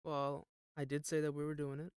I did say that we were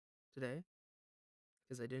doing it today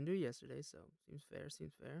because I didn't do it yesterday, so seems fair.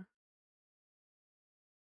 Seems fair.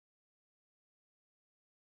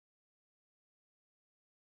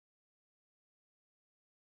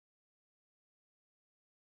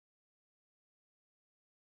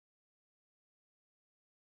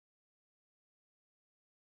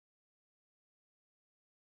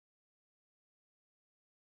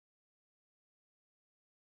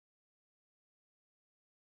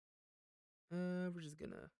 We're just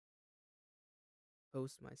gonna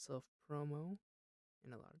post my self promo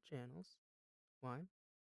in a lot of channels. Why?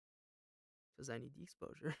 Because I need the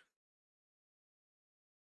exposure.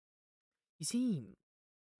 You see,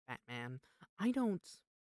 Batman, I don't,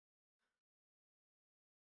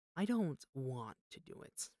 I don't want to do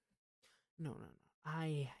it. No, no, no.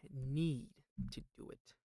 I need to do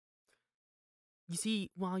it. You see,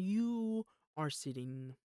 while you are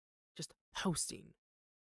sitting just posting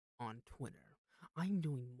on Twitter, I'm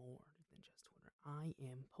doing more than just Twitter. I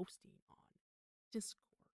am posting on Discord.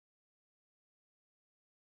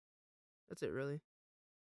 That's it, really.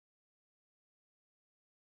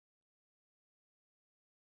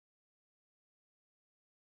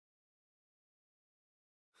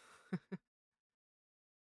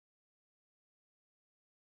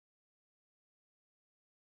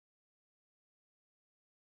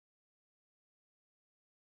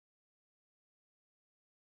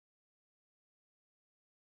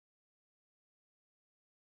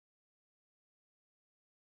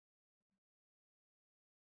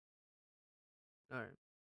 All right.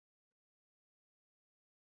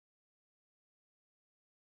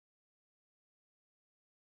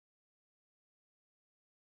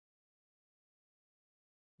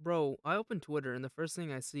 Bro, I open Twitter and the first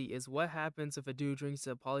thing I see is what happens if a dude drinks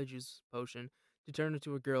a polyjuice potion to turn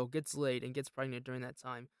into a girl, gets laid, and gets pregnant during that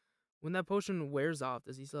time. When that potion wears off,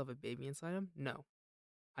 does he still have a baby inside him? No,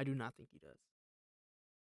 I do not think he does.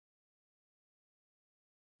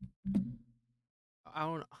 I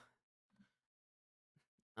don't.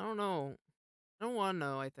 I don't know. I don't want to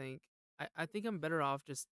know. I think. I think I'm better off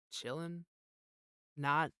just chilling,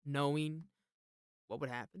 not knowing what would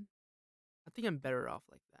happen. I think I'm better off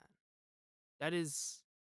like that. That is.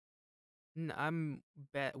 I'm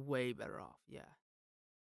way better off. Yeah.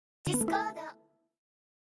 Discord.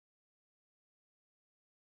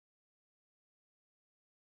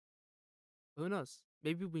 Who knows?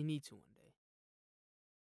 Maybe we need to one day.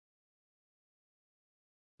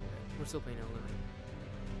 We're still playing Elden Ring.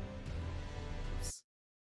 Oops.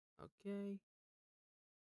 Okay.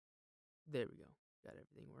 There we go. Got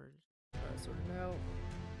everything sorted out.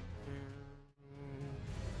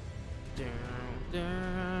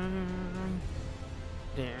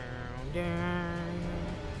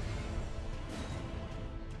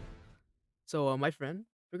 So, my friend,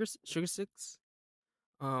 Sugar Six,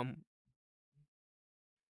 um,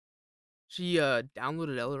 she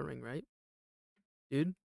downloaded Elden Ring, right?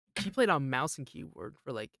 Dude, she played on mouse and keyboard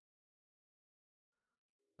for like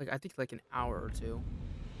I think like an hour or two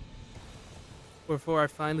before I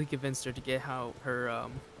finally convinced her to get how her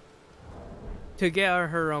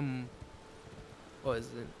what is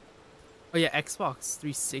it? Oh yeah, Xbox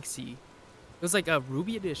 360. It was like a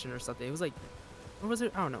Ruby edition or something. It was like, what was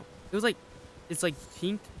it? I don't know. It was like, it's like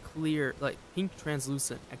pink clear, like pink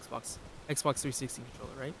translucent Xbox 360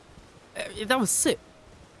 controller, right? That was sick.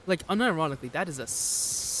 Like unironically, that is a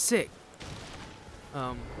sick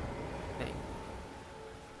um thing.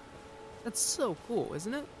 That's so cool,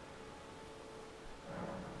 isn't it?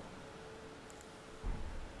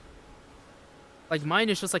 Like mine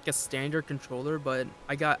is just like a standard controller, but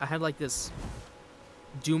I had like this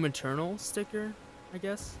Doom Eternal sticker, I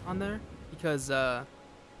guess, on there because I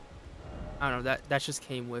don't know, that just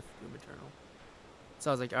came with Doom Eternal.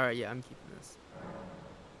 So I was like, all right, yeah, I'm keeping this.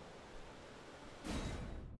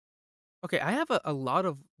 Okay, I have a lot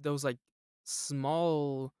of those like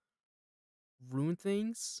small rune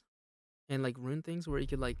things where you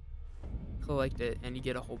could like collect it and you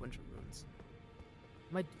get a whole bunch of runes.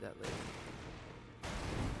 Might do that later.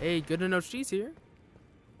 Hey, good to know she's here.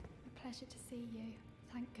 A pleasure to see you.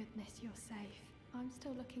 Thank goodness you're safe. I'm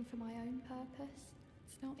still looking for my own purpose.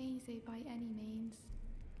 It's not easy by any means,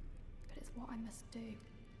 but it's what I must do.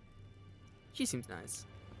 She seems nice.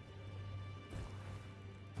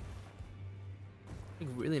 Like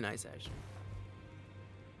really nice actually.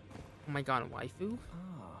 Oh my god, a waifu?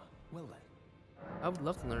 Ah, well then. I would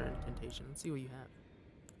love to learn incantation. Let's see what you have.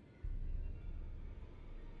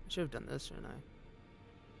 I should have done this, shouldn't I?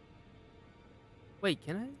 Wait,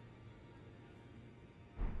 can I?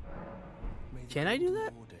 May the Can I do golden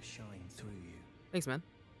that? order shine through you. Thanks, man.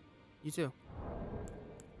 You too.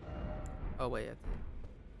 Oh wait,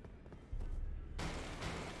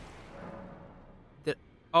 did.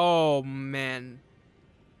 Oh man,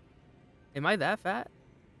 am I that fat?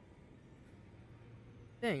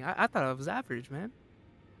 Dang, I thought I was average, man.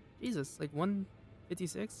 Jesus, like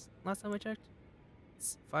 156 last time I checked.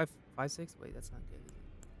 It's 5'6". Wait, that's not good, is it?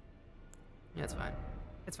 Yeah, it's fine.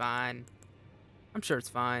 It's fine. I'm sure it's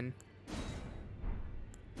fine.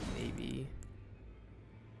 Maybe.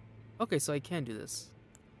 Okay, so I can do this.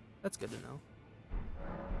 That's good to know.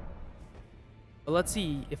 But let's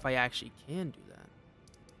see if I actually can do that.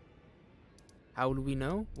 How do we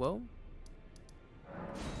know? Well,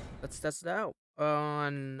 let's test it out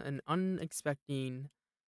on an unexpected,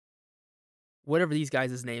 whatever these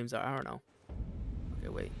guys' names are. I don't know. Okay,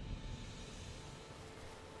 wait.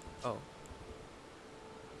 Oh.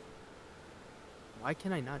 Why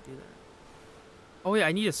can I not do that? Oh yeah,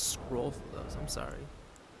 I need to scroll for those. I'm sorry.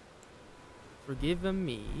 Forgive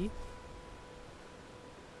me.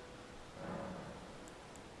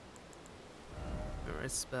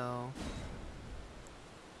 Memorize spell.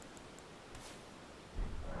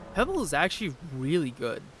 Pebble is actually really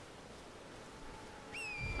good.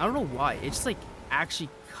 I don't know why. It's just like actually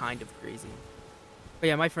kind of crazy. But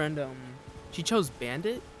yeah, my friend, she chose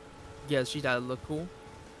Bandit. Yeah, she thought it looked cool.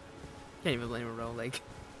 Can't even blame her, bro. Like,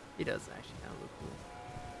 he does actually kind of look cool.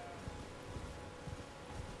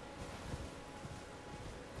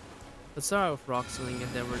 Let's start out with Rock Sling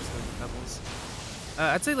and then we're just going to Pebbles.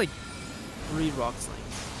 I'd say like 3 Rock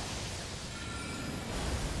Slings.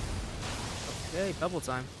 Okay, Pebble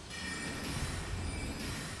time.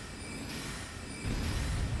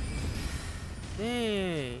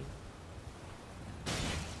 Dang.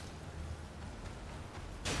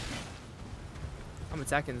 I'm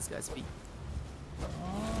attacking this guy's feet.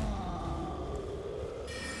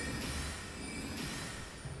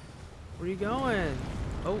 Where are you going?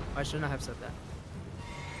 Oh, I should not have said that.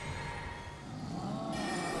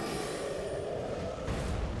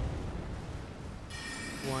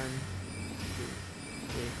 One, two,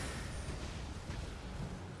 three.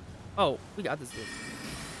 Oh, we got this dude.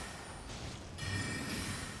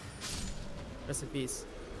 Rest in peace.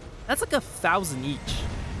 That's like 1,000 each.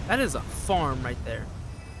 That is a farm right there.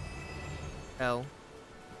 Hell.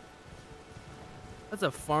 That's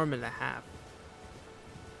a farm and a half.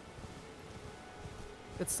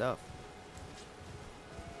 Good stuff.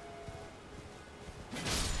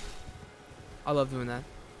 I love doing that.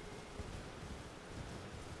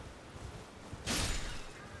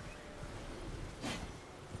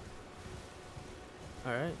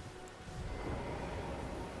 All right.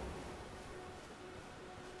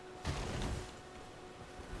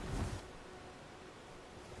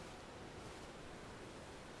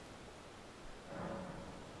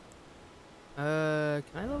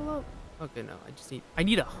 Can I level up? Okay, no. I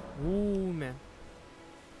need a. Ooh, man.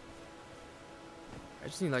 I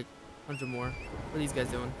just need like 100 more. What are these guys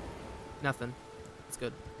doing? Nothing. That's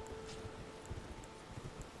good.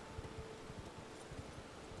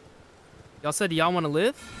 Y'all said y'all want to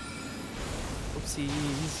live?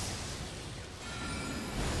 Oopsies.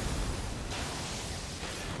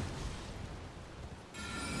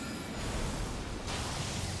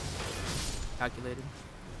 Calculated.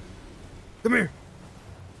 Come here.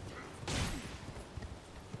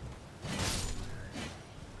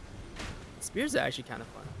 Spears are actually kind of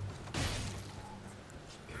fun.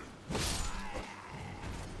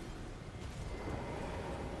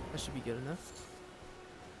 That should be good enough.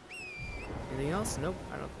 Anything else? Nope,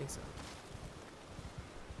 I don't think so.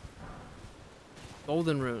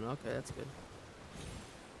 Golden Rune. Okay, that's good.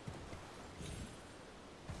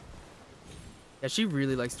 Yeah, she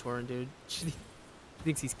really likes Torin, dude. She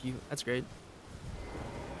thinks he's cute. That's great.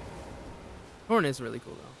 Torin is really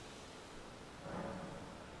cool, though.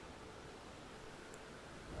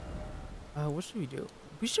 What should we do?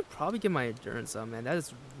 We should probably get my endurance up, man. That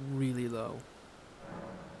is really low.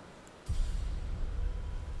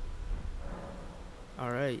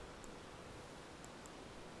 All right.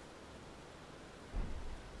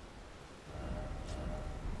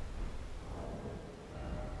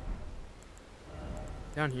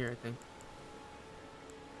 Down here, I think.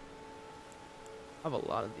 I have a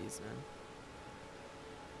lot of these, man.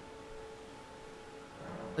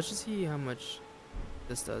 Let's just see how much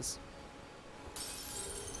this does.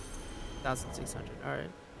 1,600. All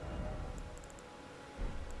right.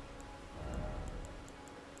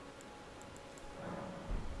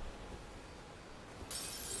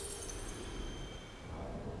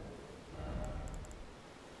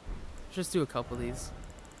 Just do a couple of these.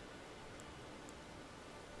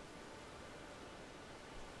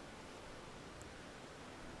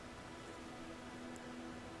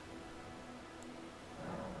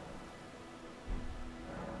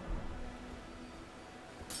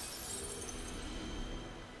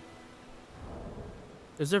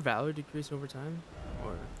 Is their value decrease over time?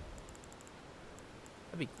 Or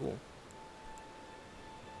that'd be cool.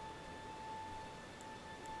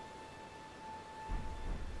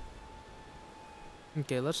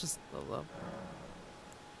 Okay, let's just level up.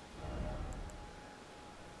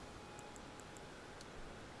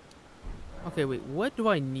 Okay, wait, what do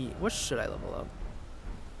I need? What should I level up?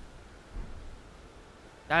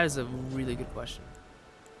 That is a really good question.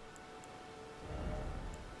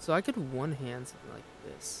 So I could one hand something like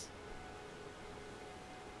this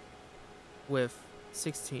with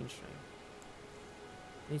 16 strength.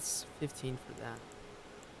 Needs 15 for that.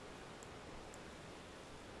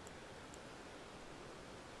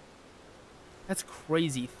 That's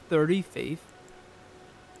crazy. 30 faith?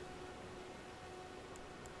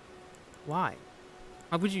 Why?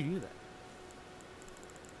 How would you do that?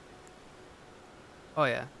 Oh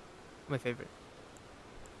yeah, my favorite.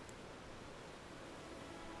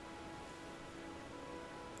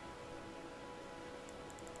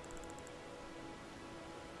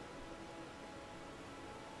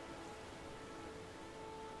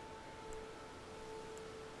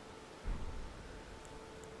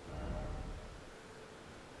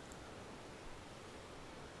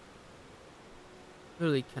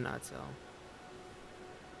 Literally cannot tell.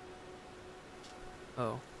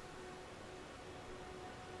 Oh.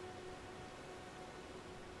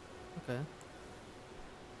 Okay.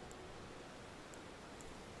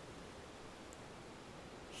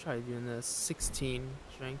 Try doing this. 16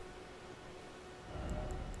 strength.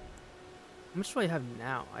 How much do I have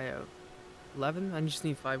now? I have 11. I just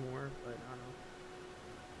need 5 more, but I don't know.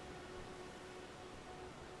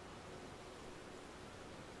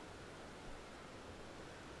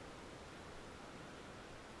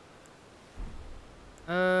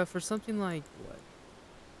 For something like what?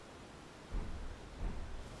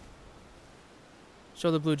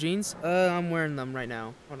 Show the blue jeans? I'm wearing them right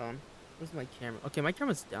now. Hold on. Where's my camera? Okay, my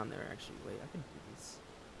camera's down there actually. Wait, I can do this.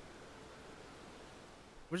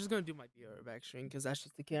 We're just gonna do my BR back screen because that's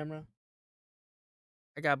just the camera.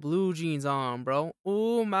 I got blue jeans on, bro.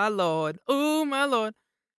 Oh my lord. Oh my lord.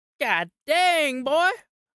 God dang, boy.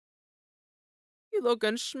 You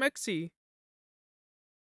looking schmexy.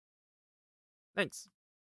 Thanks.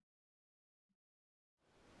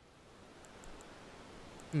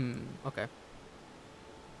 Okay.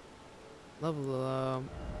 Level up.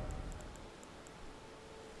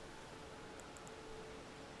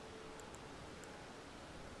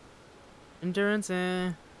 Endurance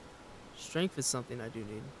and strength is something I do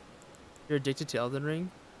need. You're addicted to Elden Ring?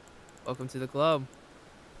 Welcome to the club.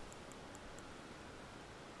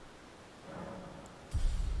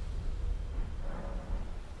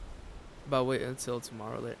 But wait until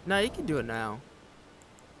tomorrow later. Nah, you can do it now.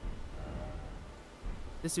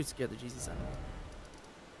 This dude scared the Jesus out of me.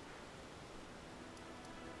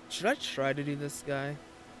 Should I try to do this guy?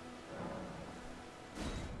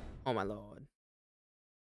 Oh my lord.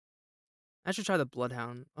 I should try the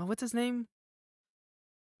Bloodhound. Oh, what's his name?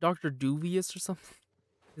 Dr. Dubious or something?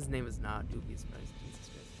 His name is not Dubious Christ. Jesus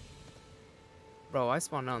Christ. Bro, I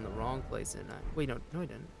spawned out in the wrong place, didn't I? Wait, no, I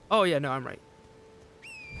didn't. Oh yeah, no, I'm right.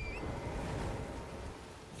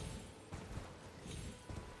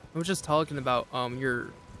 I was just talking about your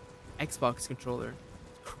Xbox controller.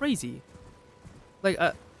 It's crazy. Like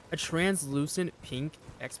a translucent pink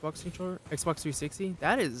Xbox controller, Xbox 360.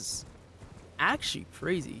 That is actually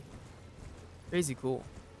crazy. Crazy cool.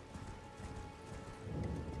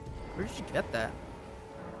 Where did you get that?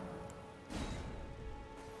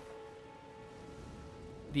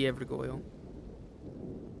 The Evergoyle.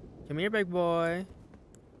 Come here, big boy.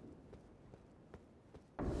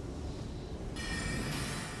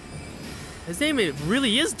 His name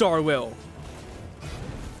really is Darwell.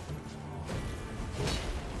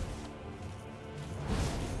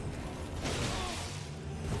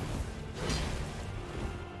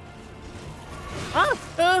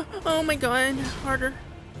 Oh my god, harder.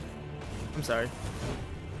 I'm sorry.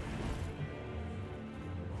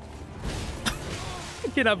 I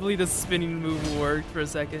cannot believe the spinning move worked for a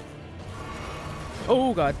second.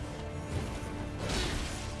 Oh god.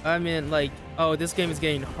 I mean, like, oh, this game is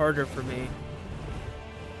getting harder for me.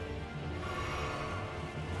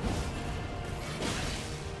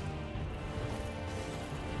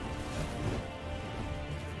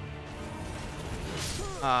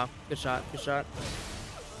 Good shot, good shot.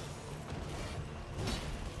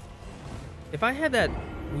 If I had that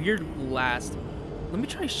weird blast, let me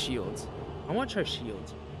try shields. I want to try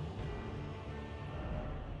shields.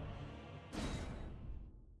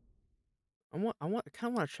 I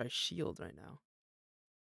kind of want to try shield right now.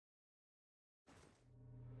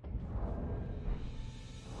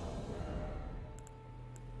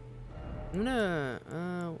 I'm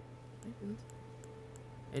gonna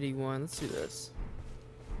 81. Let's do this.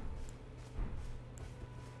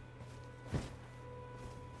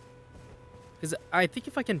 Because I think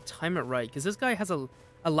if I can time it right, because this guy has a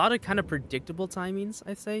lot of kind of predictable timings,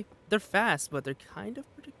 I'd say. They're fast, but they're kind of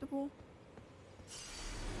predictable.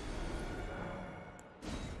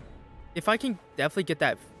 If I can definitely get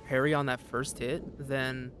that parry on that first hit,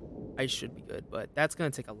 then I should be good. But that's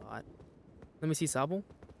going to take a lot. Let me see Sabo.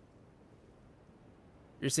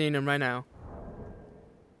 You're seeing him right now.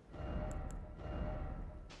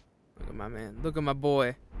 Look at my man. Look at my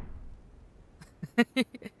boy.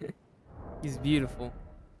 He's beautiful.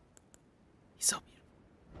 He's so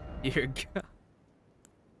beautiful. Dear God.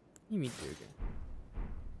 You mean dear God?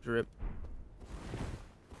 Drip.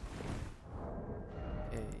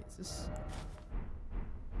 Okay, is this...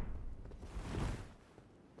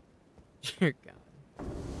 Dear God.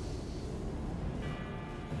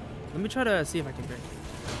 Let me try to see if I can parry.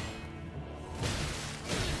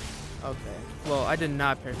 Okay. Well, I did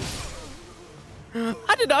not parry.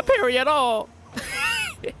 I did not parry at all.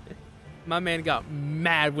 My man got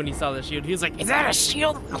mad when he saw the shield. He was like, "Is that a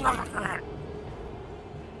shield?" Oh,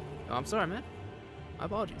 I'm sorry, man. My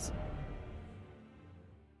apologies.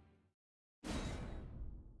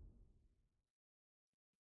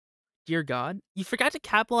 Dear God, you forgot to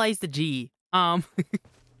capitalize the G.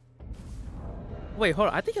 Wait, hold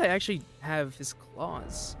on. I think I actually have his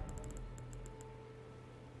claws.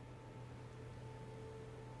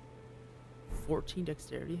 14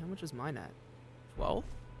 dexterity. How much is mine at? 12?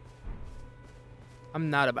 I'm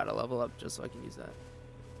not about to level up just so I can use that.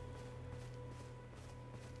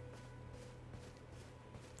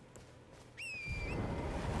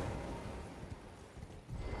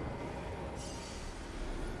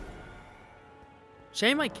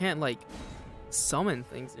 Shame I can't, like, summon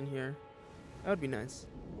things in here. That would be nice.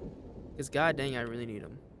 Because god dang, I really need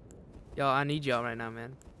them. Yo, I need y'all right now,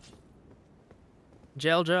 man.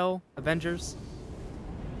 Gel, Avengers.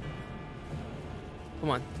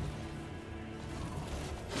 Come on.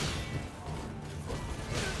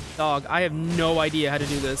 Dog, I have no idea how to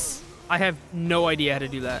do this. I have no idea how to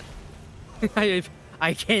do that.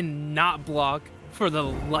 I cannot block for the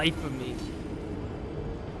life of me.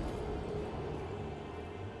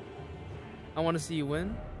 I want to see you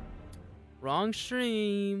win. Wrong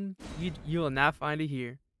stream. You will not find it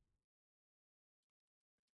here.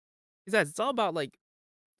 Besides, it's all about like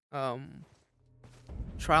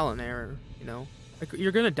trial and error, you know? Like,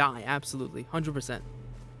 you're gonna die, absolutely, 100%.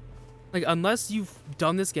 Like, unless you've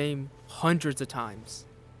done this game hundreds of times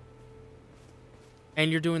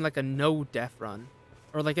and you're doing like a no death run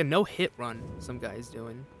or like a no hit run some guy's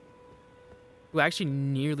doing, who actually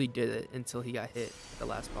nearly did it until he got hit at the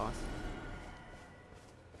last boss.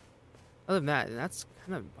 Other than that, that's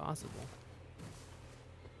kind of impossible.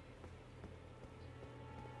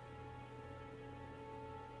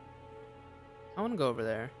 I want to go over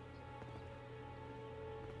there.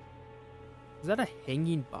 Is that a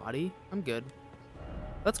hanging body? I'm good.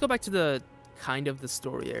 Let's go back to the kind of the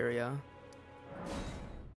story area.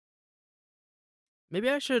 Maybe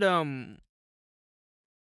I should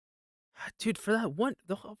dude, for that one,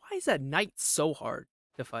 why is that knight so hard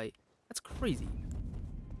to fight? That's crazy.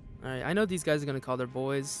 All right, I know these guys are gonna call their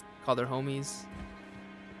boys, call their homies.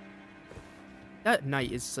 That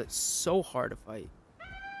knight is so hard to fight.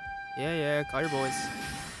 Yeah, call your boys.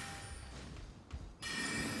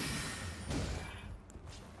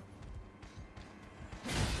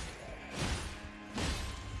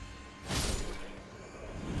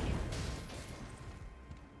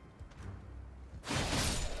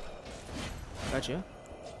 Gotcha.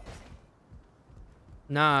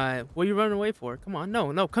 Nah, what are you running away for? Come on,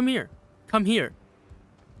 no, come here. Come here.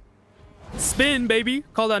 Spin, baby.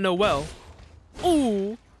 Call that Noel.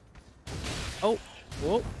 Ooh. Oh,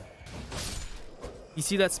 whoa. You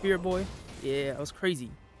see that spirit boy? Yeah, that was crazy.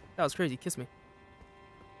 That was crazy. Kiss me.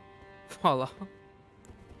 Voila.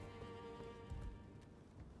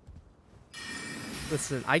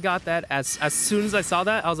 Listen, I got that as soon as I saw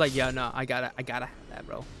that, I was like, yeah, no, I gotta have that,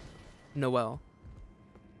 bro. Noel.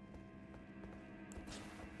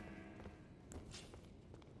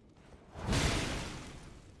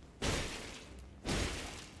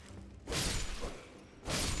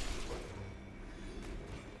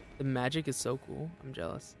 The magic is so cool. I'm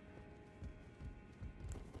jealous.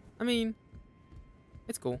 I mean,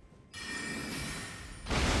 it's cool.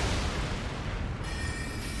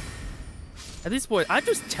 At least, boy, I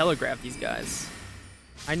just telegraphed these guys.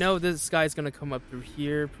 I know this guy's gonna come up through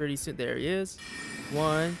here pretty soon. There he is.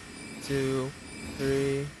 1, 2,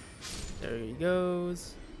 3. There he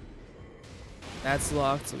goes. That's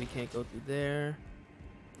locked, so we can't go through there.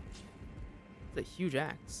 It's a huge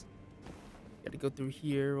axe. Gotta go through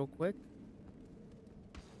here real quick.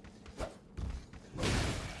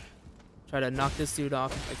 Try to knock this dude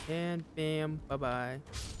off if I can. Bam. Bye-bye.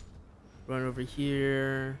 Run over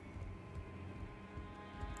here.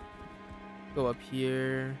 Go up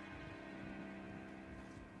here.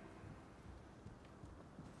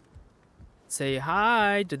 Say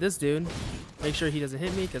hi to this dude. Make sure he doesn't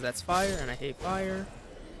hit me because that's fire and I hate fire.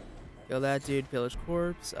 Kill that dude. Pillage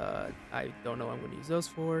corpse. I don't know what I'm going to use those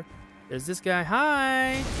for. There's this guy.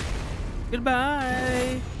 Hi.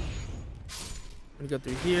 Goodbye. I'm going to go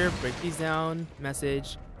through here. Break these down.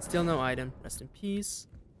 Message. Still no item. Rest in peace.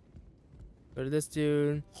 Go to this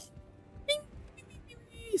dude.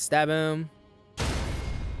 Stab him.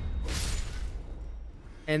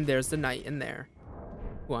 And there's the knight in there,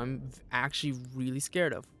 who I'm actually really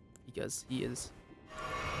scared of because he is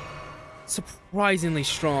surprisingly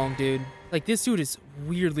strong, dude. Like, this dude is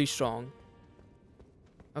weirdly strong.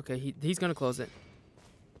 Okay, he's gonna close it.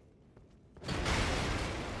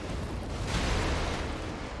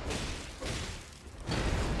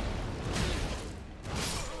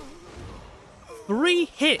 Three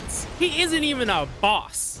hits. He isn't even a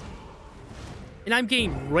boss. And I'm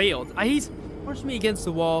getting railed. He's pushed me against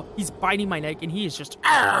the wall. He's biting my neck, and he is just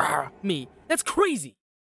me. That's crazy.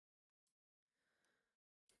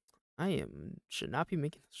 Should not be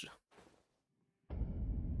making this show.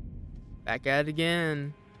 Back at it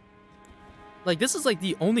again. Like, this is like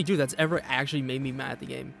the only dude that's ever actually made me mad at the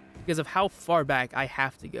game because of how far back I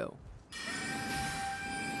have to go.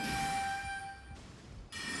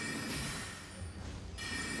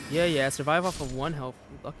 Yeah, survive off of 1 health.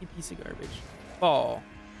 You lucky piece of garbage. Fall.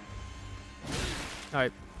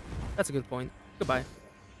 Alright. That's a good point. Goodbye.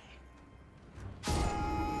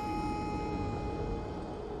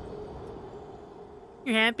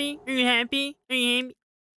 You happy? Are you happy? Are you happy?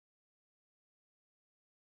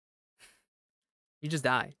 You just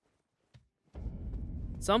die.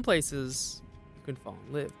 Some places you can fall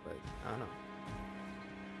and live, but I don't know.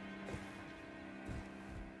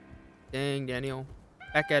 Dang, Daniel.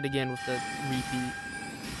 Back at it again with the repeat.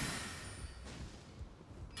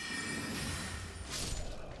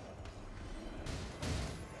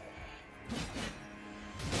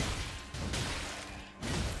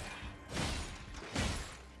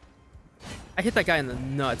 I hit that guy in the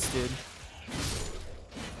nuts, dude.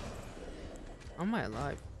 How am I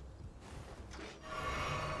alive?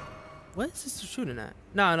 What is this shooting at?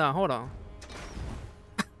 No, hold on.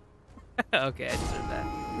 Okay, I deserve that.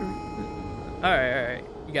 Alright.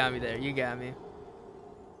 You got me there. You got me.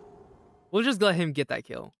 We'll just let him get that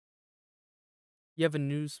kill. You have a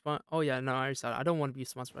new spot. Oh, yeah, no, I already saw it. I don't want to be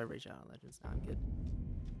sponsored by Rage Shadow Legends. No, I'm good.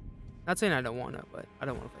 Not saying I don't want to, but I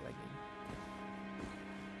don't want to play that game.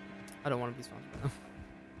 I don't want to be sponsored by them.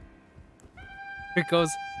 Here goes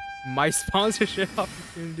my sponsorship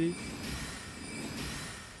opportunity.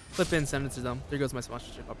 Flip in, send it to them. There goes my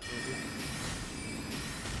sponsorship opportunity.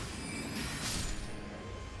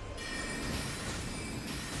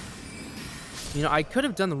 You know, I could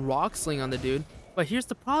have done the rock sling on the dude, but here's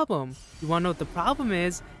the problem. You want to know what the problem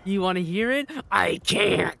is? You want to hear it? I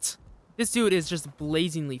can't. This dude is just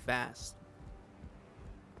blazingly fast.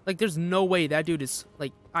 Like, there's no way that dude is,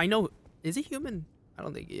 like, I know. Is he human? I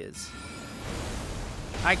don't think he is.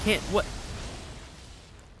 I can't. What?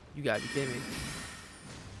 You gotta be kidding me.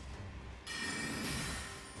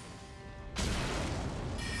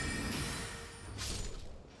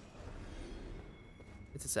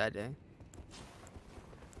 It's a sad day.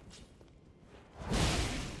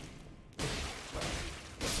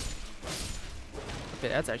 Okay,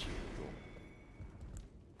 that's actually cool.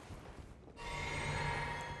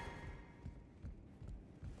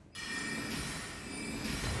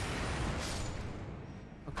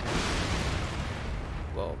 Okay.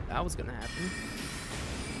 Well, that was gonna happen.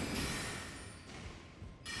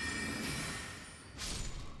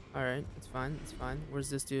 Alright, it's fine, it's fine. Where's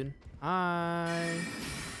this dude? Hi.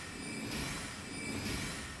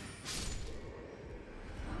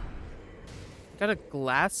 Got a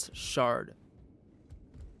glass shard.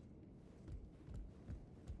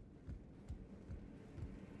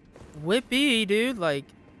 Whippy, dude, like,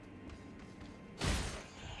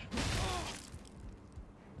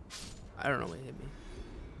 I don't know what hit me.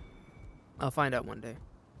 I'll find out one day.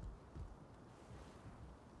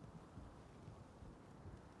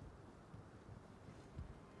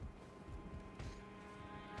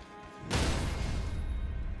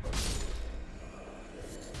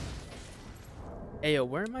 Hey, yo,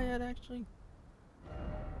 where am I at actually?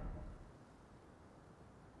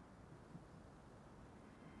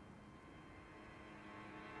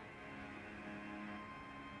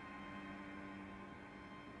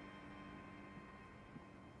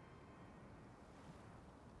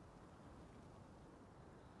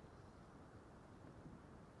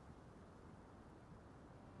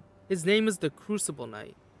 His name is the Crucible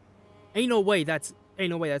Knight. Ain't no way that's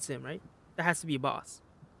him, right? That has to be a boss.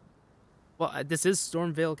 Well, this is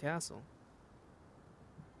Stormvale Castle.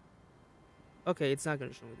 Okay, it's not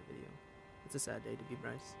gonna show me the video. It's a sad day to be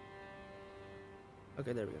Bryce.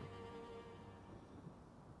 Okay, there we go.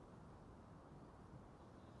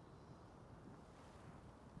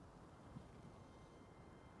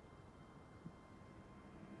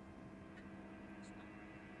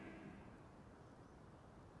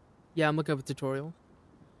 Yeah, I'm looking up a tutorial.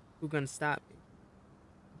 Who's gonna stop me?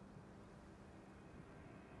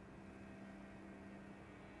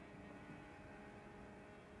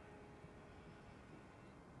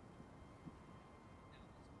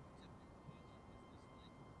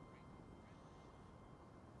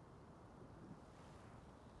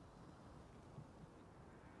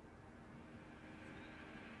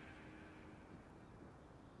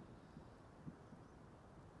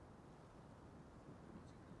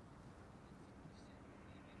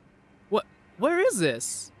 What? Where is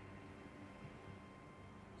this?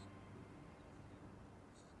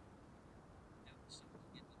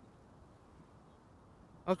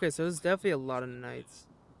 Okay, so there's definitely a lot of knights.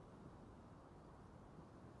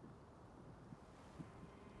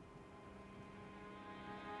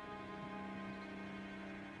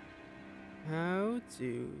 How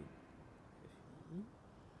to...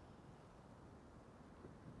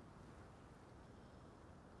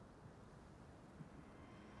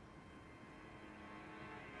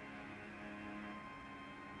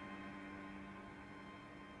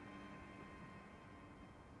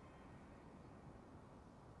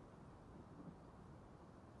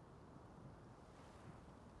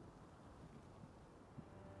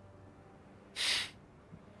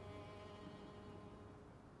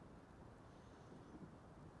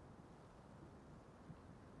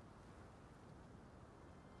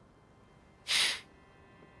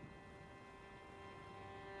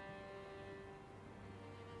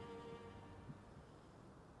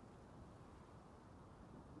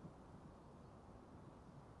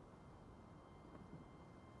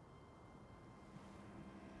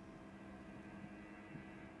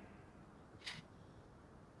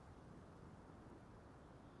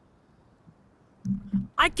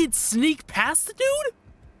 I could sneak past the dude?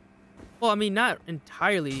 Well, I mean, not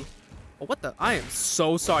entirely. Oh, what the? I am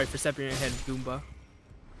so sorry for stepping on your head, Goomba.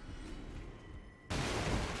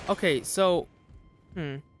 Okay, so...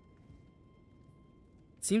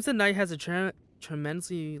 Seems the knight has a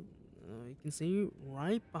tremendously... you can see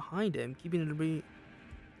right behind him, keeping it to be...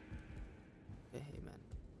 Okay, hey, man.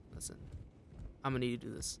 Listen. I'm gonna need you to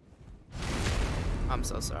do this. I'm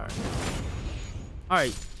so sorry.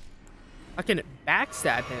 Alright. I can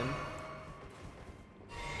backstab him.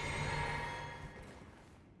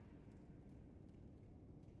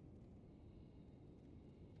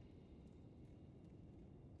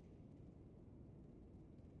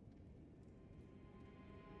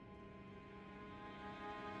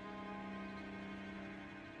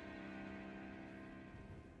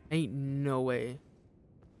 Ain't no way.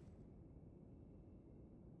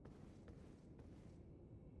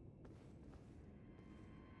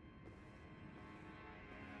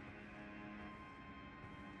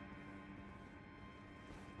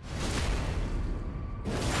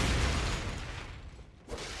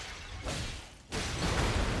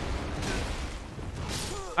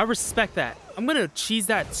 I respect that. I'm gonna cheese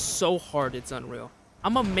that so hard it's unreal.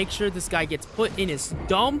 I'm gonna make sure this guy gets put in his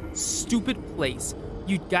dumb, stupid place.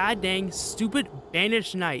 You goddamn stupid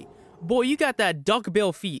banished knight. Boy, you got that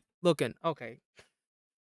duckbill feet looking. Okay.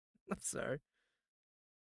 I'm sorry.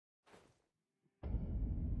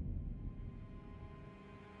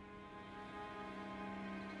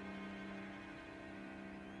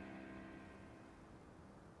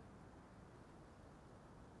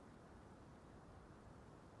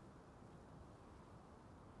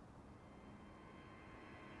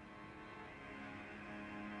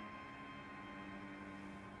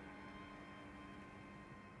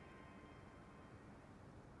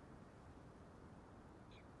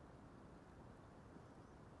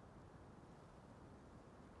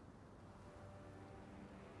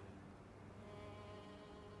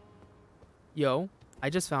 Yo, I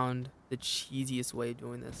just found the cheesiest way of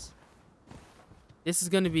doing this. This is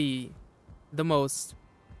gonna be the most...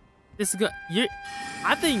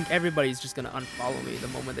 I think everybody's just gonna unfollow me the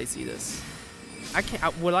moment they see this. I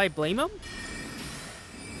can't... Would I blame them?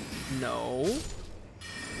 No.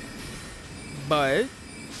 But...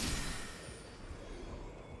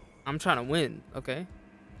 I'm trying to win, okay?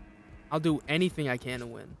 I'll do anything I can to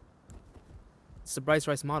win. It's the Bryce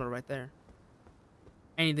Rice model right there.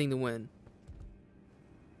 Anything to win.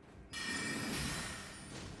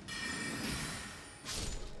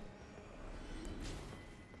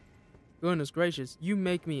 Goodness gracious, you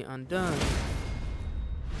make me undone.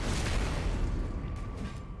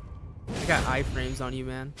 I got iframes on you,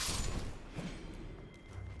 man.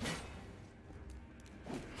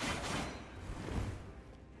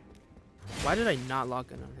 Why did I not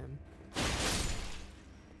lock in on him?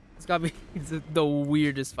 It's gotta be the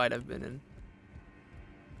weirdest fight I've been in.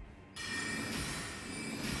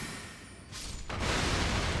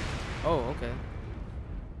 Oh, okay.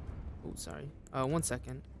 Oh, sorry. 1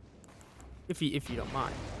 second. If you don't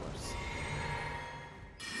mind, of course.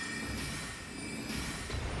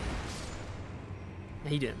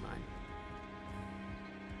 He didn't mind.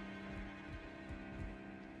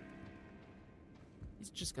 He's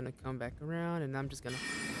just gonna come back around, and I'm just gonna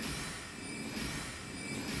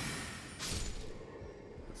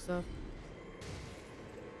put stuff.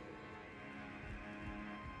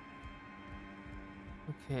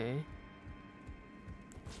 Okay.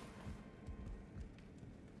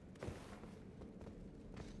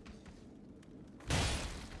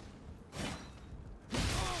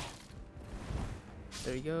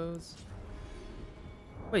 There he goes.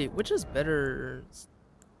 Wait, which is better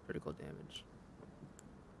critical damage?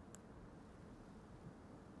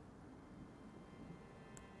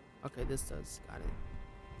 Okay, this does. Got it.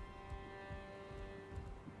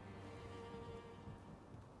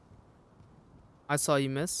 I saw you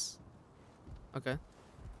miss. Okay.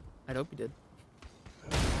 I'd hope you did.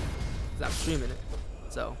 'Cause I'm streaming it.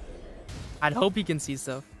 So, I'd hope he can see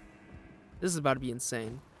stuff. This is about to be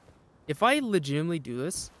insane. If I legitimately do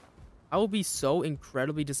this, I will be so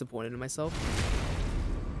incredibly disappointed in myself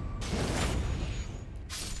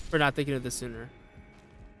for not thinking of this sooner.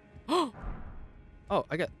 Oh,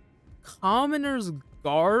 I got Commoner's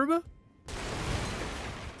Garb?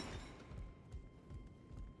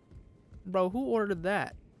 Bro, who ordered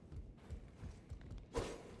that?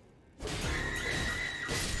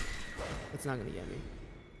 It's not gonna get me.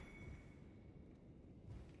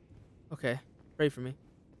 Okay, pray for me.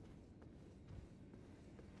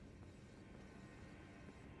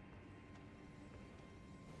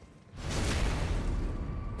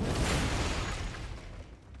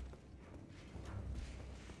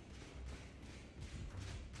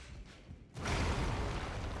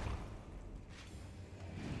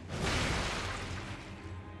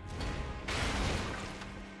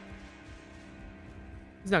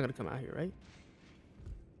 He's not gonna come out here, right?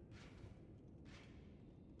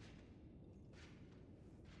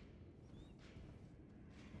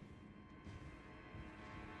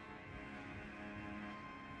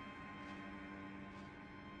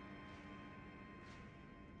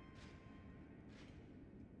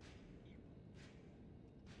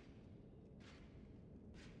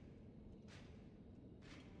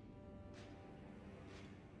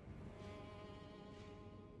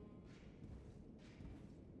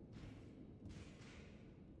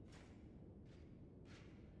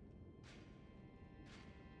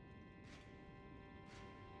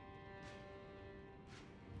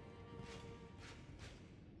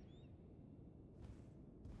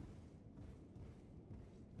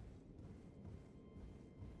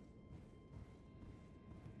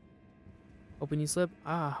 Hoping you slip?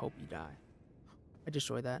 Ah, hope you die. I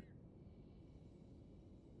destroyed that.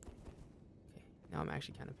 Okay, now I'm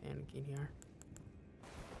actually kind of panicking here.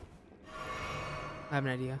 I have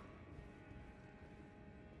an idea.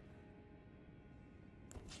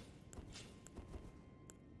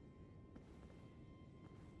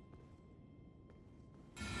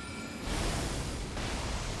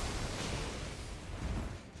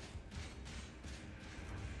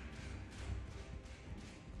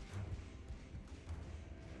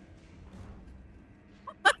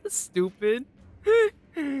 Stupid.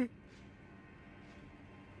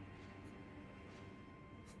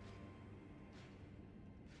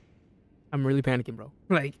 I'm really panicking, bro.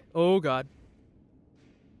 Like, oh god.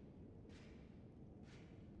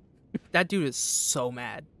 That dude is so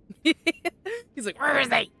mad. He's like, where is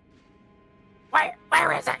he?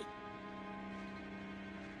 Where is he?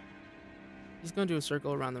 He's gonna do a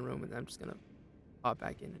circle around the room, and I'm just gonna pop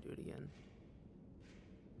back in and do it again.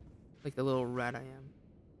 Like the little rat I am.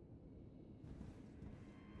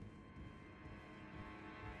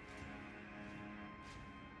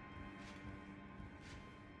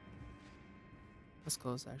 That's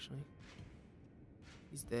close, actually.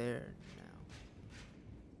 He's there now.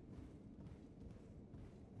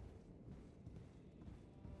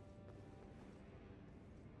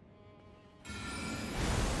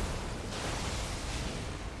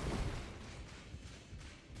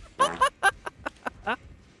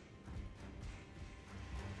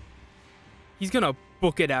 He's gonna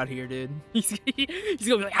book it out here, dude. He's gonna be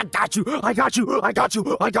like, I got you, I got you, I got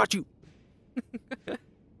you, I got you.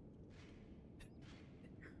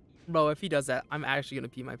 Bro, if he does that, I'm actually gonna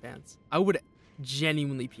pee my pants. I would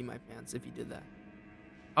genuinely pee my pants if he did that.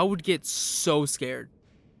 I would get so scared.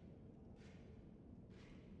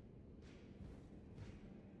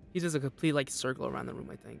 He does a complete like circle around the room,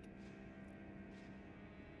 I think.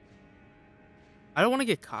 I don't want to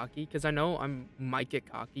get cocky because I know I might get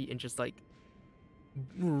cocky and just like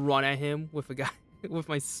run at him with a guy with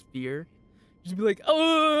my spear. Just be like,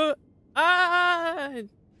 oh, ah,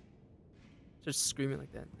 just screaming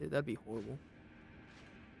like that. Dude, that'd be horrible.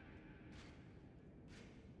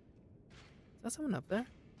 Is that someone up there?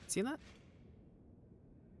 See that?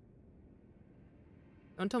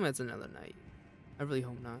 Don't tell me it's another knight. I really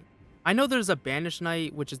hope not. I know there's a Banished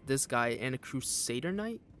Knight, which is this guy, and a Crusader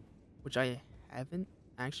Knight, which I haven't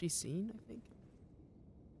actually seen, I think.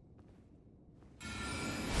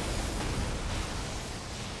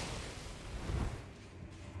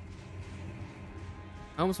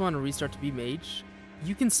 I almost want to restart to be mage.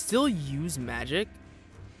 You can still use magic.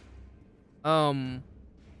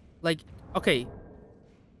 Like, okay.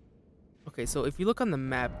 Okay, so if you look on the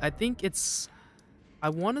map, I think it's... I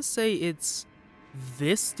want to say it's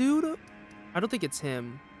this dude. I don't think it's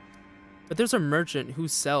him. But there's a merchant who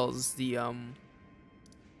sells the,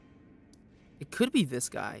 It could be this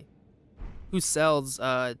guy. Who sells,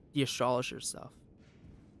 the astrologer stuff.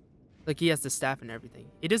 Like, he has the staff and everything.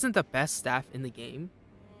 It isn't the best staff in the game.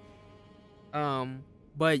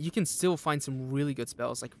 But you can still find some really good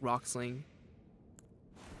spells, like Rocksling.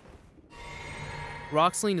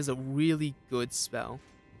 Rocksling is a really good spell.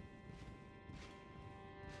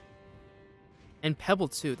 And Pebble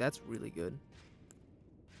too, that's really good.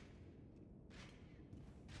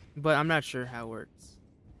 But I'm not sure how it works.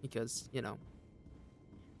 Because, you know,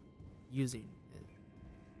 using it.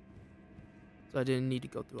 So I didn't need to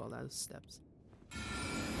go through all those steps.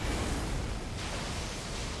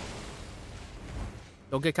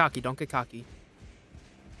 Don't get cocky, don't get cocky.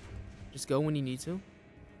 Just go when you need to.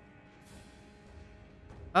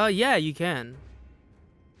 Yeah, you can.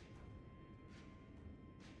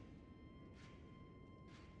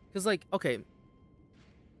 Cause like, okay.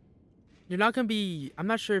 You're not gonna be, I'm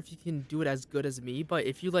not sure if you can do it as good as me, but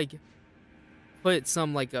if you like put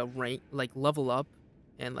some like a rank, like level up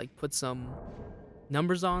and like put some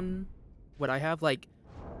numbers on what I have, like,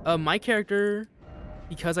 my character,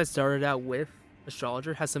 because I started out with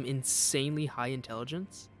astrologer, has some insanely high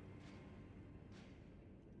intelligence,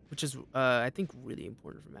 which is I think really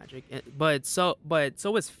important for magic. But so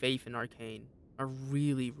is faith and arcane are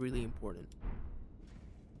really, really important.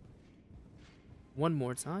 One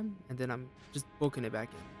more time, and then I'm just booking it back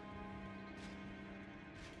in.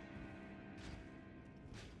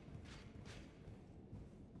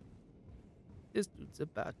 This dude's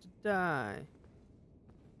about to die.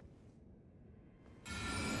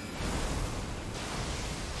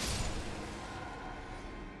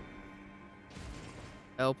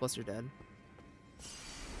 L plus you're dead.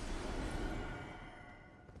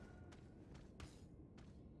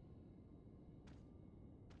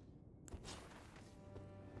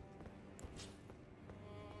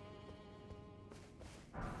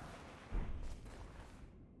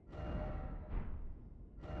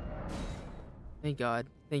 Thank God.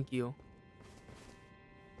 Thank you.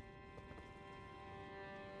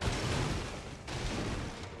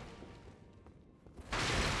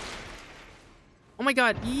 Oh my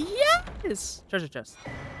God. Yes! Treasure chest.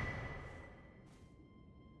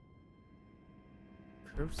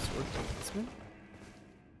 Curved sword placement?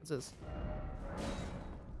 What's this?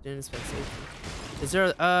 Didn't expect safety. Is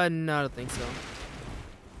there a, no, I don't think so.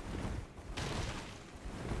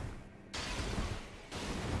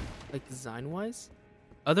 Like design wise?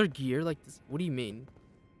 Other gear like this, what do you mean?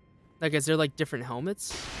 Like, is there like different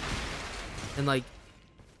helmets? And like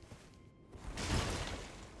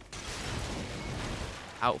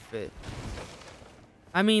outfit?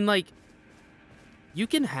 I mean, like, you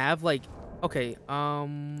can have like, okay,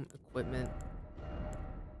 equipment.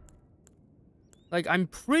 Like, I'm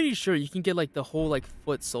pretty sure you can get like the whole like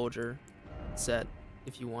foot soldier set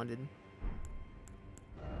if you wanted.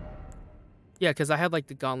 Yeah, because I had like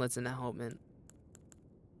the gauntlets and the helmet.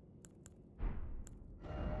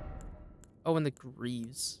 Oh, and the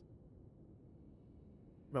greaves.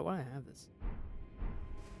 Bro, why do I have this?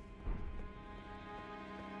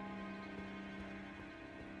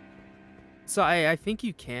 So I think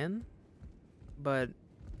you can, but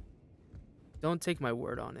don't take my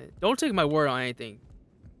word on it. Don't take my word on anything.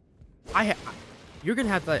 You're gonna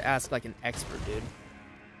have to ask like an expert, dude.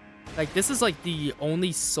 Like, this is like the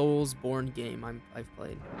only Soulsborne game I've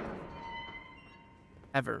played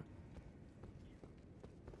ever.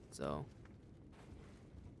 So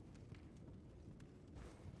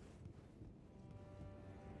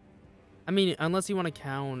I mean, unless you want to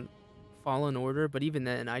count Fallen Order, but even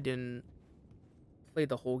then, I didn't play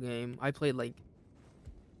the whole game. I played like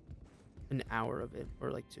an hour of it, or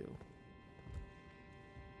like 2.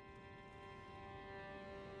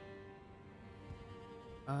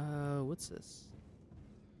 What's this?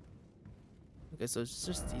 Okay, so it's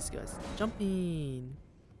just these guys jumping.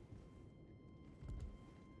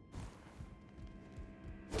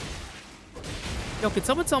 Yo, can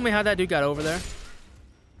someone tell me how that dude got over there?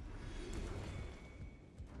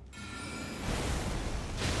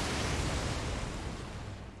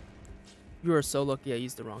 You are so lucky I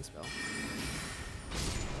used the wrong spell.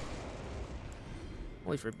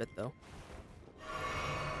 Only for a bit, though.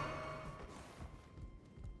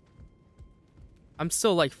 I'm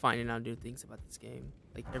still, like, finding out new things about this game,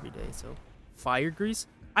 like, every day, so... Fire grease?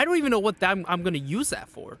 I don't even know what that I'm gonna use that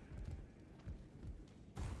for.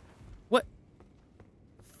 What?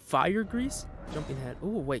 Fire grease? Jumping head. Oh,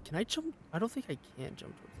 wait, can I jump? I don't think I can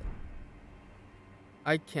jump towards that.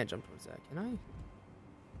 I can't jump towards that, can I?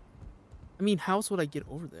 I mean, how else would I get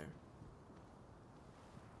over there?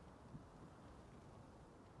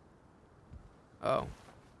 Oh,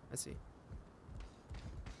 I see.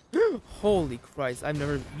 Holy Christ, I've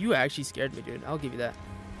never... You actually scared me, dude. I'll give you that.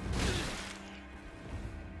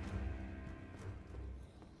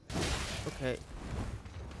 Okay.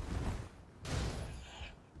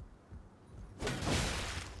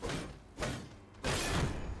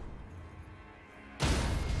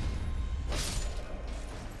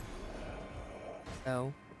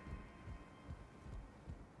 L.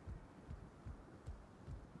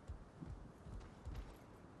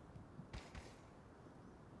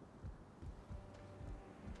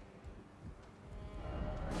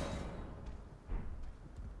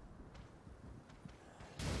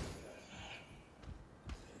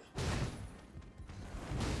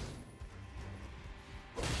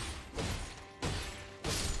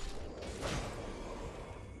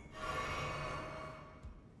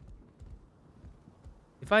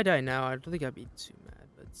 If I die now, I don't think I'd be too mad,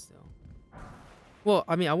 but still. Well,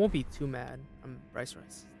 I mean, I won't be too mad. I'm Rice.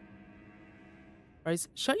 Rice,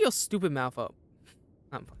 shut your stupid mouth up.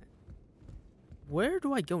 I'm fine. Where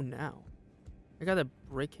do I go now? I got a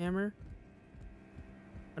brick hammer.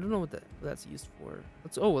 I don't know what that's used for.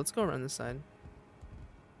 Let's go around this side.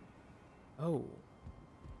 Oh.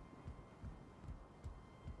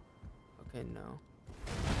 Okay, no.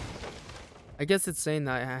 I guess it's saying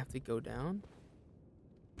that I have to go down.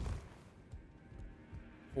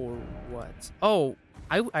 For what? Oh,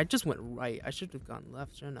 I just went right. I should have gone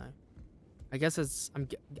left, shouldn't I? I guess it's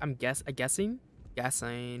I'm guessing.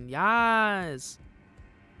 Yes.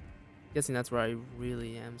 Guessing that's where I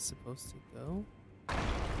really am supposed to go.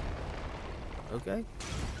 Okay.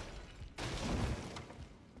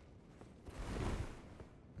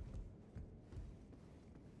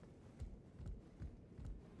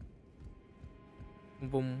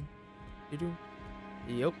 Boom. You do?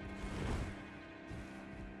 Yep.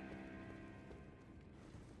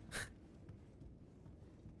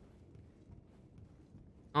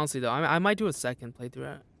 Honestly, though, I might do a second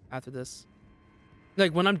playthrough after this.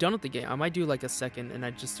 Like, when I'm done with the game, I might do, like, a second, and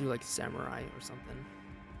I just do, like, Samurai or something.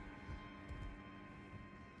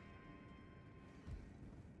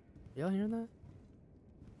 Y'all hearing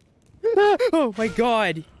that? Oh, my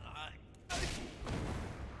God!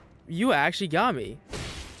 You actually got me.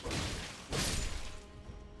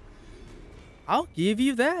 I'll give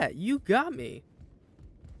you that. You got me.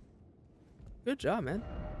 Good job, man.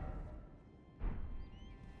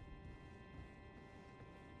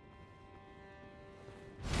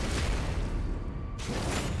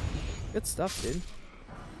 Good stuff, dude.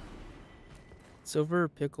 Silver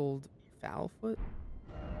pickled fowlfoot?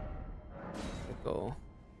 Pickle.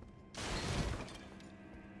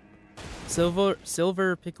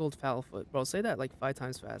 Silver pickled fowlfoot. Bro, say that like 5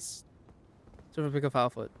 times fast. Silver pickled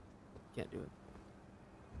fowlfoot. Can't do it.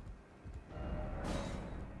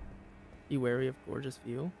 Be wary of gorgeous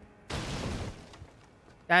view.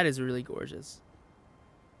 That is really gorgeous.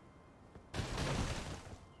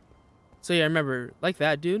 So yeah, remember, like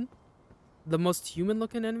that, dude. The most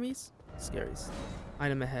human-looking enemies? Scaries.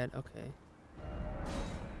 Item ahead. Okay.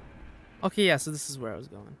 Okay, yeah, so this is where I was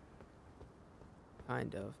going.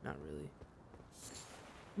 Kind of. Not really.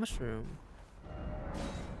 Mushroom.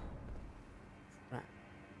 Right.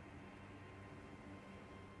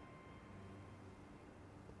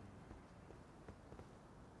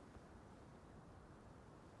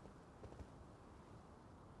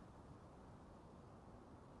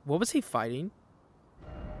 What was he fighting?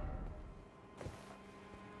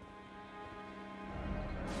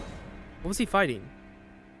 What was he fighting?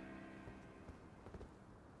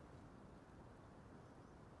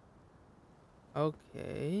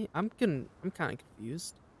 Okay, I'm kind of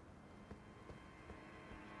confused.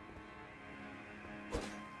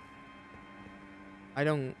 I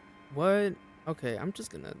don't. What? Okay, I'm just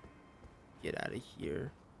gonna get out of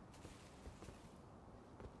here.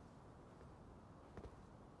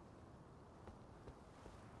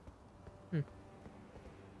 Hmm.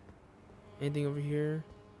 Anything over here?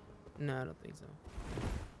 No, I don't think so.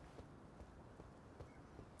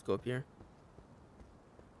 Let's go up here.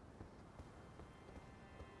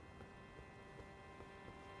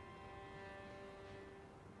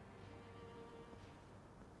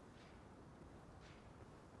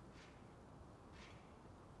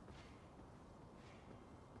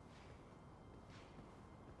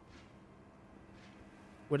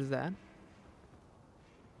 What is that?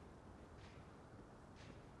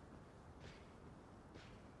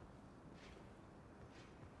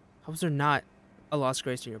 How was there not a Lost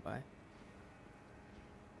Grace nearby?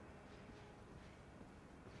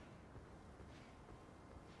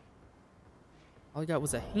 All I got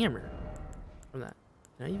was a hammer from that.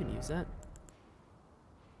 Can I even use that?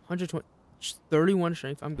 120, 31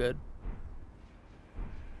 strength. I'm good.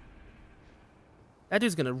 That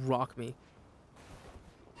dude's gonna rock me.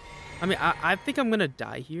 I mean, I think I'm gonna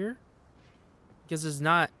die here because there's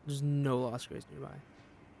no Lost Grace nearby.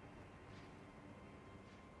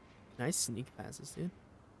 Can I sneak past this dude?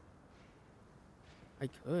 I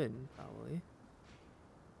could probably.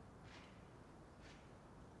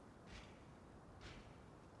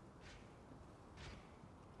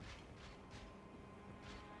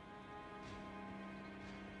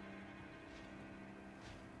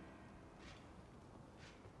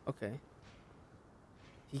 Okay.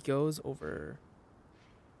 He goes over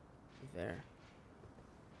there.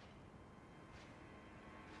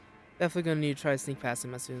 Definitely gonna need to try to sneak past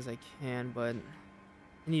him as soon as I can, but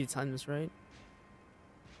I need to time this right.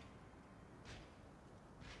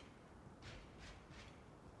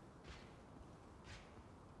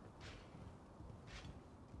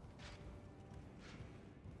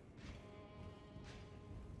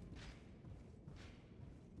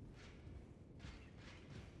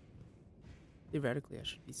 Theoretically, I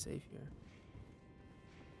should be safe here.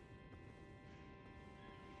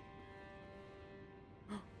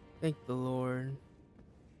 Thank the Lord.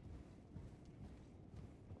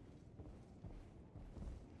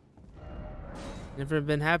 Never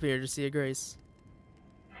been happier to see a Grace.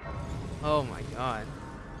 Oh my god.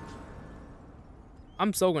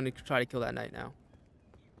 I'm so going to try to kill that knight now.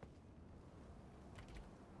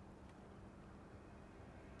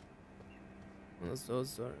 One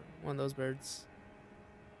of those birds.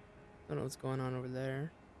 Don't know what's going on over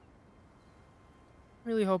there.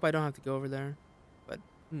 Really hope I don't have to go over there, but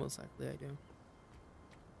most likely I do.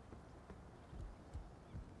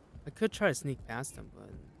 I could try to sneak past him, but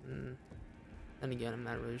then again, I'm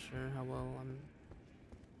not really sure how well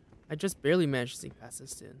I just barely managed to sneak past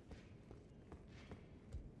this dude.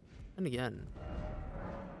 And again,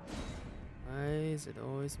 why is it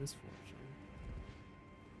always misfortune?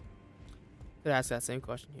 Could ask that same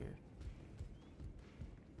question here.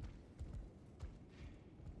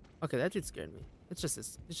 Okay, that dude scared me. It's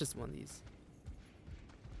just one of these.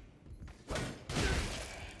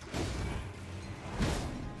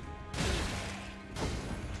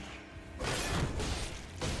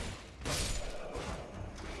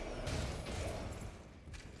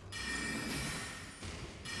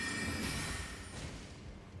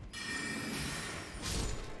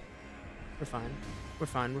 We're fine. We're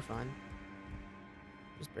fine. We're fine.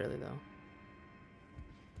 Just barely though.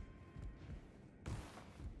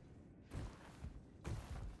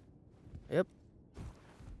 Yep.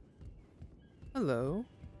 Hello.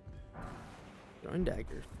 Throwing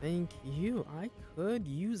dagger. Thank you. I could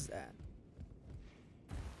use that.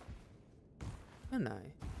 Couldn't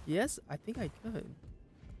I? Yes, I think I could.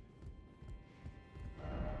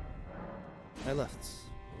 I left.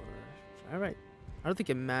 Or alright. I don't think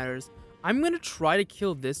it matters. I'm gonna try to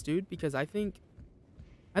kill this dude because I think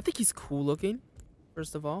he's cool looking.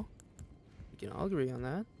 First of all. We can all agree on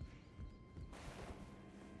that.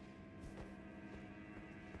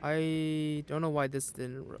 I don't know why this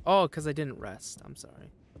didn't... Oh, because I didn't rest. I'm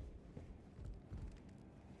sorry.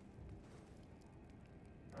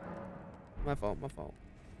 My fault, my fault.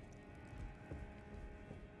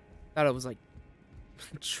 Thought it was like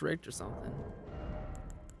tricked or something.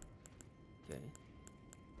 Okay.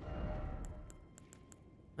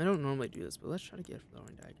 I don't normally do this, but let's try to get a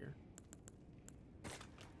flowering dagger. I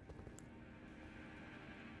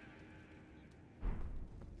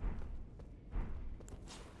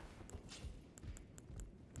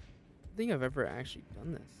don't think I've ever actually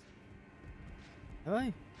done this. Have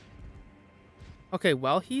I? Okay,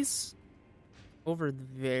 while he's over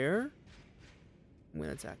there, I'm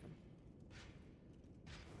gonna attack him.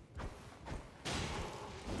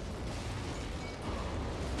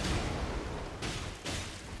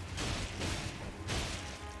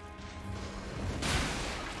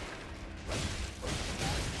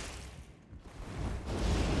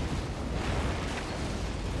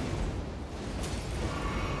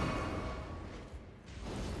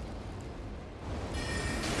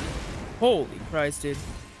 Holy Christ, dude.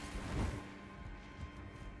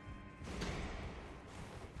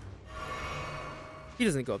 He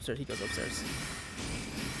doesn't go upstairs, he goes upstairs.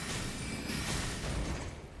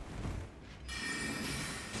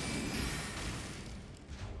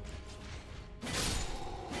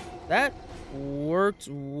 That worked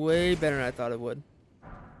way better than I thought it would.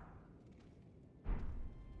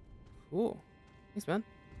 Cool. Thanks, man.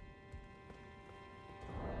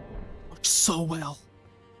 Worked so well.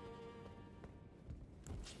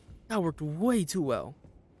 That worked way too well.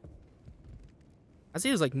 I see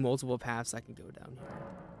there's like multiple paths I can go down here,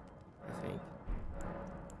 I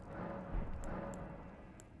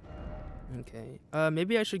think. Okay.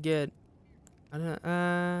 Maybe I should get, I don't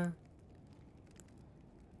know,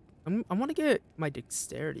 I want to get my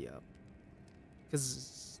dexterity up,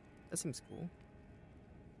 because that seems cool.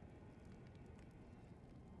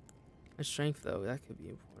 My strength, though, that could be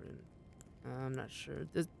important. I'm not sure.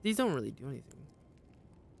 These don't really do anything.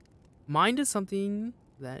 Mind is something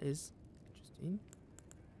that is interesting.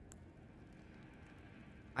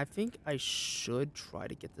 I think I should try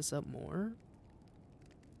to get this up more.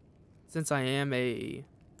 Since I am a...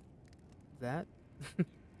 that?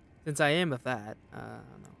 Since I am a that, I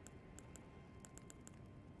don't know.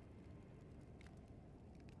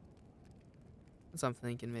 That's what I'm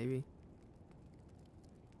thinking, maybe.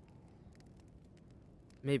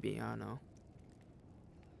 Maybe, I don't know.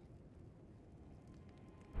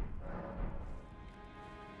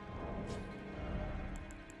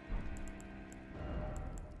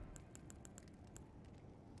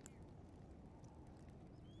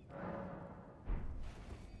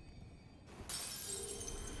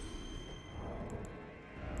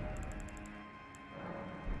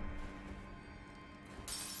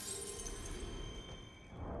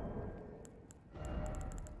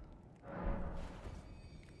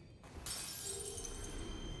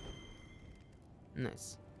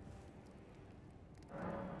 Nice.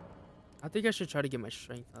 I think I should try to get my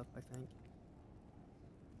strength up, I think.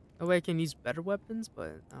 That way I can use better weapons,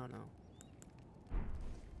 but I don't know.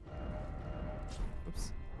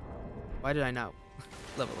 Oops. Why did I not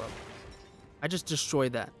level up? I just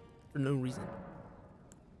destroyed that for no reason.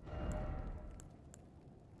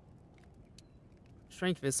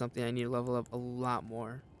 Strength is something I need to level up a lot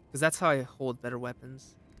more, because that's how I hold better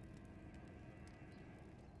weapons.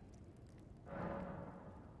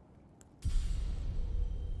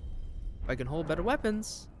 If I can hold better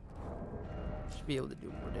weapons, I should be able to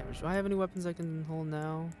do more damage. Do I have any weapons I can hold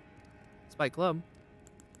now? Spike club.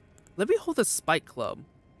 Let me hold a spike club,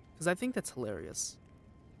 because I think that's hilarious.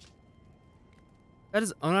 That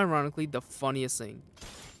is unironically the funniest thing.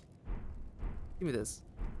 Give me this.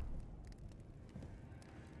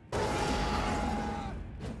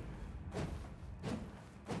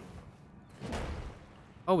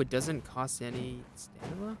 Oh, it doesn't cost any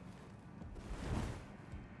stamina?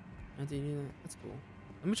 I didn't do that. That's cool.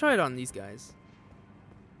 Let me try it on these guys.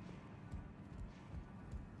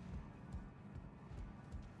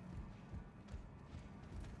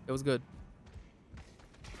 It was good.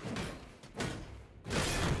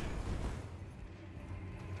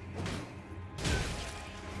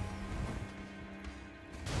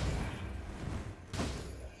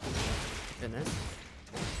 Goodness.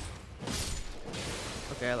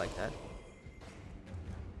 Okay, I like that.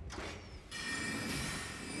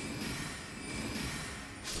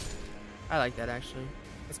 I like that, actually.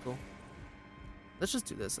 That's cool. Let's just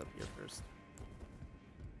do this up here first.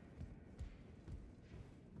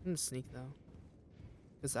 I'm gonna sneak, though.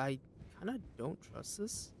 Because I kind of don't trust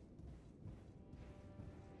this.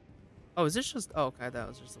 Oh, is this just... Oh, okay, that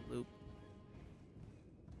was just a loop.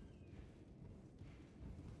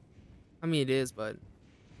 I mean, it is, but...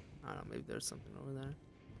 I don't know, maybe there's something over there.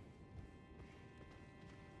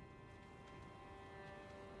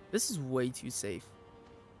 This is way too safe.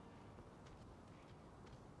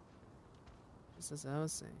 Just as I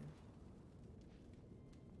was saying.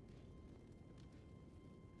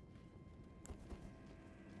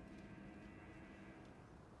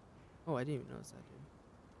 Oh, I didn't even notice that, dude.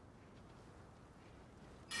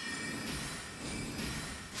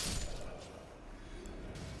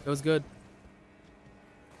 It was good.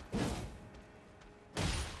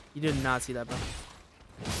 You did not see that, bro.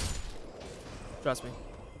 Trust me.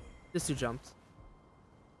 This dude jumps.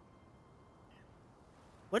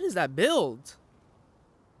 What is that build?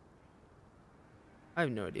 I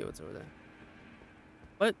have no idea what's over there.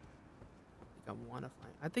 What?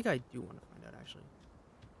 I think I do want to find out, actually.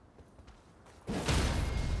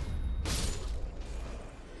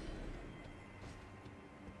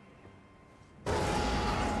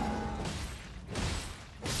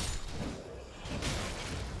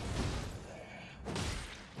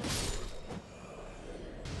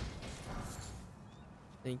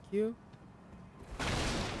 Thank you.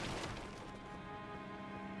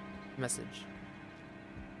 Message.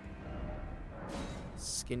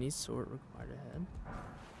 Skinny sword required ahead.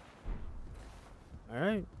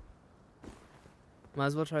 Alright. Might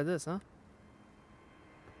as well try this, huh?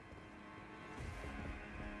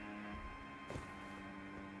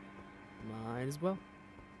 Might as well.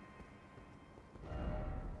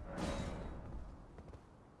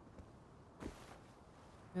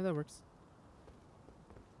 Yeah, that works.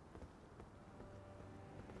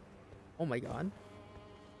 Oh my god.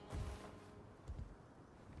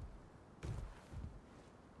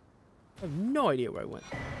 I have no idea where I went.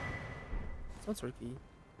 Some sort of key.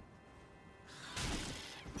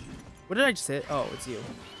 What did I just hit? Oh, it's you.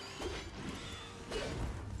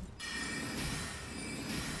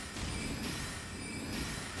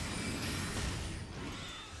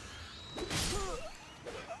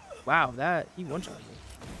 Wow, that he one-shot me.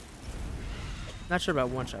 Not sure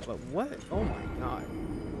about one-shot, but what? Oh my god.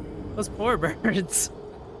 Those poor birds.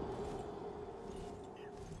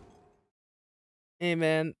 Hey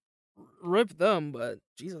man, rip them, but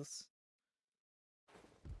Jesus.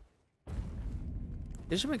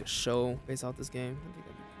 They should make a show based off this game. I think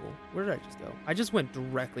that'd be cool. Where did I just go? I just went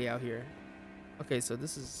directly out here. Okay, so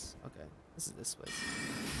this is okay. This is this place.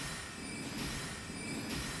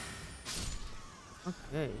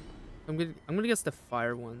 Okay. I'm gonna guess the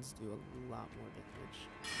fire ones do a lot more damage.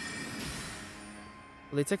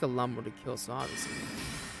 Well, they take a lot more to kill, so obviously.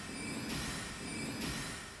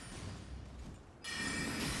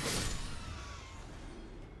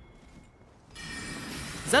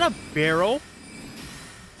 Is that a barrel?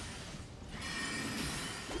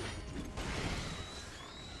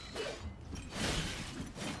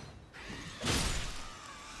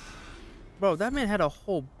 Bro, that man had a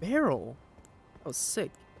whole barrel. That was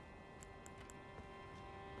sick.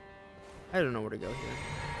 I don't know where to go here.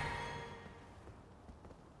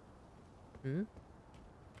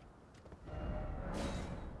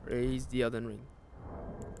 Raise the Elden Ring.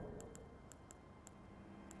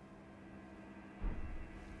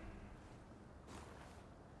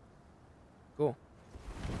 Cool.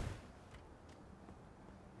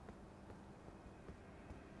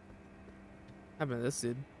 How about this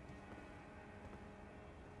dude?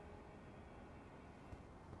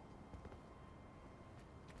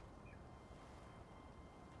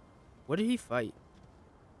 What did he fight?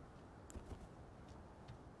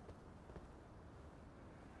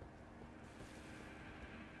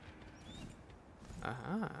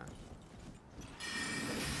 Aha.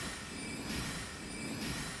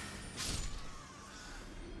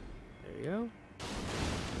 There you go.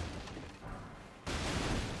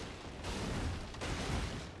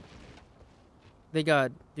 They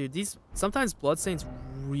got, dude, these sometimes bloodstains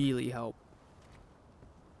really help.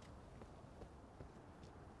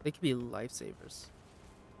 They could be lifesavers.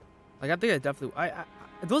 Like, I think I definitely...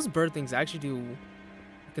 those bird things actually do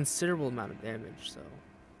a considerable amount of damage, so...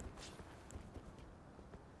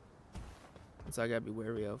 That's what I gotta be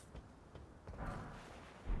wary of.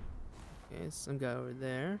 Okay, some guy over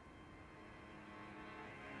there.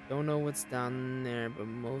 Don't know what's down there, but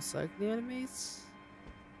most likely enemies?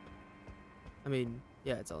 I mean,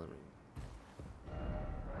 yeah, it's Elden Ring.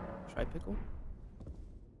 Try pickle?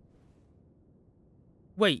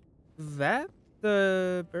 Wait, that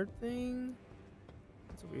the bird thing?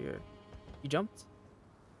 What's over here? He jumped?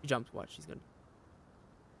 He jumped. Watch, he's gonna.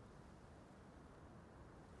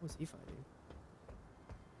 What's he fighting?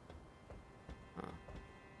 Huh.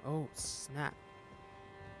 Oh, snap.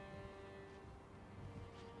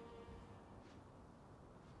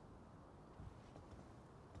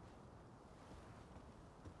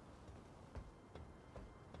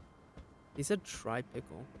 He said try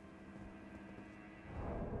pickle.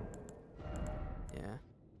 Yeah.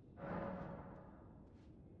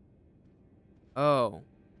 Oh.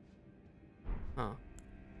 Huh.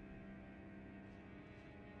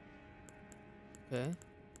 Okay.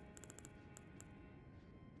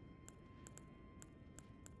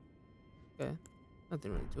 Okay.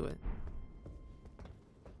 Nothing really to it.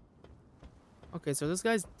 Okay, so this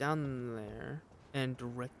guy's down there and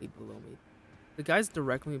directly below me. The guy's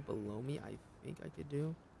directly below me, I think I could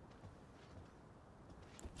do.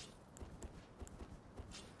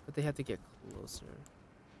 But they have to get closer.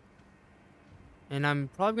 And I'm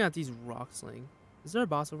probably gonna have to use Rock Sling. Is there a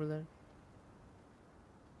boss over there?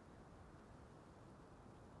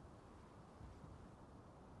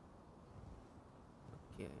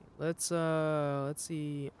 Okay, let's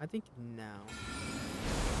see. I think now.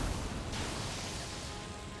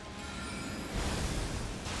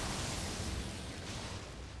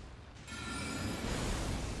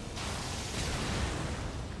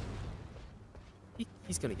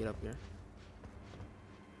 He's gonna get up here.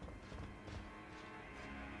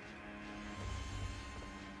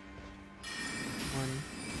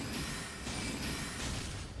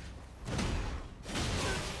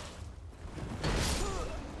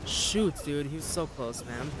 Shoot, dude, he was so close,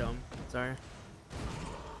 man. I'm dumb. Sorry.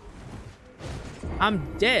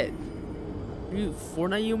 I'm dead. Are you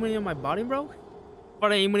Fortnite human on my body, bro?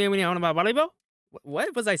 Fortnite human on my body, bro?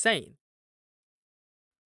 What was I saying?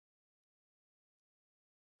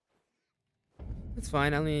 It's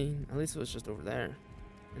fine. I mean, at least it was just over there,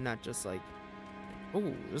 and not just like.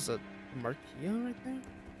 Oh, there's a Markia right there.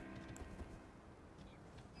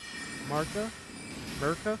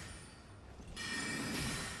 Merca.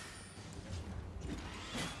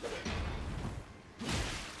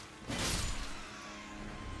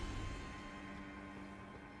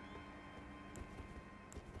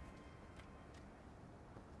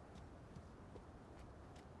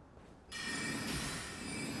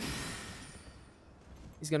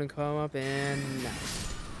 He's gonna come up and now.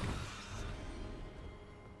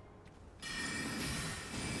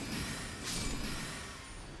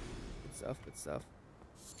 Good stuff, good stuff.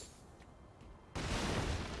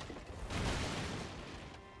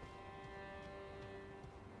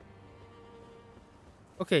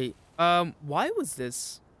 Okay, why was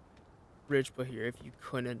this bridge put here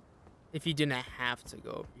if you didn't have to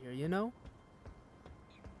go over here, you know?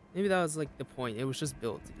 Maybe that was like the point. It was just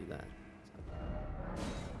built to do that.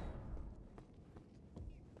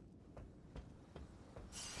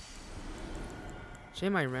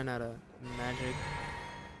 Shame I ran out of magic.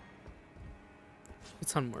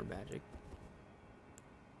 It's on more magic.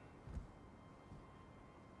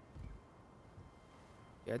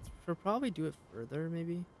 Yeah, should probably do it further,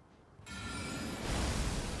 maybe.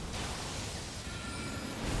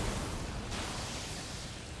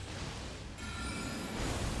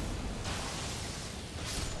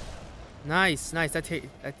 Nice. That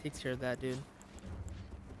takes care of that, dude.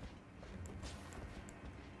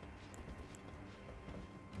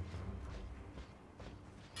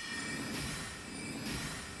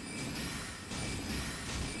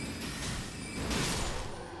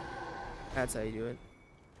 That's how you do it.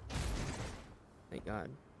 Thank God.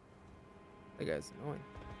 That guy's annoying.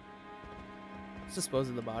 Let's dispose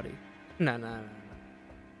of the body. Nah.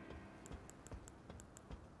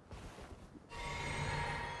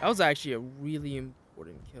 That was actually a really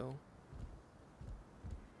important kill.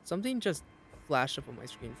 Something just flashed up on my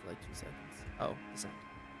screen for like 2 seconds. Oh, descent.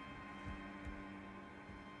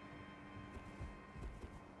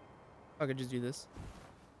 I could just do this.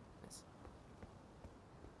 Nice.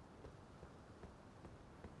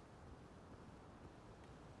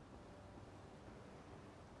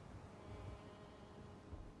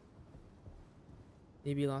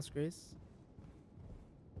 Maybe lost grace.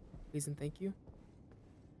 Please and thank you.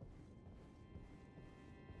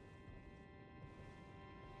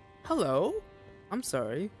 Hello? I'm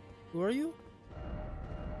sorry. Who are you?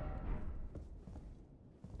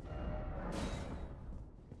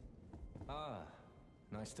 Ah,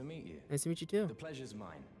 nice to meet you. Nice to meet you too. The pleasure's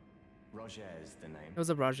mine. Roger is the name. It was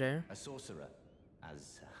a Roger. A sorcerer,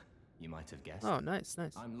 as you might have guessed. Oh, nice.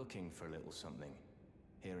 I'm looking for a little something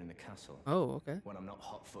here in the castle. Oh, okay. When I'm not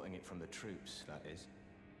hot-footing it from the troops, that is.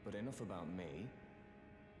 But enough about me.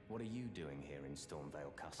 What are you doing here in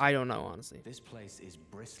Stormvale Castle? I don't know, honestly. This place is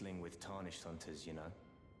bristling with tarnished hunters, you know.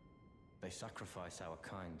 They sacrifice our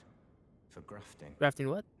kind for grafting. Grafting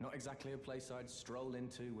what? Not exactly a place I'd stroll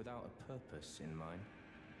into without a purpose in mind.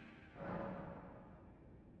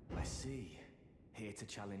 I see. Here to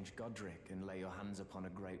challenge Godric and lay your hands upon a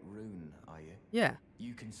great rune, are you? Yeah.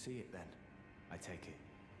 You can see it then, I take it.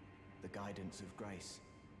 The guidance of grace.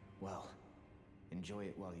 Well, enjoy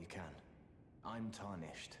it while you can. I'm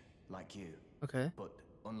tarnished, like you. Okay. But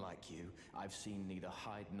unlike you, I've seen neither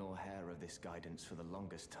hide nor hair of this guidance for the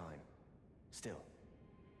longest time. Still,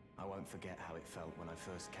 I won't forget how it felt when I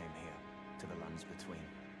first came here, to the lands between.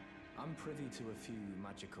 I'm privy to a few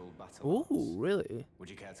magical battle arts. Ooh, really?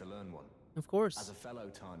 Would you care to learn one? Of course. As a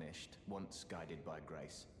fellow tarnished, once guided by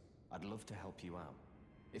grace, I'd love to help you out,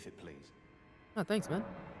 if it please. Oh, thanks, man.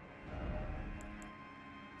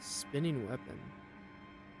 Spinning weapon.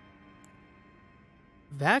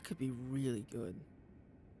 That could be really good.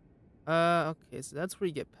 Okay, so that's where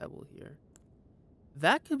you get Pebble here.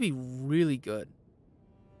 That could be really good.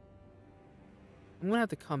 I'm gonna have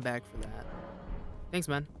to come back for that. Thanks,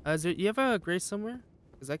 man. You have a Grace somewhere?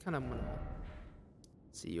 Because I kind of want to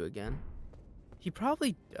see you again. He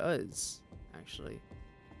probably does, actually.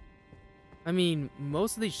 I mean,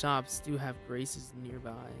 most of these shops do have Graces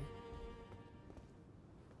nearby.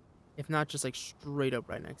 If not, just like straight up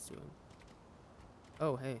right next to him.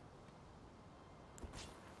 Oh, hey.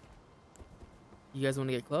 You guys want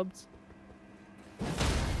to get clubbed?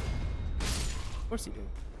 Of course you do.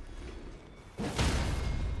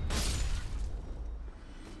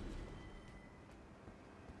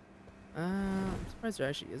 I'm surprised there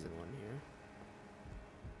actually isn't one here.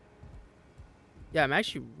 Yeah, I'm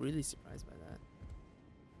actually really surprised by that.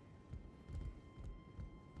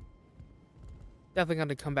 Definitely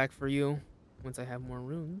gonna come back for you once I have more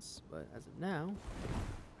runes, but as of now,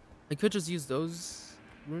 I could just use those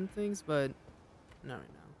rune things, but not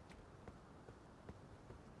right now.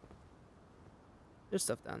 There's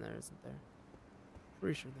stuff down there, isn't there?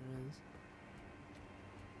 Pretty sure there is.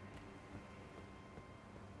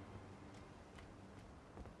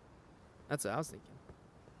 That's what I was thinking.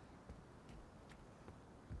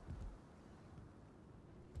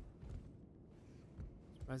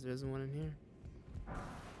 Surprised there isn't one in here.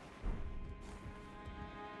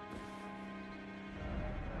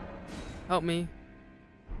 Help me.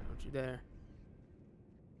 Don't you dare.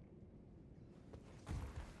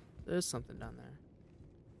 There's something down there.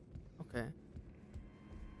 Okay.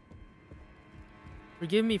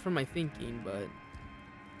 Forgive me for my thinking, but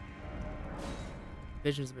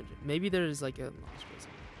visions of vision. Maybe there's like a lost place.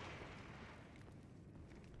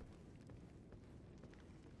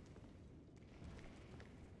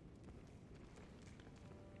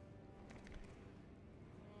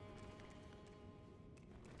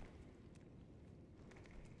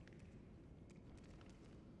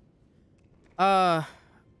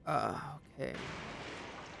 Okay.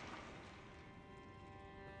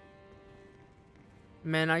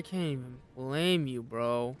 Man, I can't even blame you,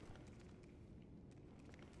 bro.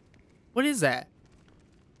 What is that?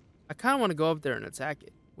 I kind of want to go up there and attack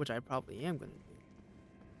it, which I probably am going to do.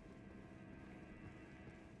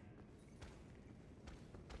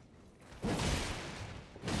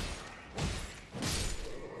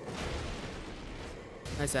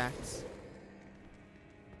 Nice axe.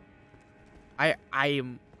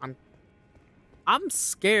 I'm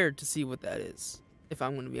scared to see what that is, if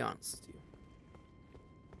I'm going to be honest with you.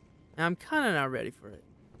 And I'm kind of not ready for it.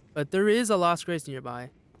 But there is a Lost Grace nearby.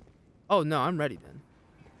 Oh, no, I'm ready then.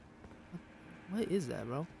 What is that,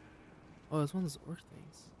 bro? Oh, it's one of those orc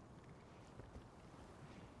things.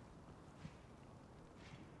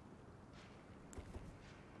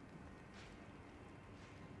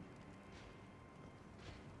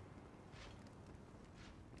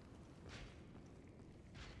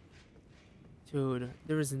 Dude,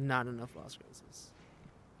 there is not enough Lost Graces.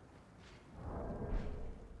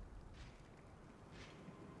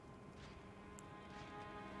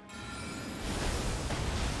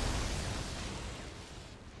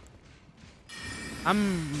 I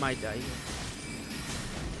might die here.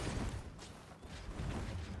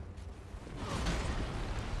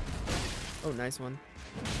 Oh, nice one.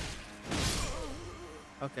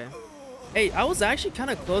 Okay. Hey, I was actually kind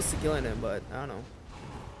of close to killing him, but I don't know.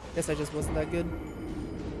 Guess I just wasn't that good.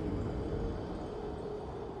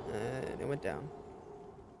 And it went down.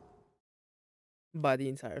 By the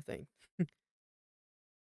entire thing.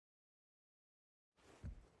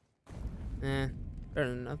 Eh, better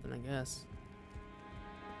than nothing, I guess.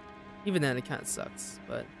 Even then, it kind of sucks,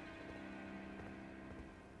 but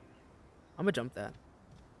I'm gonna jump that.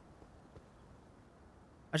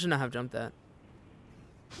 I should not have jumped that.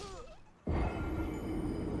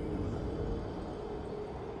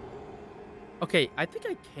 Okay, I think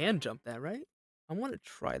I can jump that, right? I want to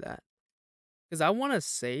try that. Because I want to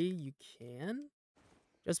say you can.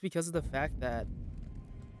 Just because of the fact that,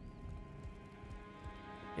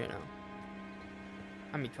 you know.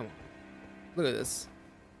 I mean, come on. Look at this.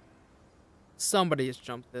 Somebody has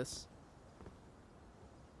jumped this.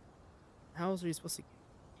 How else are you supposed to...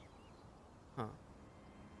 Huh.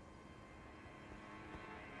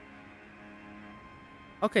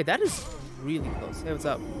 Okay, that is really close. Hey, what's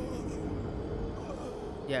up?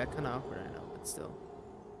 Yeah, kind of awkward, I know, but still.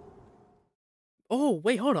 Oh,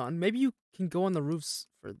 wait, hold on. Maybe you can go on the roofs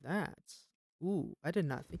for that. Ooh, I did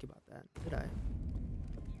not think about that, did I?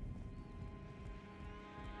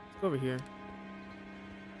 Let's go over here.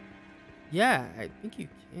 Yeah, I think you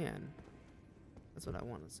can. That's what I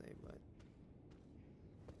want to say, but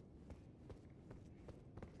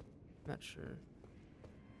not sure.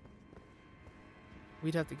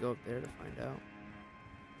 We'd have to go up there to find out.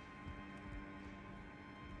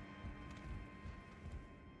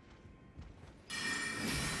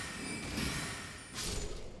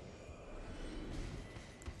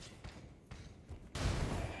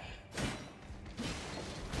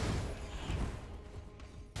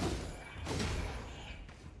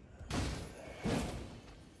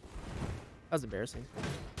 That was embarrassing.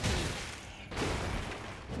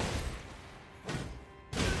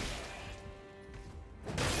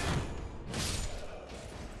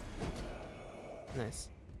 Nice.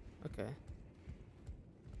 Okay.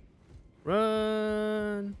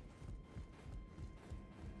 Run!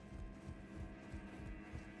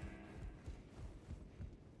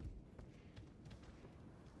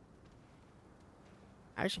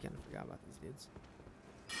 I actually kind of forgot about these dudes.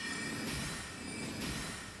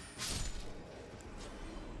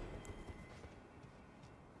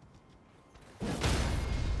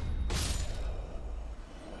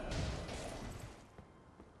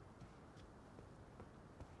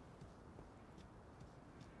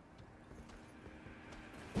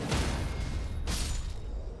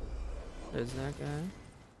 There's that guy.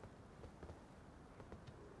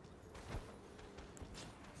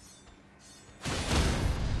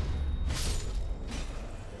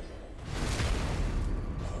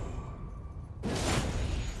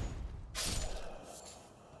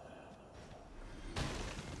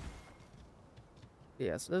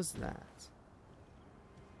 Yeah, so there's that.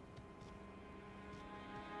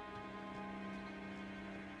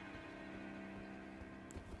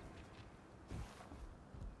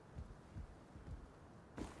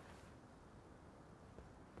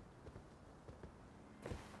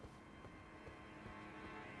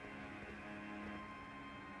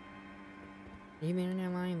 Hey there,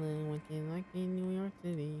 Delilah. What do you like in New York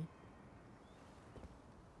City?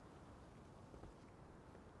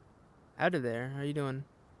 Out of there. How you doing?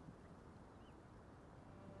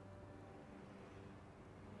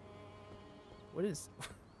 What is...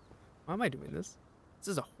 Why am I doing this? This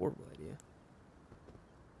is a horrible idea.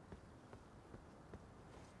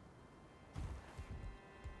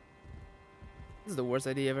 This is the worst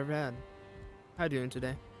idea I've ever had. How you doing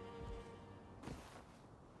today?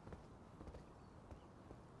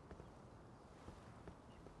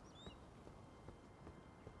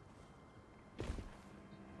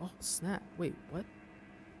 Oh, snap. Wait, what?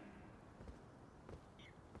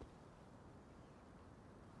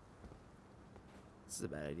 This is a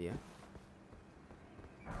bad idea.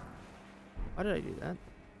 Why did I do that?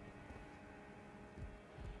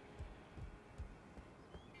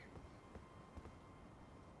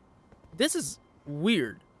 This is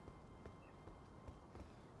weird.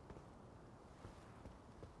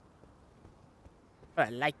 But I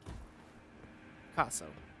like it. Picasso.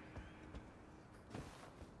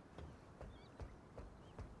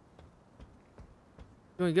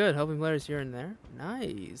 Doing good, helping players here and there.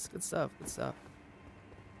 Nice. Good stuff, good stuff.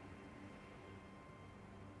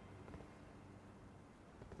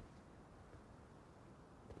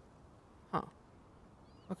 Huh.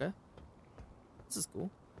 Okay. This is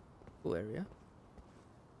cool. Cool area.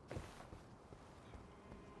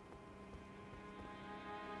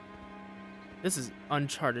 This is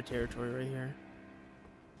uncharted territory right here.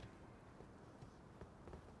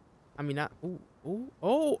 I mean, not. Ooh, ooh,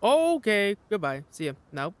 oh, okay. Goodbye. See ya.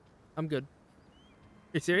 Nope. I'm good.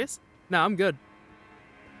 You serious? No, I'm good.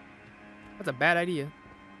 That's a bad idea.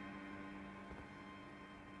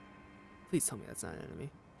 Please tell me that's not an enemy.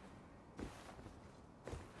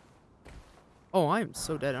 Oh, I am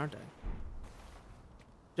so dead, aren't I?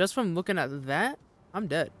 Just from looking at that, I'm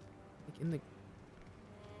dead. Like in the...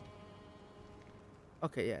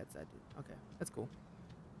 Okay, yeah, it's that dude. Okay, that's cool.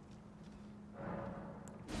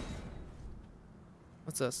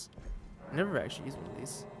 What's this? I never actually used one of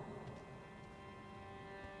these.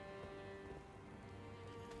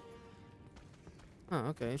 Oh,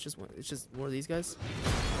 okay. It's just more of these guys.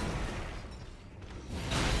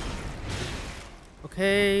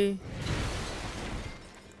 Okay.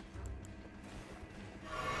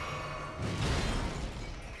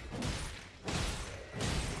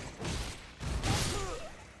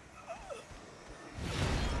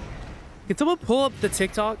 Can someone pull up the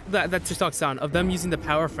TikTok, that TikTok sound of them using the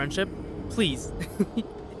power of friendship? Please.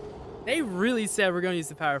 They really said we're going to use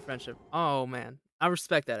the power of friendship. Oh, man. I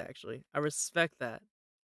respect that, actually. I respect that.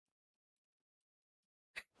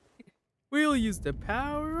 We'll use the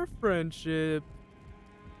power of friendship.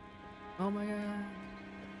 Oh, my God.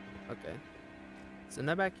 Okay. So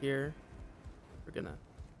now back here. We're going to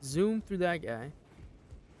zoom through that guy.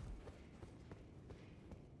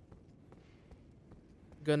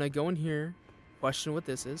 gonna go in here, question what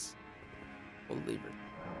this is. Pull the lever.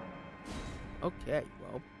 Okay,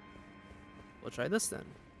 well, we'll try this then.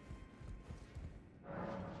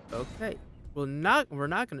 Okay, we're not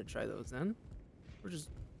gonna try those then. We're just,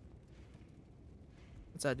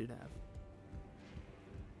 what's that dude have?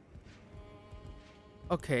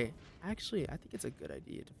 Okay, actually, I think it's a good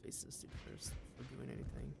idea to face this dude first before doing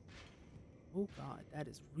anything. Oh god, that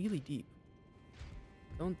is really deep.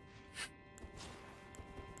 Don't.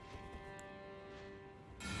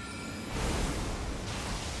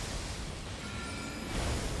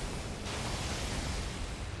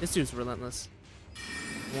 This dude's relentless.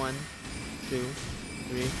 1, 2,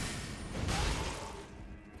 3.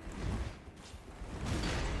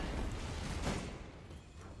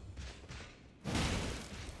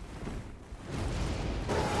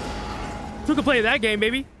 Took a play of that game,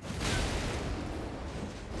 baby.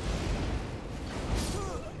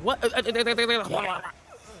 What?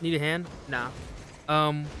 Need a hand? Nah.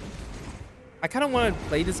 I kind of want to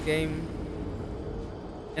play this game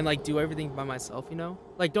and like do everything by myself, you know?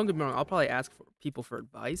 Like, don't get me wrong, I'll probably ask for people for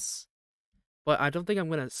advice, but I don't think I'm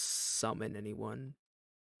gonna summon anyone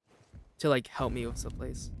to like help me with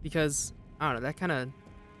someplace because I don't know. That kind of,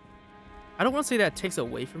 I don't want to say that takes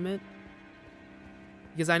away from it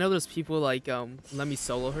because I know there's people like let me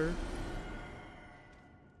solo her.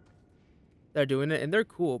 They're doing it and they're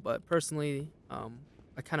cool, but personally,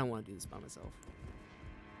 I kind of want to do this by myself.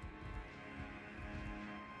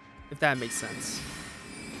 If that makes sense.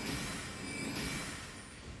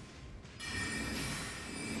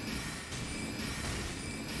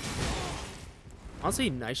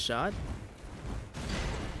 Honestly, nice shot.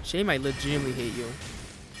 Shame I legitimately hate you.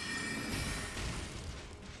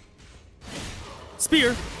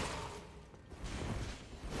 Spear!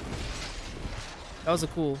 That was a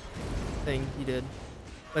cool thing he did.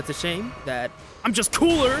 But it's a shame that I'm just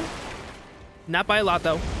cooler! Not by a lot,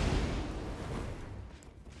 though.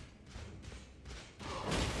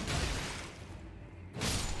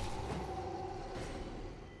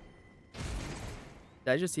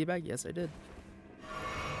 Did I just teabag? Yes, I did.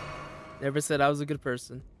 Never said I was a good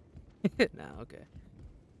person. Nah, okay.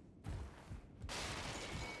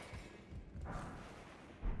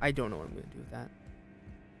 I don't know what I'm gonna do with that.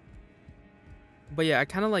 But yeah, I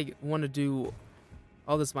kind of like want to do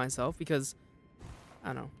all this myself because I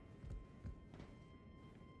don't know.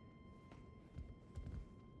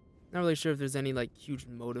 Not really sure if there's any like huge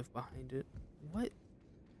motive behind it. What?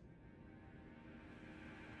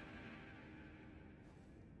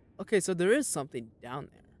 Okay, so there is something down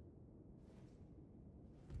there.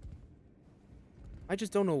 I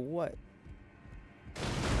just don't know what.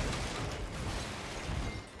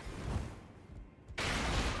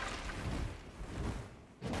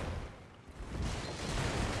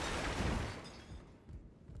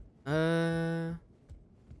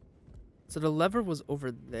 So the lever was over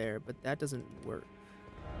there, but that doesn't work.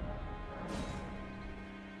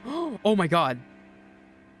 Oh my god.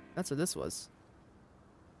 That's what this was.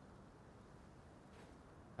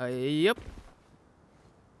 Yep.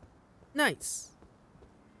 Nice.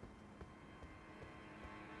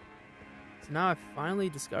 So now I've finally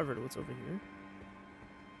discovered what's over here,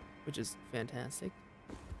 which is fantastic.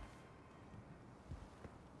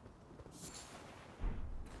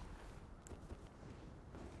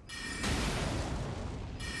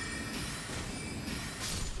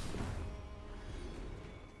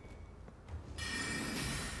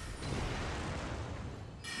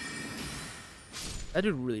 That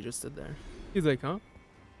dude really just stood there. He's like, huh?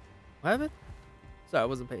 What happened? Sorry, I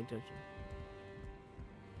wasn't paying attention.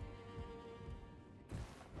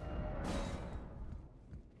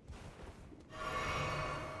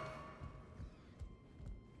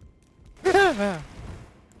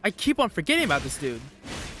 I keep on forgetting about this dude.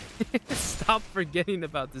 Stop forgetting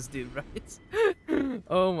about this dude, right?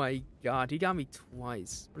 Oh my god, he got me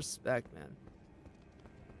twice. Respect, man.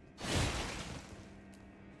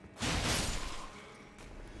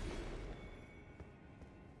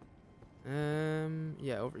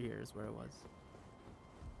 Yeah, over here is where it was.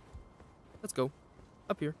 Let's go.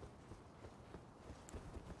 Up here.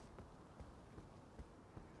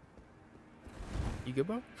 You good,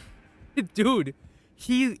 bro? Dude,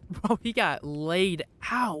 he got laid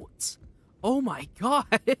out. Oh my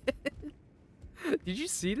god. Did you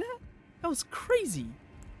see that? That was crazy.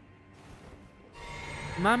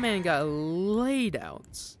 My man got laid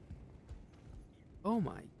out. Oh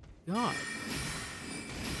my god.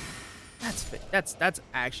 That's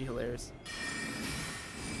actually hilarious.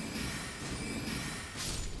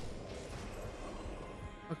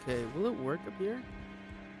 Okay, will it work up here?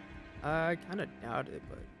 I kind of doubt it,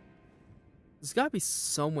 but There's gotta be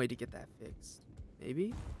some way to get that fixed.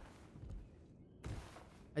 Maybe?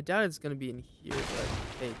 I doubt it's gonna be in here, but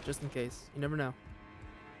hey, just in case. You never know.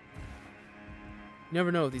 You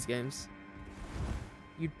never know with these games.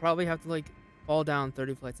 You'd probably have to like fall down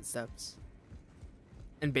 30 flights of steps.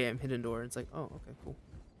 And bam, hidden door. It's like, oh, okay, cool.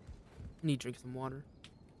 I need to drink some water.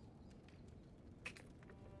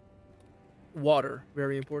 Water,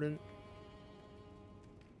 very important.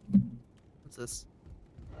 What's this?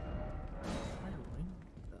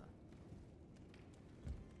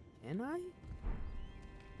 Can I?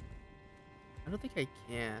 I don't think I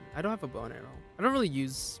can. I don't have a bow and arrow. I don't really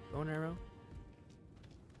use bow and arrow.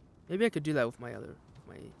 Maybe I could do that with my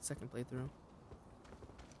second playthrough.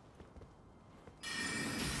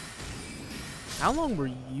 How long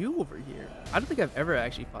were you over here? I don't think I've ever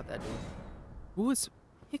actually fought that dude. Who is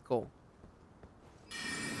Pickle?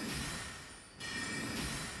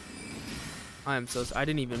 I am so sorry. I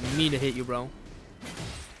didn't even mean to hit you, bro.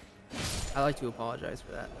 I'd like to apologize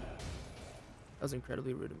for that. That was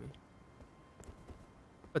incredibly rude of me.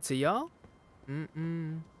 But to y'all,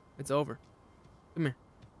 it's over. Come here.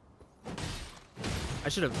 I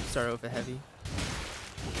should have started with a heavy.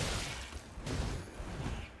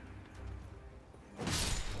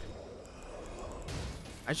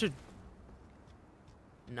 I should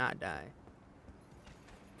not die.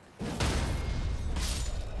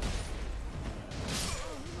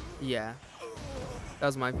 Yeah. That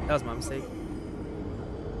was my mistake.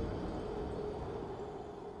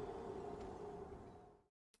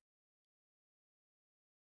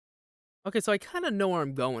 Okay, so I kind of know where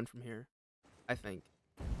I'm going from here, I think.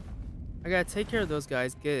 I gotta take care of those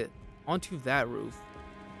guys, get onto that roof,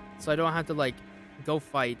 so I don't have to, like, go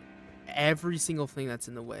fight every single thing that's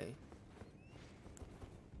in the way.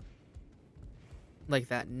 Like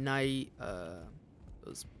that knight,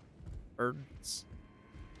 those birds.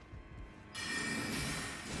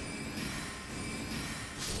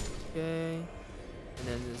 Okay, and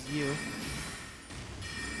then there's you.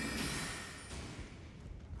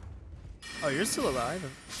 Oh, you're still alive?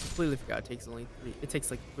 I completely forgot it takes only 3. It takes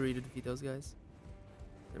like 3 to defeat those guys.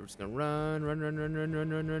 Then we're just gonna run.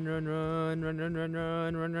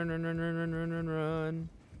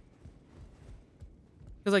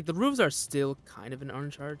 Because like the roofs are still kind of in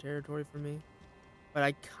uncharted territory for me. But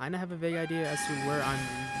I kind of have a vague idea as to where I'm...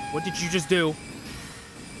 What did you just do?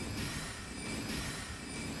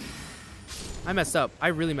 I messed up. I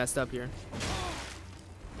really messed up here.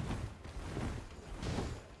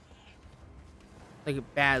 Like,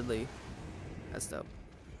 badly messed up.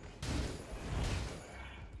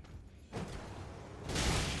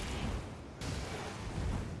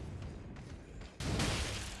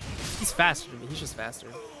 He's faster than me. He's just faster.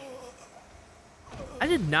 I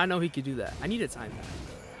did not know he could do that. I need to time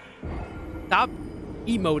that. Stop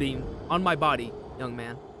emoting on my body, young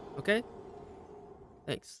man. Okay?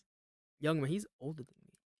 Thanks. Young man, he's older than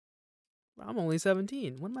me. Bro, I'm only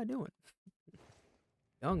 17. What am I doing?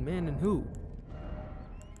 Young man and who?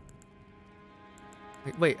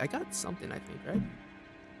 Wait, I got something, I think, right?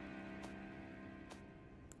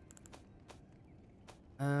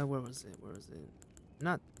 Where was it? Where was it?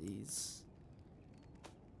 Not these.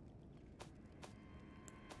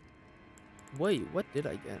 Wait, what did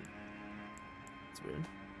I get? It's weird.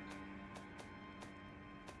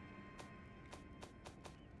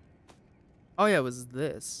 Oh yeah, it was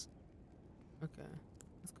this. Okay,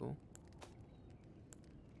 that's cool.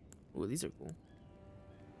 Ooh, these are cool.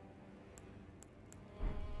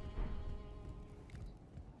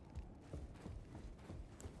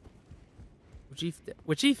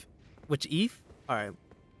 Which Eve? Alright.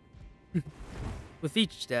 With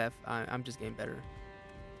each death, I'm just getting better.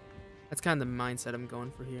 That's kind of the mindset I'm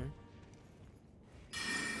going for here.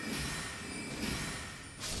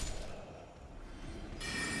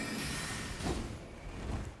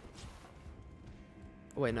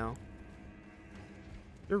 Oh, wait, no.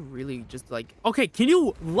 You're really just like... Okay, can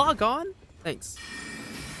you log on? Thanks.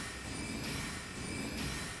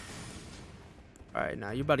 Alright, now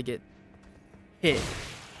you're about to get hit.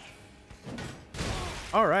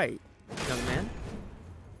 Alright, young man.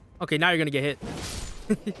 Okay, now you're gonna get hit.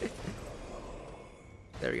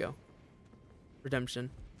 There we go. Redemption.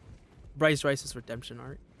 Bryce Rice's redemption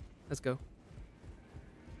art. Let's go.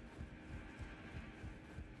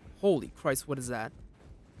 Holy Christ, what is that?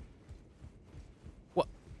 What?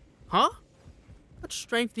 Huh? What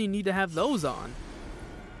strength do you need to have those on?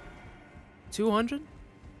 200?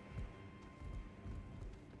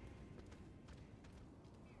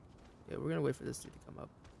 Yeah, we're gonna wait for this dude to come up.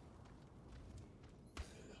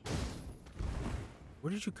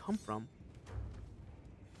 Where did you come from?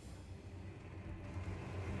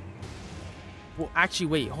 Well, actually,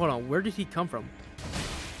 wait, hold on. Where did he come from?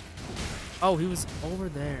 Oh, he was over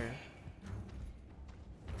there.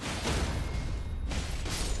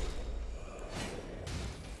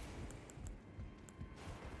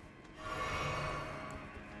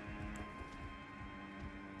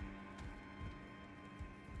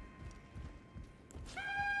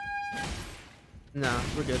 Nah,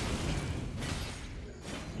 we're good.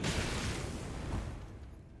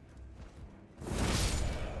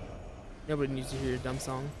 Nobody needs to hear your dumb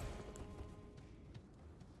song.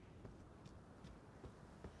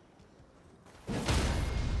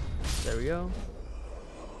 There we go.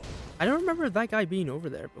 I don't remember that guy being over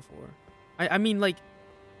there before. I mean, like,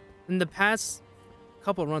 in the past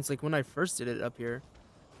couple runs, like when I first did it up here,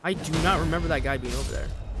 I do not remember that guy being over there.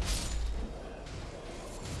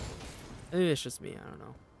 Maybe it's just me, I don't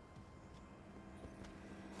know.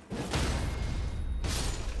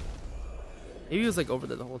 Maybe he was like over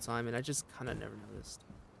there the whole time and I just kind of never noticed.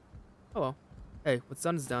 Oh well. Hey, what's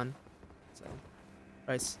done is done. So,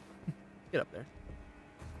 Bryce, get up there.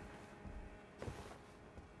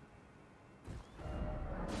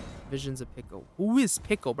 Visions of Pickle. Who is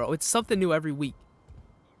Pickle, bro? It's something new every week.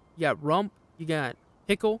 You got Rump, you got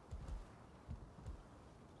Pickle.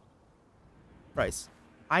 Bryce,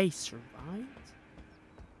 I survived?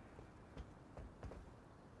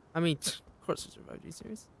 I mean, of course I survived. Are you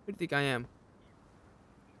serious? Who do you think I am?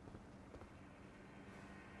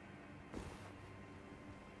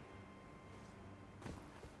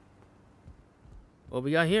 What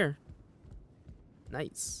we got here?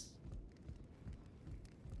 Nice.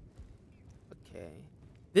 Okay.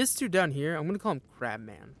 This dude down here, I'm gonna call him Crab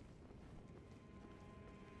Man.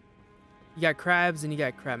 You got crabs and you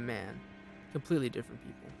got Crab Man. Completely different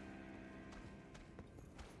people.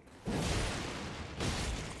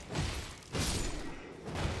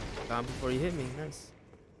 Gone before you hit me. Nice.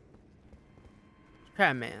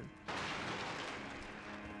 Crab Man.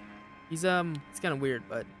 He's kind of weird,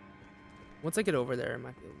 but once I get over there, I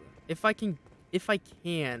might be able to. If I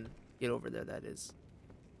can get over there, that is.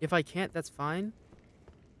 If I can't, that's fine.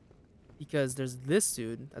 Because there's this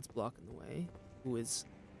dude that's blocking the way, who is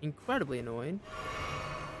incredibly annoying.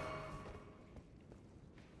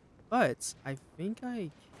 But I think I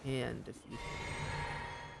can defeat him.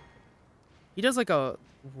 He does like a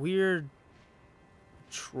weird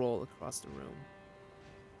troll across the room.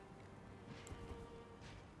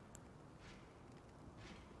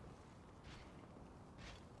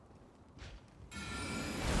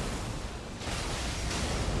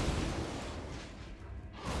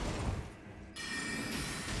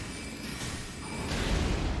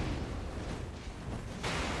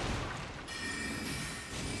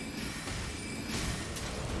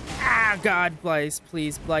 Ah, God, Blyce,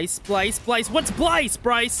 please, Blyce. What's Blyce,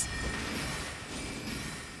 Bryce?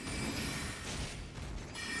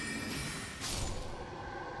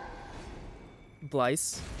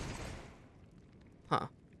 Blyce. Huh.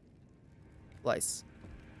 Blyce.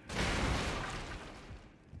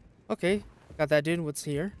 Okay, got that dude. What's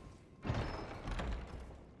here?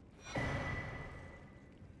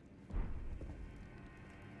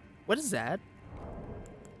 What is that?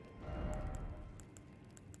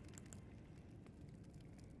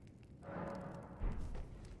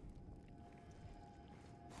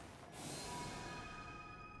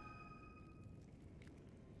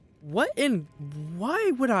 What in...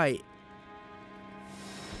 Why would I...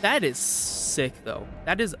 That is sick, though.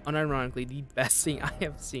 That is unironically the best thing I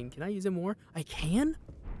have seen. Can I use it more? I can?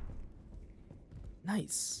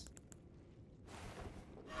 Nice.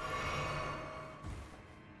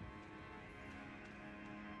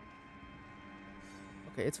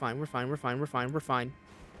 Okay, it's fine. We're fine.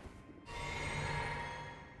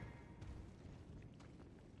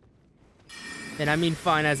 And I mean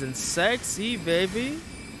fine as in sexy, baby.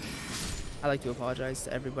 I'd like to apologize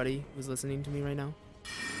to everybody who's listening to me right now.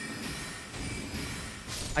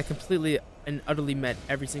 I completely and utterly meant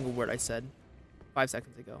every single word I said 5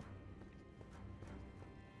 seconds ago.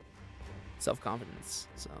 Self-confidence,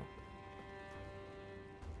 so.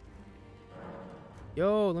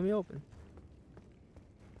 Yo, let me open.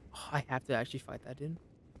 Oh, I have to actually fight that dude.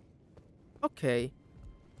 Okay.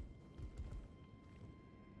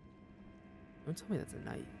 Don't tell me that's a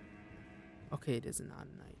knight. Okay, it is not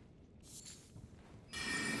a knight.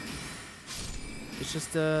 It's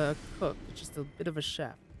just a cook. It's just a bit of a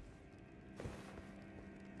chef.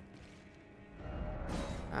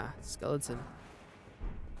 Ah, skeleton.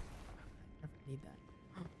 I never need that.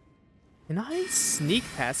 Can I sneak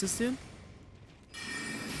past this dude?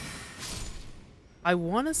 I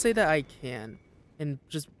want to say that I can. And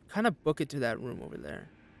just kind of book it to that room over there.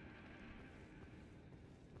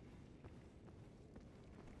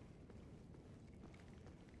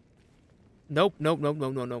 Nope, nope, nope,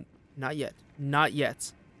 nope, nope, nope. Not yet. Not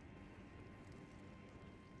yet.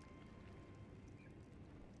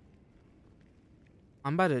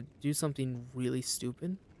 I'm about to do something really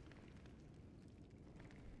stupid.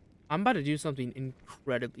 I'm about to do something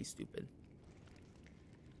incredibly stupid.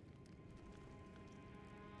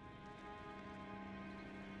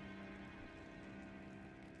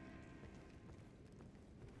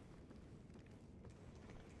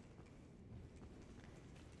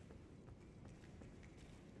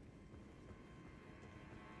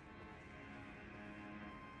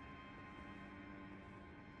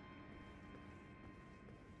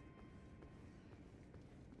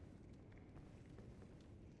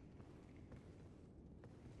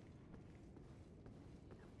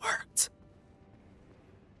 Worked.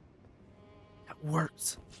 That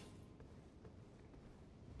worked.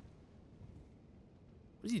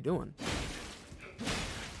 What is he doing?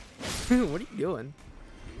 What are you doing?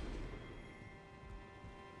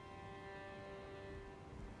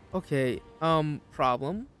 Okay,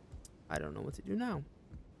 problem. I don't know what to do now.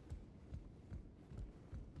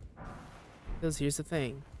 Because here's the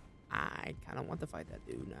thing. I kind of want to fight that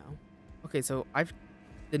dude now. Okay, so I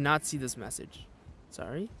did not see this message.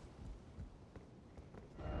 Sorry.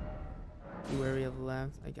 Be wary of the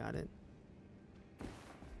left. I got it.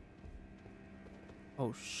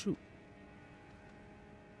 Oh, shoot.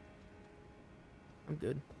 I'm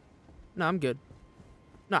good. No, I'm good.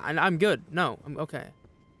 No, I'm good. No, I'm okay.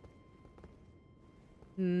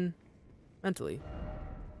 Mentally.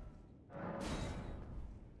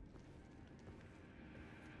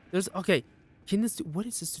 There's, okay. Can this, what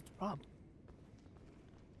is this problem?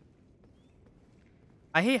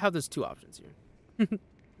 I hate how there's two options here.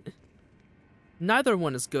 Neither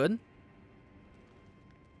one is good.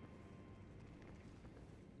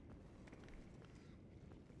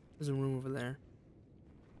 There's a room over there.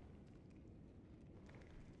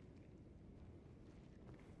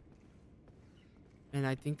 And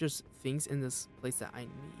I think there's things in this place that I need.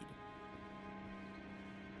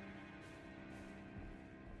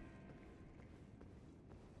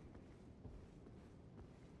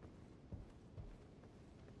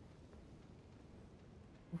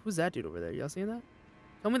 Who's that dude over there? Y'all seeing that?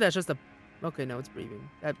 Tell me that's just a... Okay, no, it's breathing.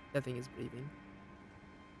 That thing is breathing.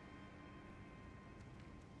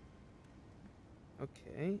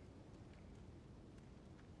 Okay.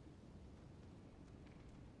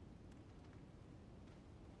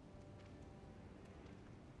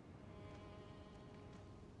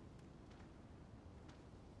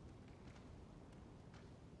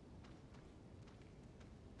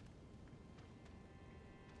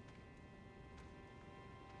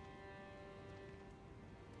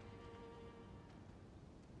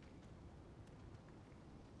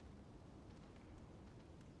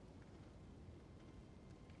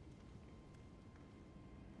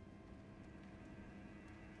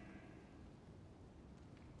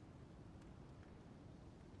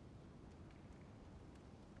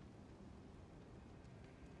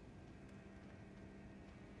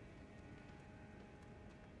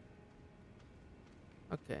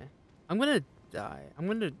 Okay. I'm gonna die.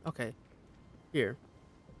 Okay. Here.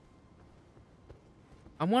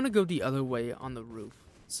 I want to go the other way on the roof.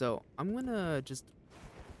 So, I'm gonna just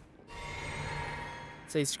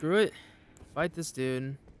say screw it. Fight this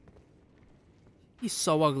dude. He's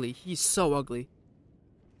so ugly. He's so ugly.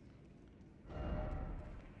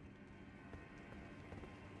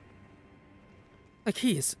 Like,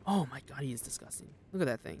 he is... Oh my god, he is disgusting. Look at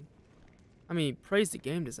that thing. I mean, praise the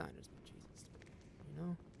game designers. Jesus. You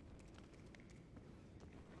know?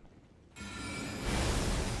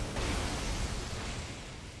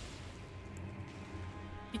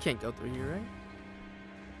 You can't go through here, right?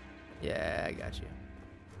 Yeah, I got you.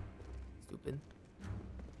 Stupid.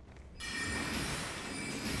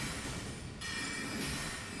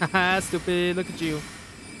 Haha, stupid. Look at you.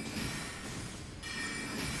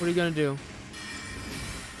 What are you gonna do?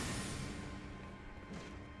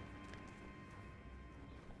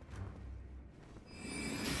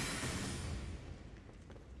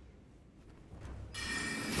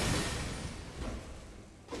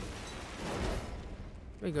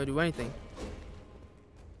 You ain't gonna do anything.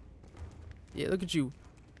 Yeah, look at you.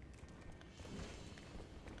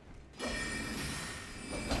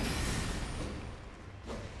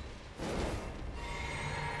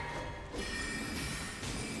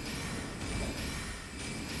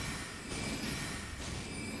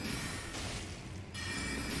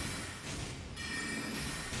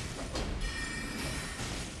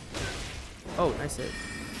 Oh, nice hit.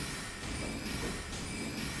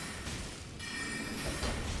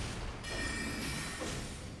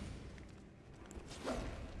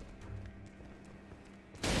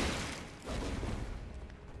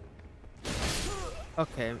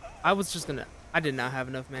 Okay, I was just gonna. I did not have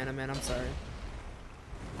enough mana, man. I'm sorry.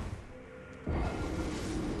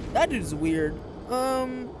 That dude's weird.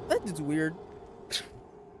 That dude's weird.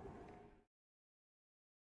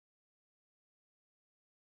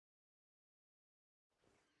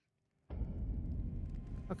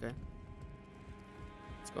 Okay.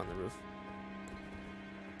 Let's go on the roof.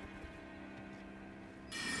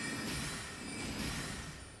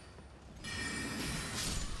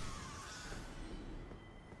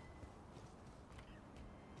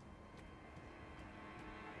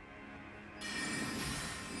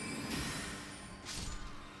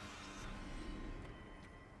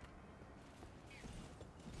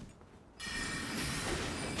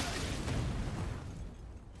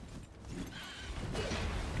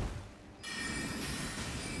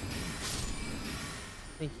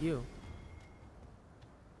 Thank you.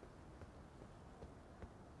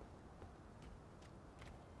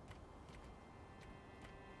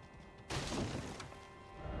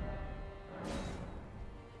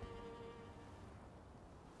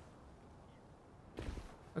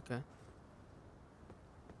 Okay. I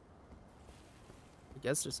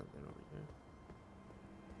guess there's something over here.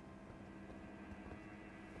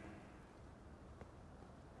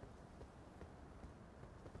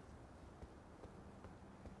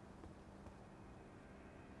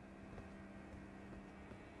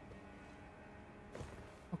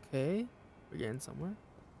 Okay, we're getting somewhere.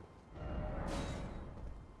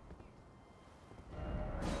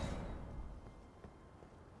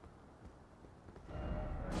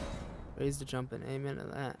 Raise the jump and amen to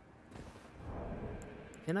that.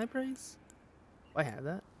 Can I praise? Do I have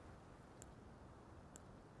that?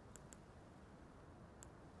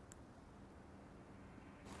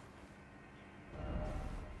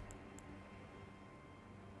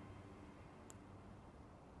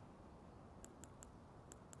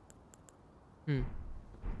 Hmm.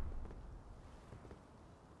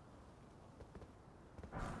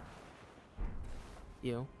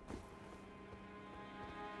 You.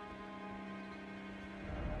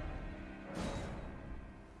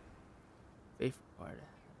 Faith required.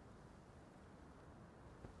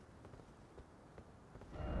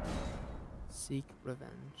 Seek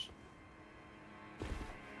revenge.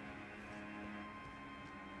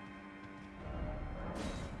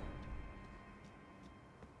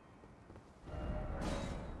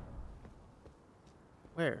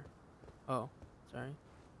 Where? Oh, sorry.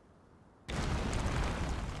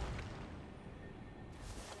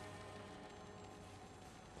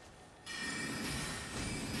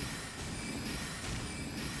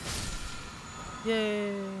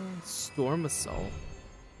 Yay! Storm Assault.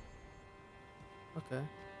 Okay.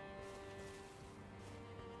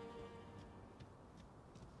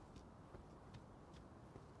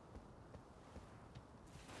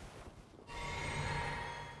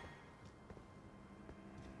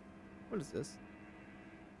 What is this?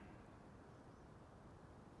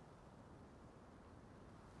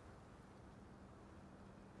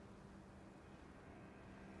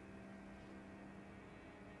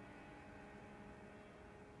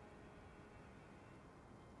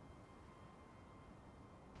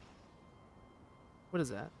 What is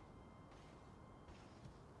that?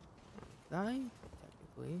 Die?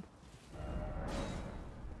 Technically.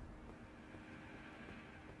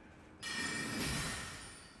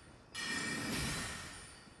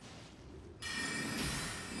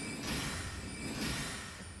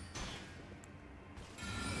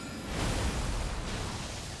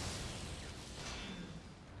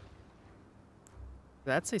 Did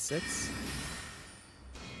that say 6?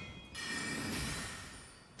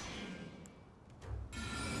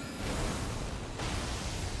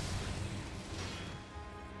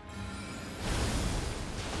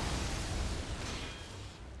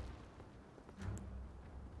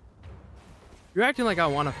 You're acting like I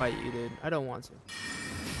want to fight you, dude. I don't want to.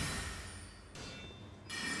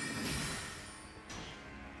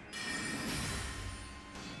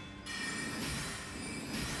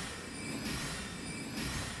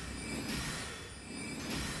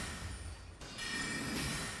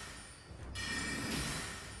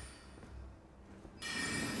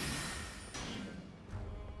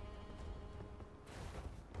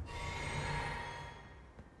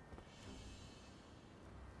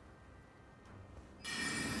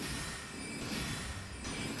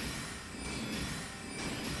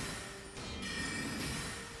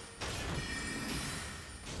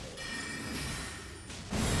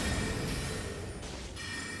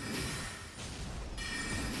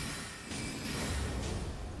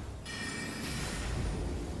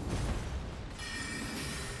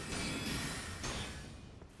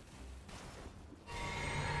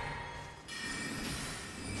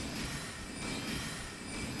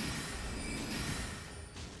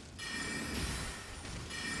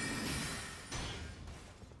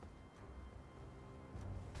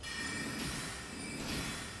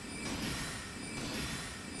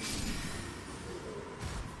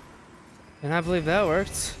 And I believe that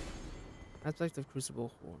worked. Aspect of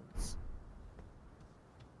Crucible Horns.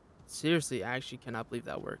 Seriously, I actually cannot believe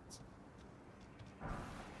that worked.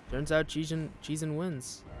 Turns out Cheesin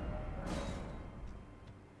wins.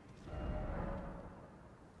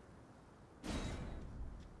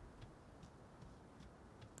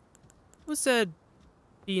 Who said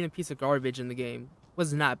being a piece of garbage in the game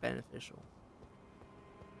was not beneficial?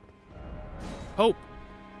 Hope.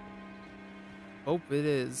 Hope it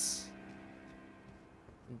is.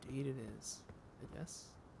 Indeed it is, I guess.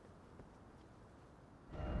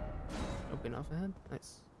 Open off ahead?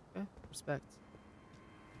 Nice. Okay, respect.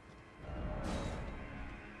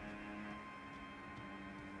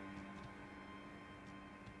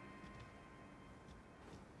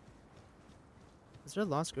 Is there a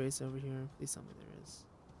Lost Grace over here? Please tell me there is.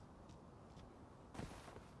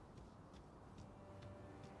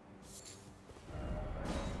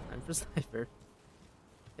 I'm for Sniper.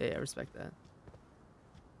 Hey, I respect that.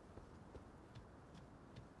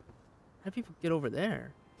 How do people get over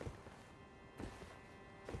there?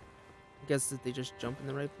 I guess that they just jump in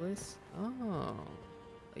the right place? Oh,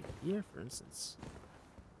 like here, for instance.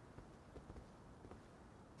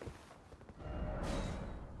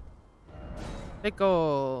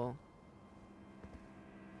 Pickle!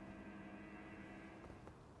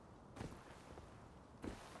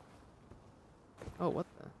 Oh, what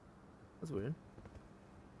the? That's weird.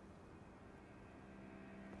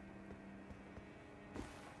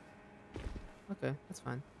 Okay, that's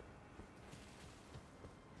fine.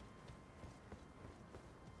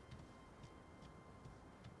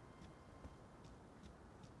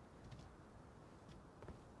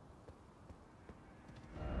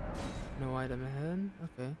 No item ahead?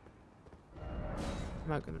 Okay. I'm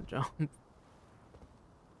not gonna jump.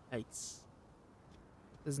 Yikes.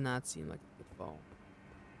 Does not seem like a good fall.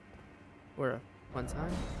 Or a fun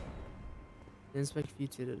time. Inspect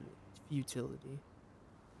futility.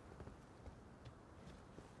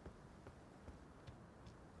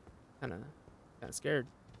 Kinda scared.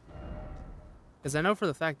 Because I know for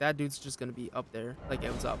the fact that dude's just gonna be up there. Like,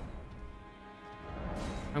 it was up.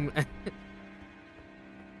 I'm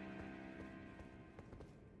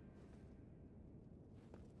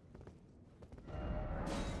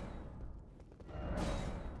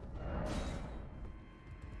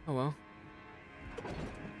Oh well.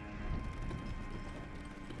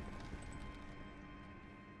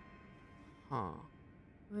 Huh.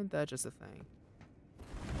 Ain't that just a thing?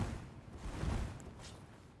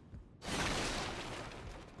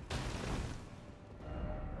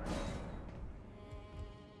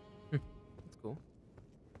 That's cool.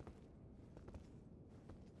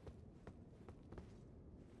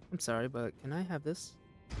 I'm sorry, but can I have this?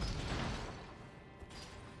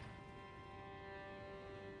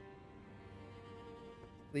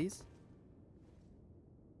 Please?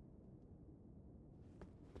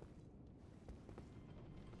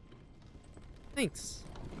 Thanks.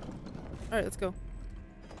 Alright, let's go.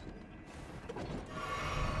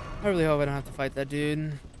 I really hope I don't have to fight that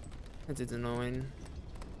dude. That dude's annoying.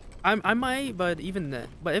 I might, but even then.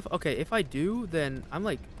 But if I do, then I'm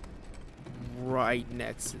like right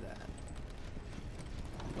next to that.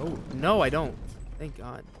 Oh, no, I don't. Thank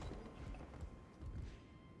God.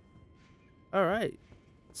 Alright.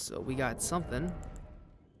 So we got something.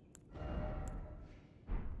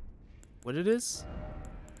 What it is?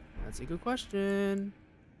 That's a good question.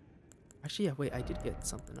 Actually, yeah, wait, I did get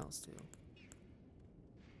something else too.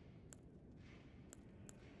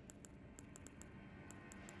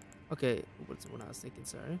 Okay, what's what I was thinking,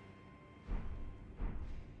 sorry.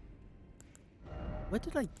 What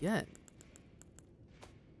did I get?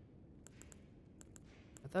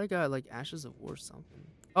 I thought I got like Ashes of War something.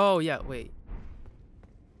 Oh yeah, wait.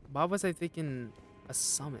 Why was I thinking a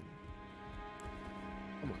summon?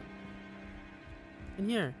 Come on. In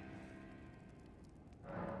here.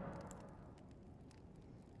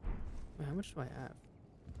 Wait, how much do I have?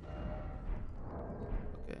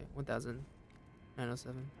 Okay,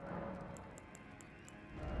 1,907.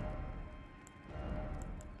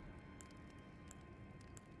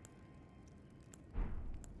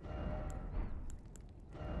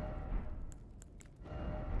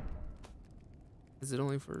 Is it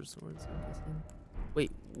only for swords, I'm guessing?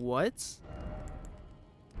 Wait, what?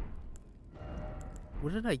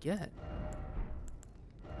 What did I get?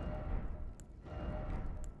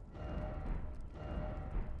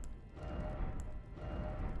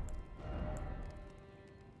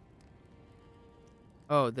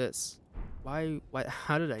 Oh, this. Why,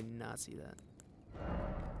 how did I not see that?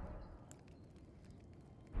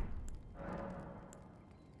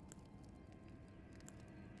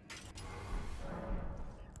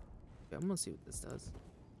 Okay, I'm gonna see what this does.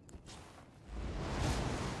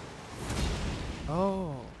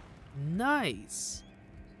 Oh, nice.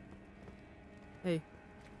 Hey.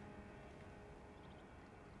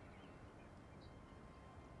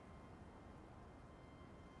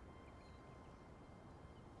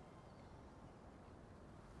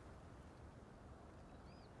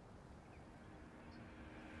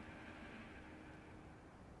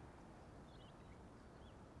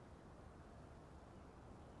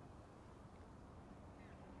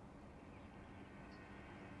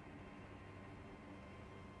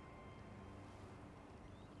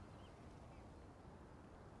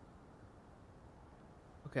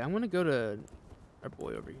 Okay, I'm gonna go to our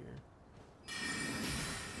boy over here.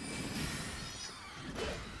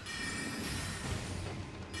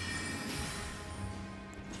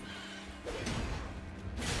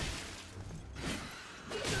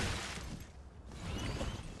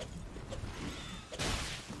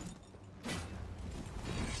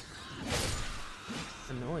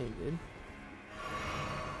 Annoying, dude.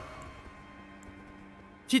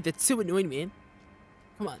 Shit, that's so annoying, man.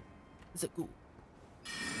 Come on. Is it cool?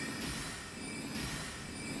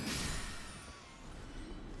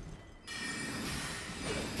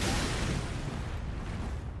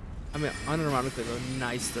 I mean, unironically, a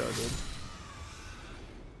nice throw, dude.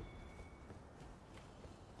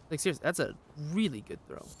 Like, seriously, that's a really good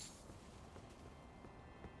throw.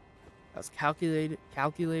 That was calculated.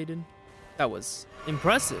 That was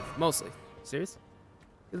impressive, mostly. Serious?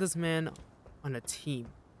 Look at this man on a team.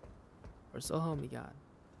 Or so help me God.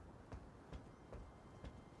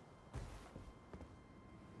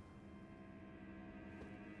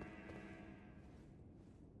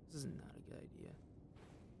 This is not a good idea.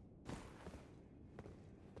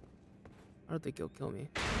 I don't think he'll kill me.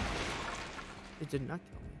 It did not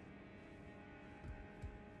kill me.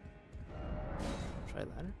 Try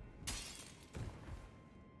ladder?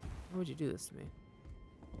 Why would you do this to me?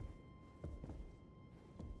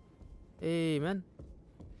 Hey, man.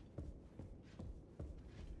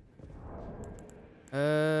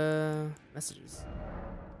 Messages.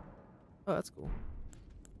 Oh, that's cool.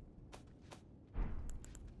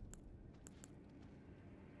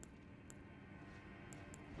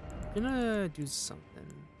 Gonna do something.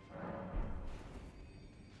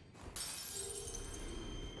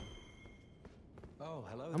 Oh,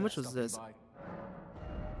 hello. How much was this?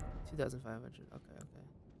 2,500. Okay.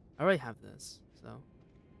 I already have this, so.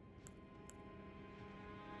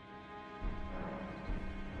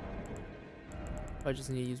 I just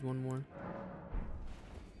need to use one more.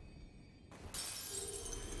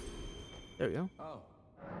 There we go. Oh.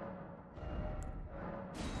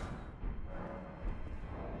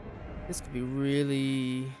 This could be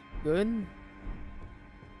really good.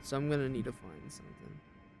 So I'm gonna need to find something.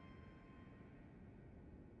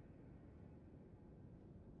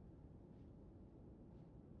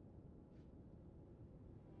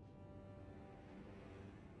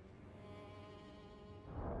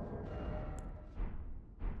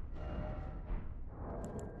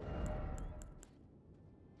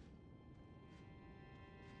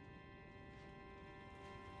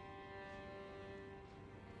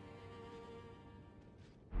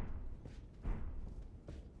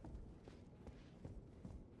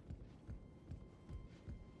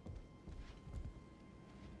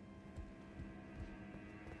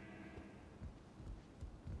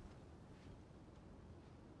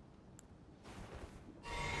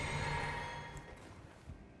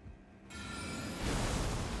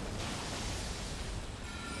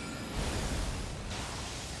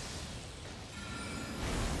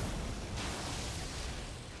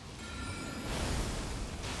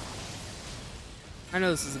 I know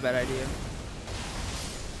this is a bad idea.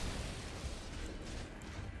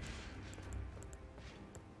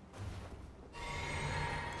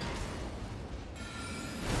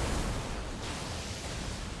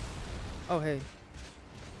 Oh, hey.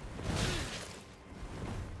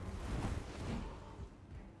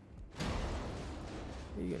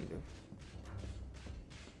 What are you gonna do?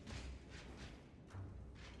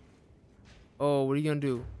 Oh, what are you gonna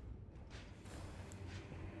do?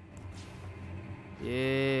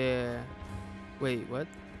 Yeah. Wait, what?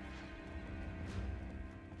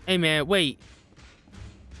 Hey, man, wait.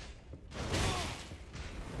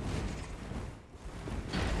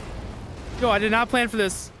 Yo, I did not plan for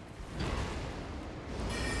this.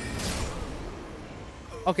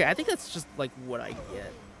 Okay, I think that's just like what I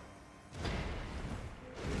get.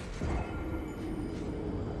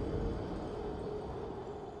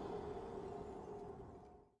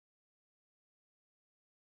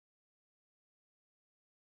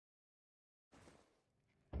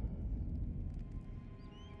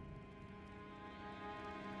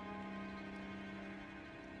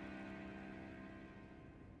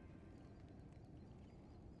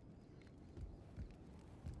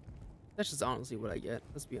 That's just honestly what I get.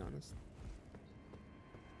 Let's be honest.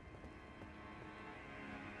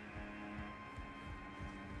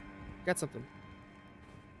 Got something.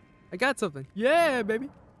 I got something. Yeah, baby.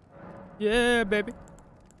 Yeah, baby.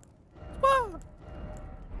 Wah! I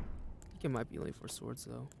think it might be only 4 swords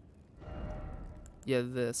though. Yeah,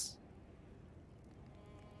 this.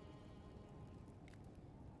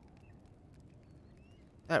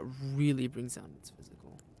 That really brings down its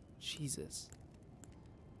physical. Jesus.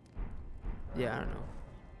 Yeah, I don't know.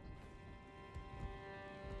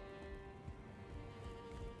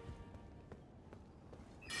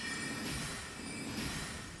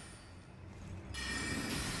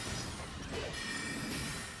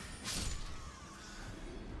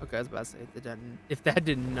 Okay, I was about to say if that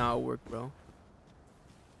did not work, bro.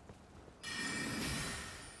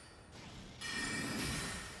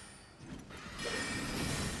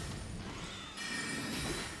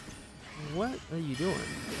 What are you doing?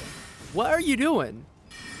 What are you doing?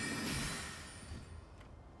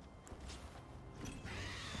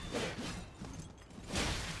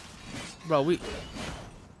 Bro, we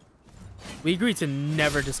agreed to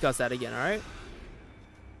never discuss that again, alright?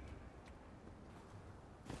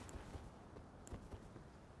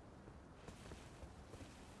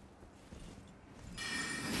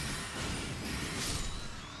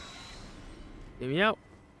 Get me out.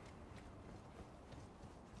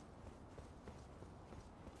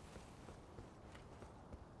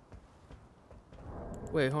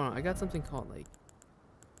 Wait, hold on. I got something called like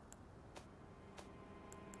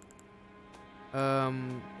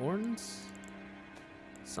horns?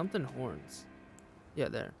 Something horns. Yeah,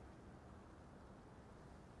 there.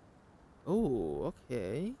 Oh,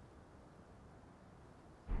 okay.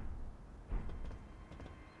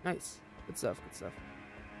 Nice. Good stuff, good stuff.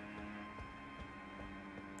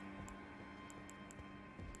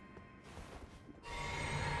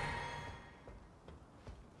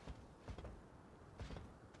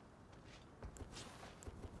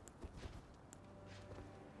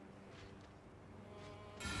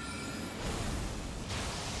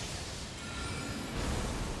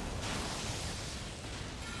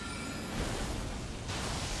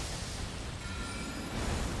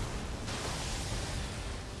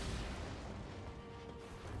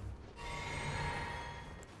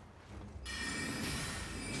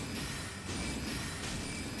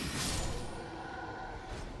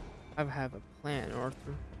 I have a plan,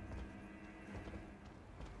 Arthur.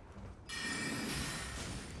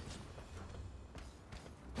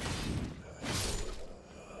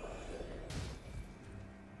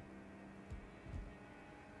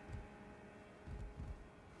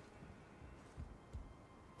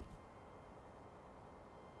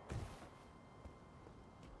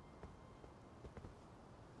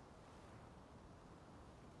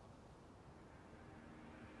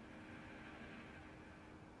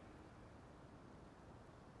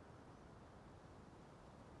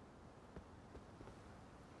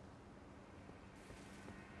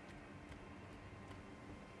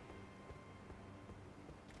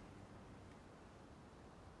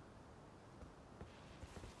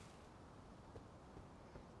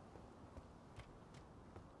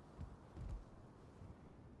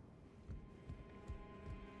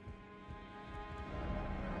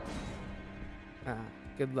 Ah,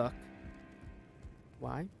 good luck.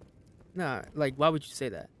 Why? Nah, like, why would you say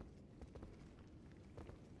that?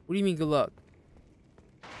 What do you mean good luck?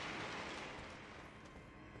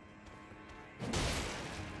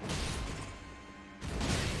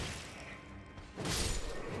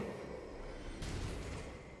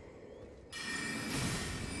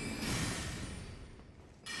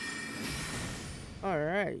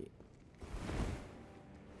 Alright.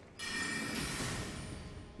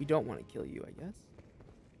 We don't want to kill you, I guess.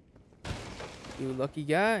 You lucky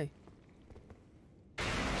guy. You're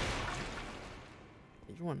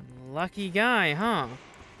one lucky guy, huh?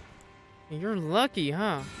 You're lucky,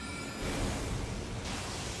 huh?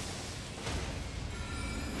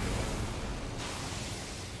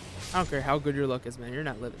 I don't care how good your luck is, man. You're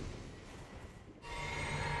not living.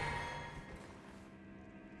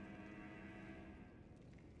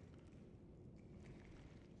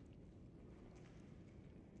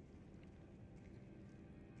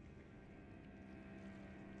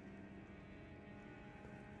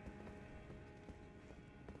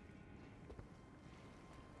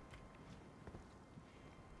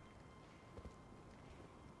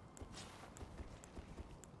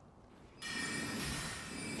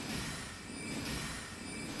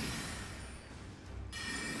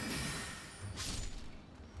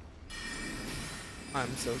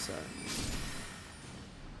 I'm so sorry.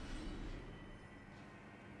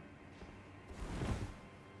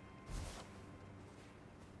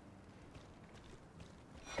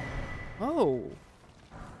 Oh.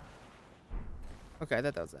 Okay, I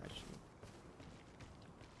thought that was actually.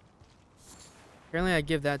 Apparently, I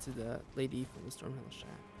give that to the lady from the Stormhill Shack.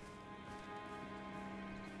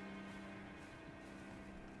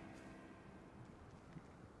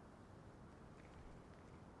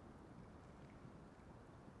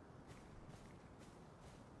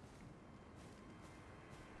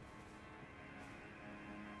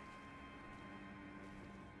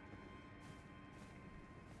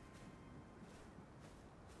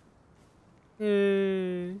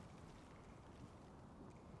 Hmm.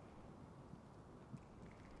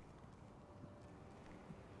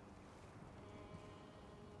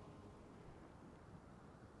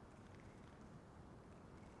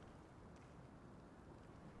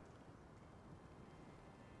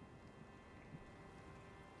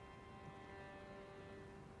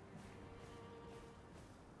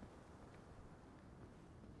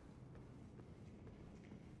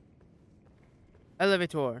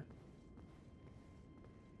 Elevator.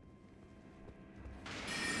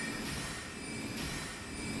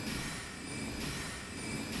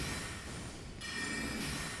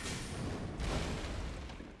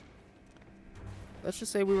 Let's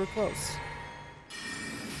just say we were close.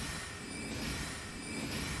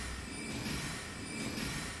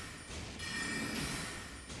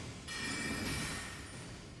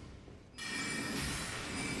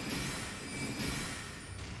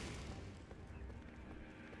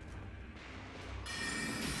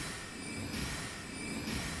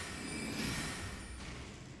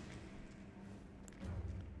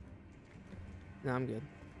 No, I'm good.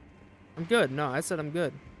 I'm good. No, I said I'm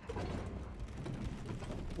good.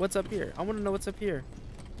 What's up here? I want to know what's up here.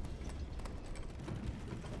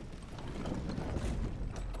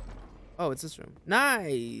 Oh, it's this room.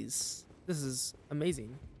 Nice. This is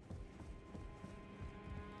amazing.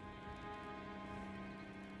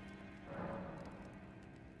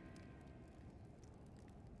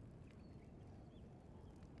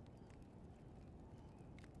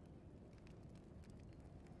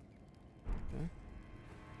 Okay.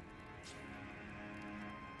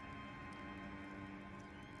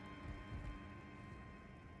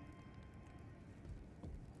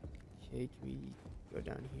 Okay, can we go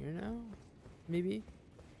down here now? Maybe?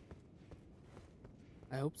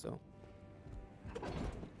 I hope so.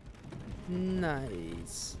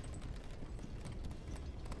 Nice.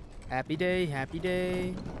 Happy day, happy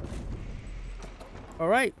day. All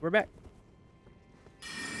right, we're back.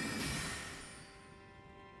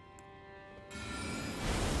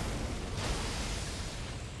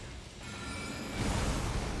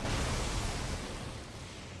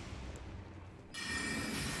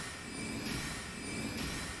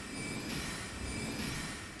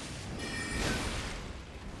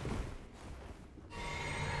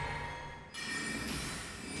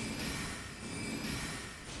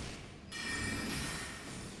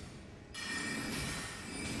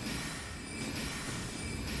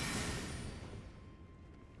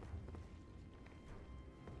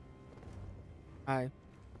 Hi.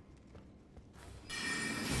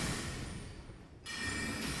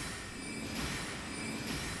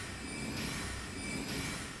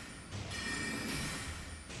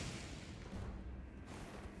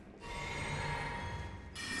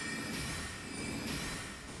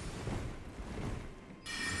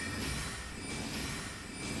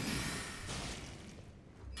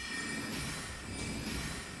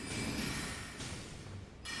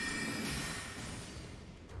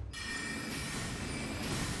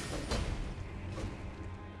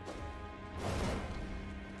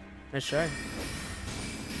 Nice try.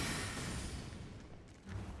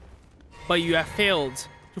 But you have failed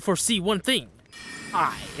to foresee one thing.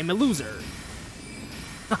 I am a loser.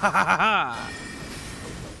 Ha ha ha ha.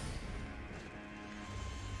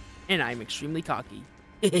 And I'm extremely cocky.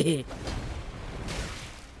 I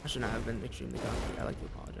should not have been extremely cocky. I like to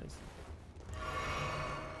apologize.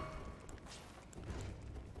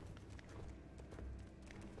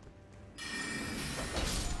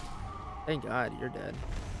 Thank God you're dead.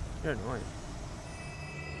 You're annoying.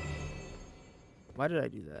 Why did I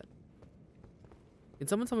do that? Can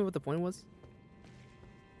someone tell me what the point was?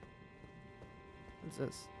 What's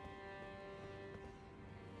this?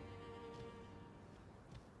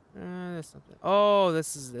 There's something. Oh,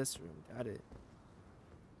 this is this room. Got it.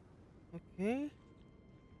 Okay.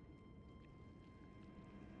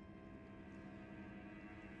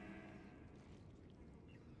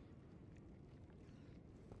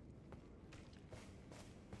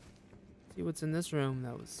 See what's in this room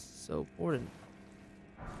that was so important.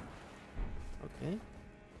 Okay.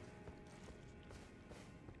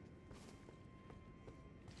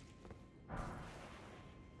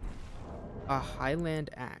 A Highland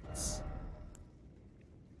axe.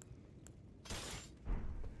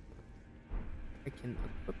 I can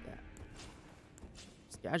equip that.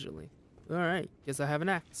 Just casually. Alright, guess I have an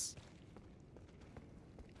axe.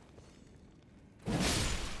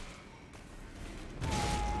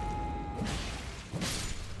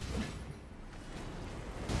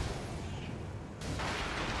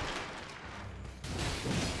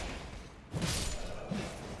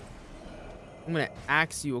 I'm gonna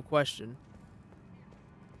ask you a question.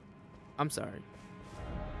 I'm sorry.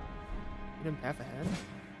 Hidden path ahead?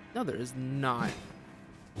 No, there is not.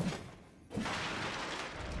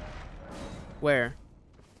 Where?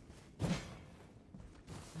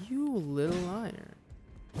 You little liar.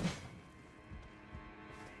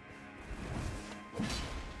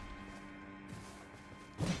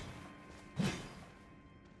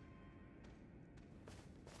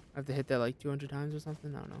 I have to hit that like 200 times or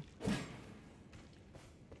something? I don't know.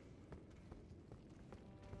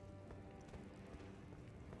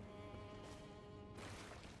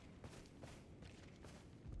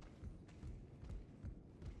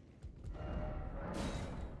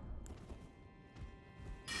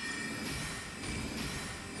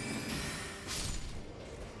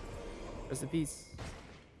 Rest in peace.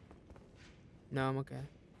 No, I'm okay.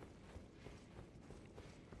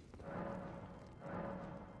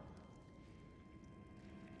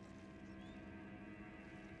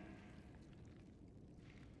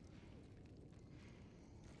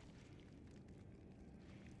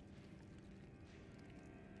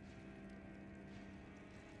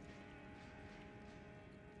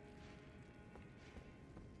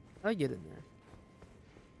 I'll get in there.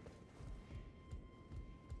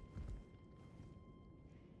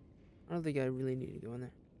 I don't think I really need to go in there.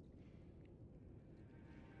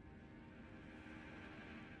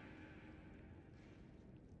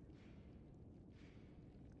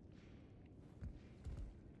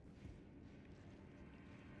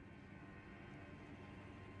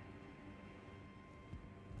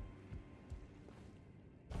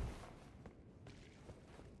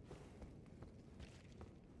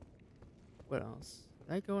 What else?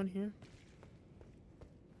 Did I go in here?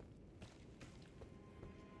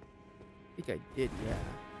 I think I did, yeah.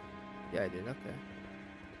 Yeah, I did, okay.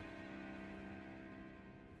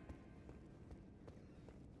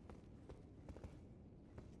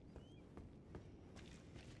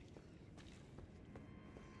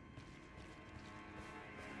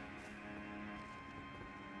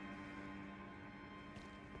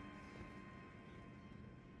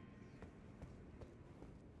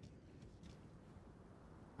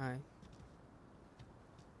 Hi.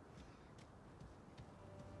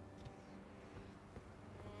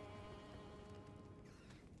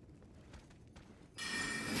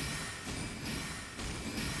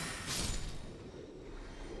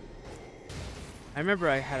 I remember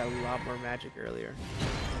I had a lot more magic earlier.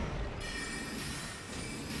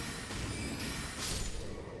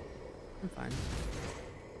 I'm fine.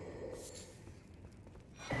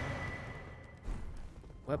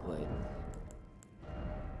 Webblade.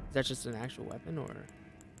 Is that just an actual weapon, or? I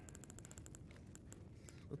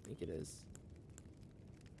don't think it is.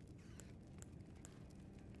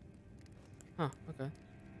 Huh, okay.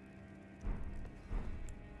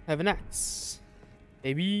 I have an axe.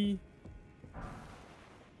 Baby.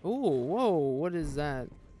 Oh, whoa, what is that?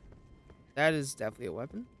 That is definitely a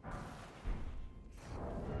weapon.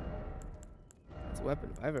 It's a weapon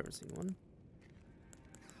if I've ever seen one.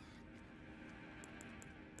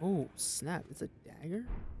 Oh, snap, it's a dagger?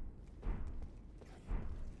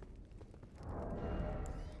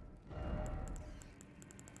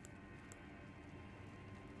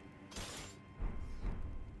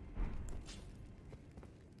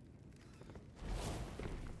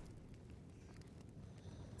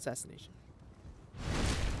 Assassination.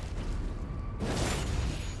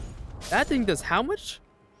 That thing does how much?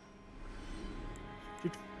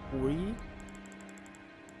 40?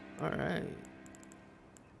 Alright.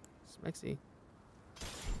 Smexy.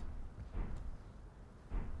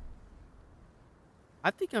 I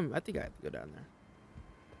think I have to go down there.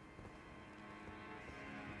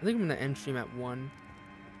 I think I'm gonna end stream at 1.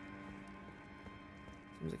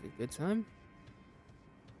 Seems like a good time.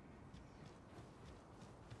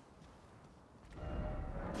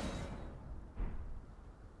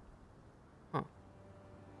 Huh.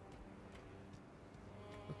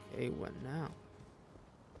 Okay, what now?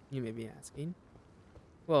 You may be asking.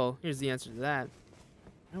 Well, here's the answer to that.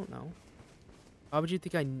 I don't know. Why would you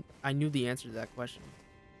think I knew the answer to that question?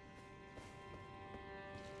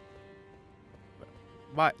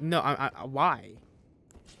 Why? No, why?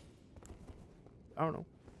 I don't know.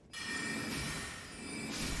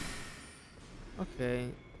 Okay.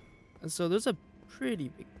 And so there's a pretty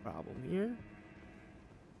big problem here.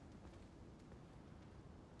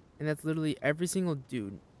 And that's literally every single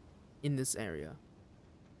dude in this area.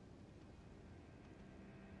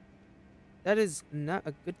 That is not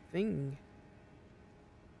a good thing.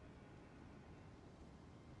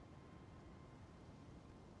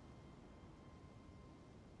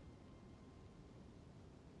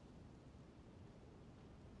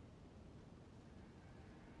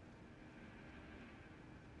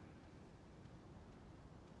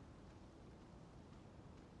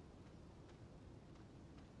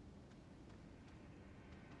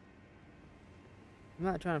 I'm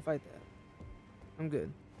not trying to fight that. I'm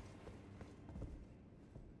good.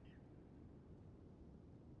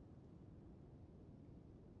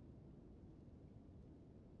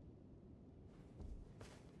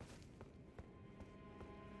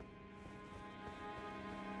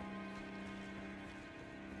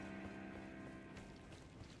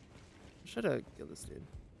 Should have killed this dude.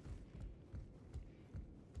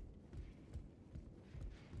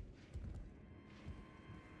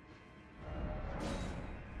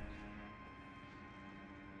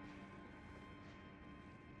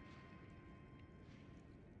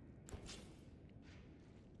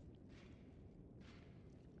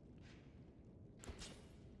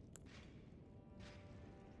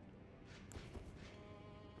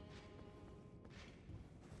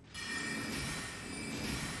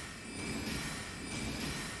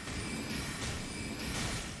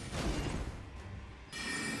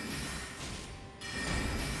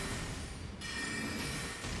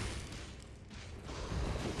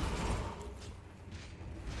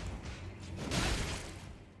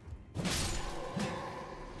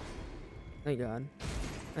 Thank God.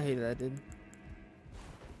 I hated that dude.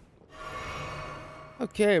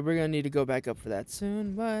 Okay, we're gonna need to go back up for that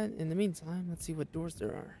soon, but in the meantime, let's see what doors there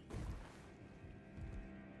are.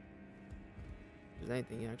 If there's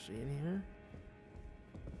anything actually in here.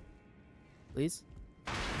 Please?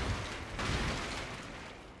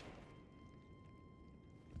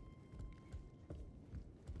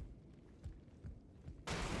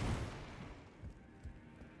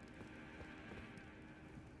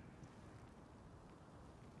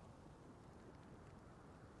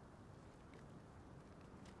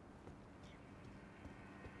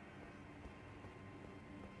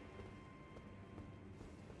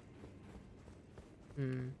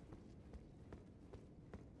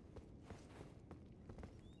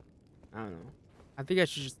 I don't know. I think I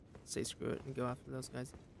should just say screw it and go after those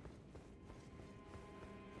guys.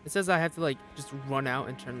 It says I have to like just run out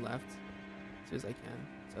and turn left as soon as I can.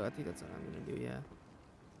 So I think that's what I'm gonna do, yeah.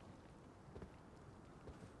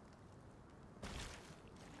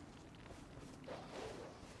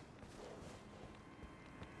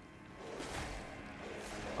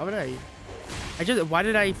 Why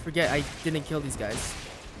did I forget I didn't kill these guys?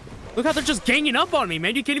 Look how they're just ganging up on me,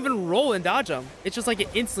 man. You can't even roll and dodge them. It's just like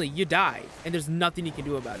instantly you die, and there's nothing you can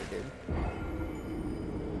do about it, dude.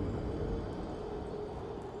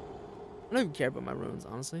 I don't even care about my runes,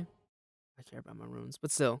 honestly. I care about my runes,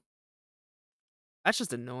 but still. That's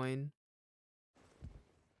just annoying.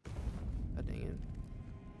 God dang it.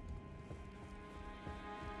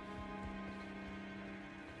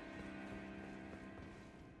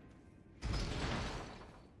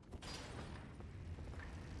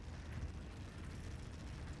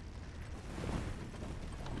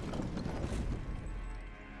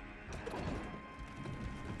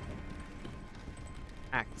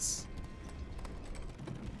 Axe.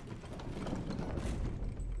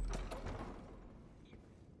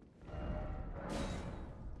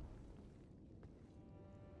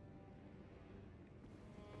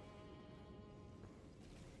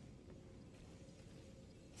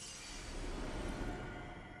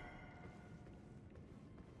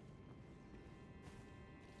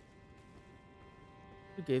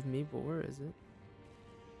 Who gave me, but where is it?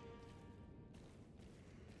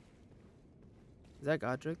 Is that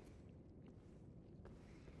Godric?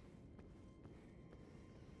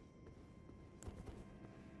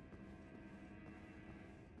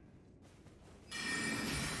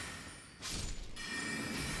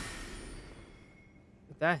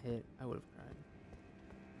 If that hit, I would have cried.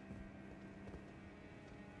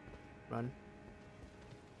 Run.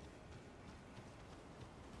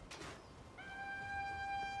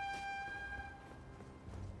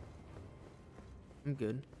 I'm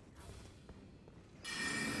good.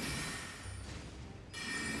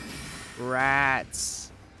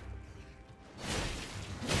 Rats.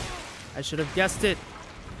 I should have guessed it.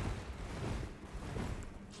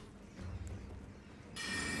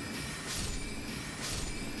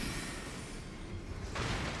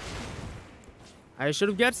 I should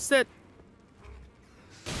have guessed it.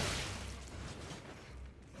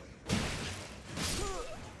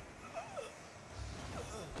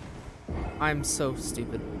 I'm so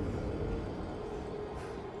stupid.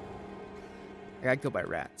 I got killed by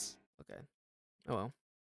rats. Okay. Oh well.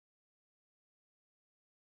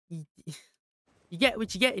 You get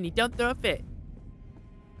what you get and you don't throw a fit.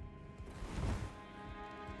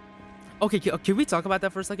 Okay, can we talk about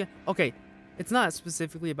that for a second? Okay, it's not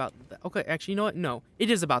specifically about that. Okay, actually, you know what? No, it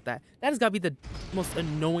is about that. That has got to be the most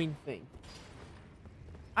annoying thing.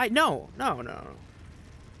 No.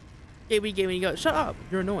 Gaming, you go. Shut up.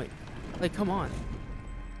 You're annoying. Like, come on.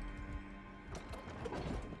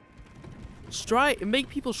 Make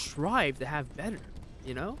people strive to have better,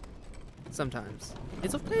 you know? Sometimes.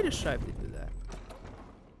 It's okay to strive to do that.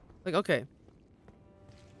 Like, okay.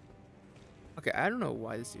 Okay, I don't know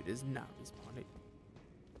why this dude is not responding.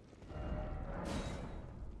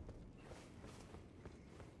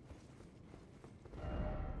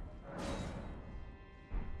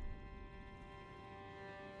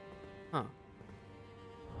 Huh.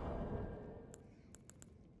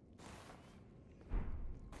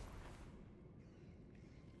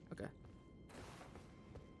 Okay.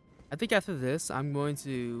 I think after this, I'm going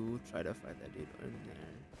to try to fight that dude in there.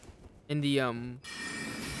 In the,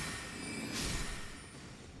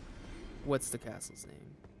 what's the castle's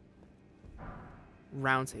name?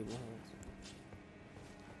 Round Table Hold.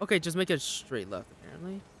 Okay, just make a straight left,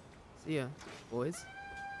 apparently. See ya, boys.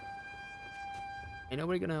 Ain't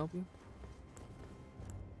nobody gonna help you.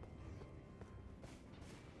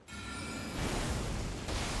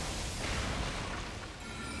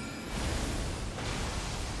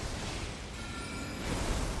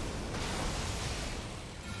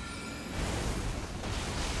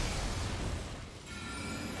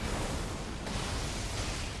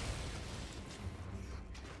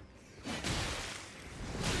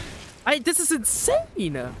 This is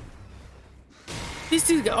insane. These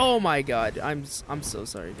two, oh my god, I'm so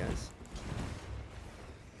sorry, guys.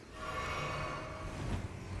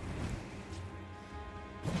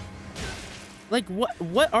 Like,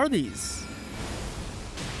 what are these?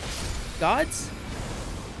 Gods?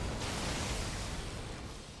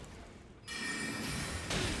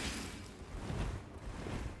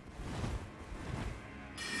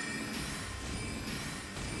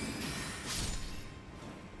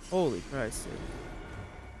 Holy Christ, dude.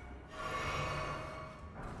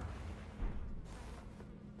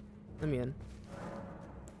 Let me in.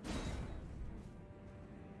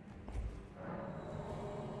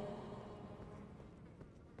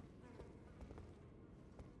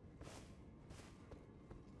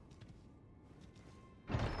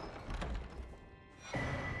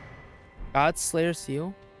 God Slayer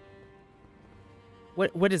Seal?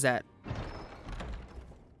 What is that?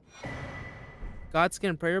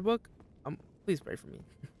 Godskin prayer book? Please pray for me.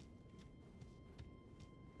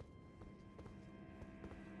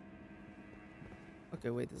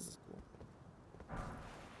 Okay, wait, this is cool.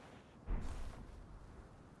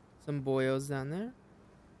 Some boyos down there.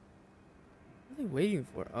 What are they waiting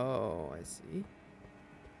for? Oh, I see.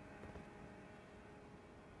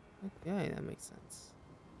 Okay, that makes sense.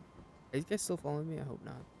 Are these guys still following me? I hope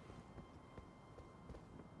not.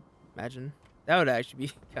 Imagine. That would actually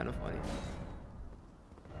be kind of funny.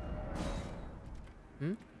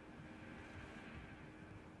 Hmm?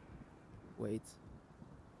 Wait.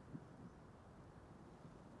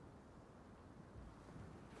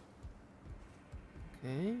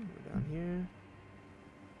 Okay, we're down here.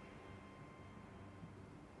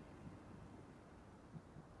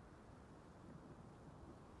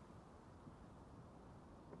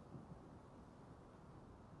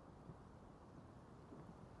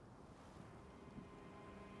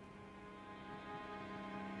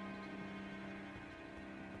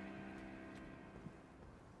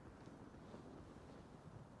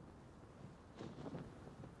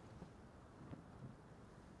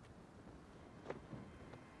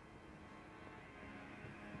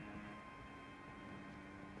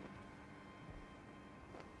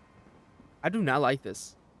 I do not like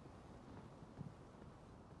this.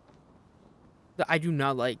 I do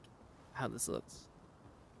not like how this looks.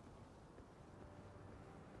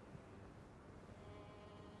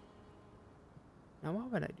 Now, why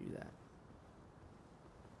would I do that?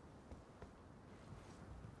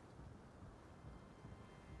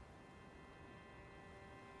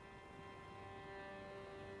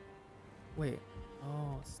 Wait.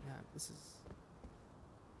 Oh, snap. This is...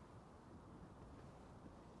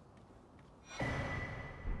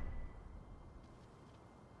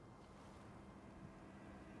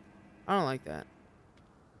 I don't like that.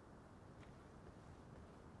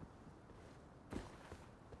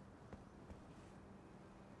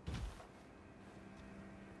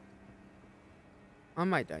 I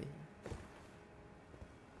might die here.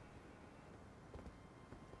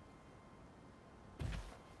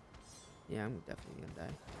 Yeah, I'm definitely gonna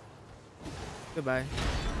die. Goodbye.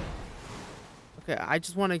 Okay, I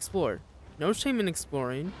just want to explore. No shame in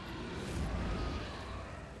exploring.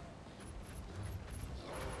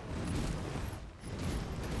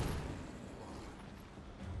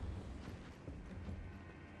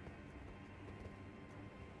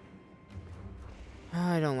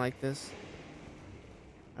 I don't like this.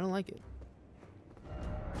 I don't like it.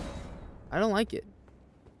 I don't like it.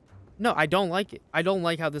 No, I don't like it. I don't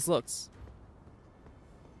like how this looks.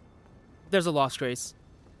 There's a lost grace.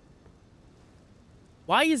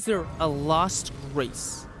 Why is there a lost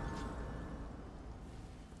grace?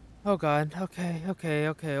 Oh god. Okay.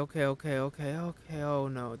 Oh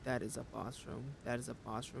no, that is a boss room. That is a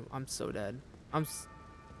boss room. I'm so dead.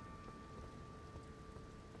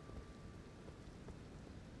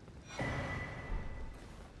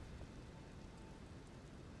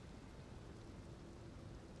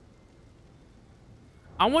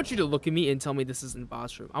 I want you to look at me and tell me this isn't a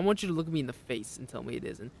boss room. I want you to look at me in the face and tell me it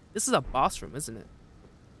isn't. This is a boss room, isn't it?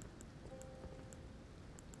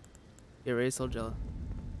 Get ready, Solgella.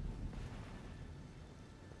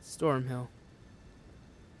 Stormhill.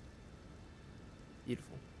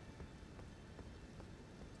 Beautiful.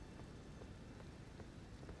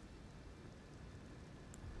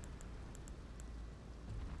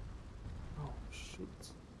 Oh, shoot.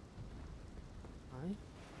 Hi.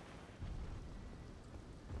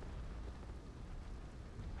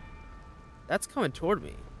 That's coming toward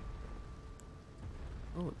me.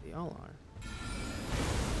 Oh, they all are.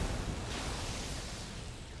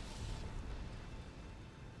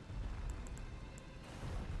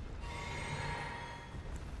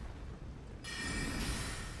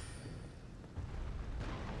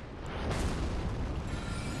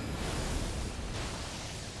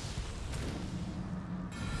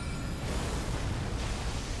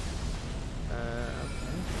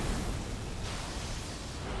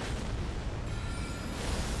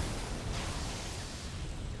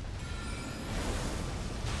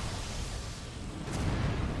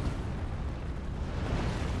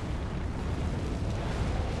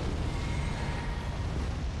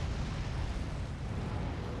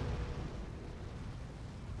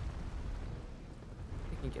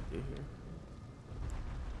 Can get through here.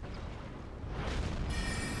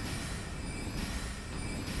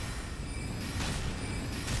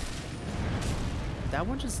 Did that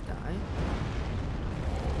one just die?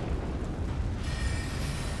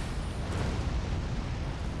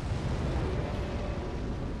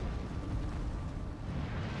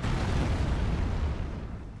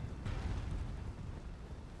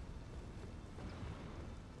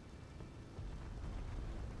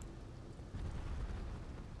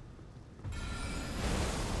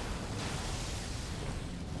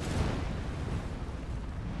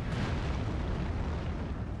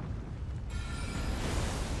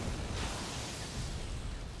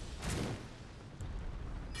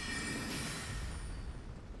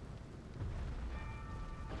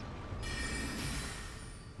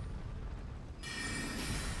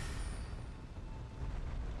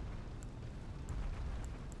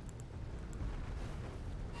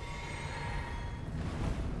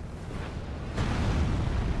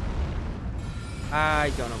 I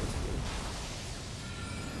don't know what to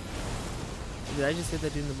do. Did I just hit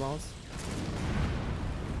that dude in the balls?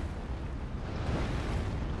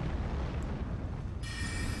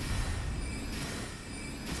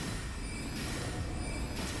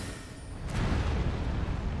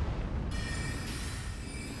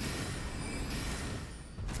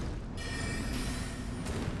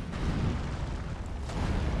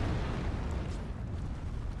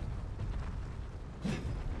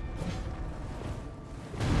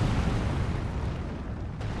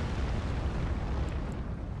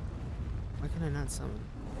 Why can I not summon?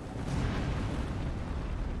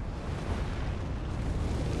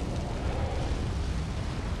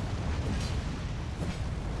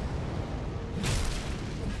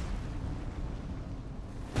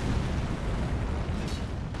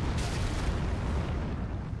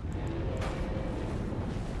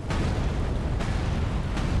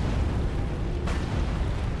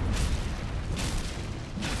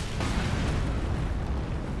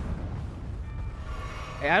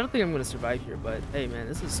 Hey, I don't think I'm gonna survive here, but hey man,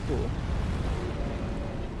 this is cool.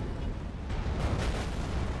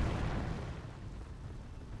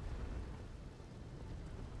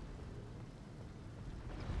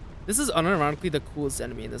 This is unironically the coolest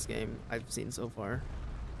enemy in this game I've seen so far.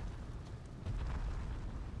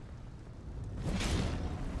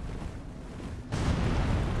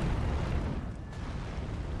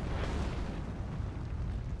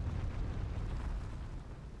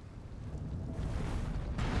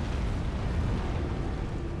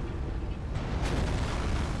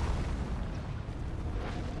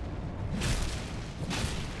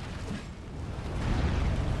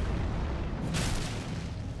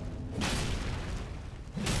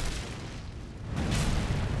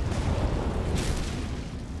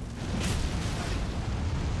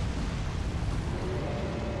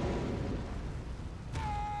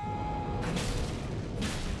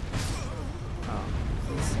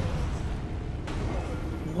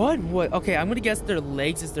 What? Okay, I'm gonna guess their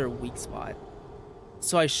legs is their weak spot.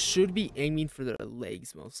 So I should be aiming for their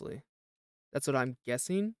legs mostly. That's what I'm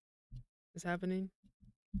guessing is happening.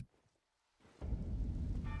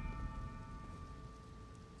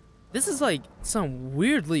 This is like some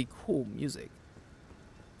weirdly cool music.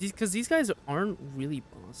 Because these guys aren't really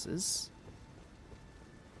bosses.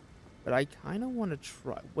 But I kind of want to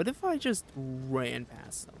try. What if I just ran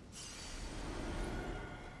past them?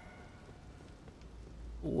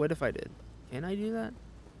 What if I did? Can I do that?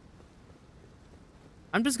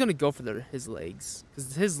 I'm just gonna go for his legs,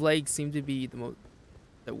 because his legs seem to be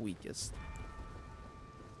the weakest.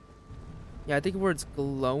 Yeah, I think where it's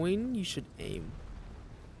glowing, you should aim.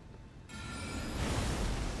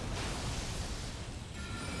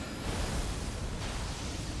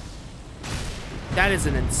 That is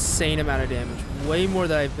an insane amount of damage, way more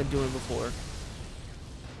than I've been doing before.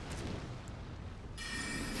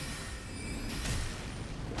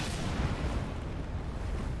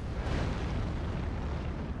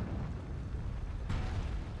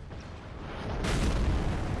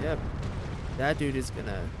 Yep, that dude is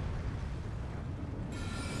gonna...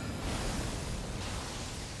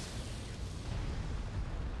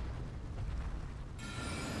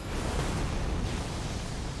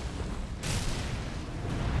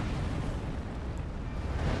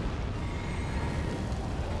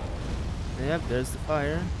 Yep, there's the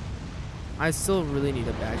fire. I still really need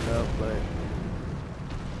to back up, but...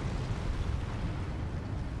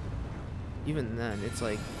 even then, it's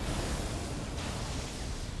like...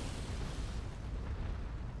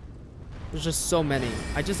 there's just so many.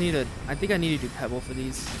 I just need to... I think I need to do Pebble for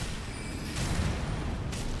these.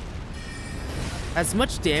 As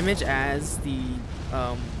much damage as the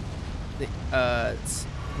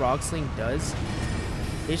Rock Sling does,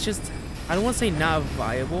 it's just... I don't want to say not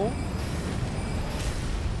viable.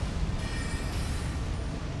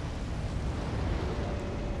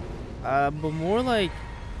 But more like...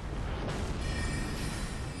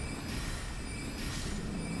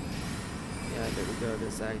 yeah, there we go,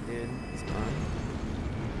 this Zag dude, he's gone.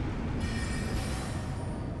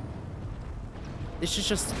 This is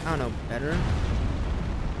just, I don't know, better.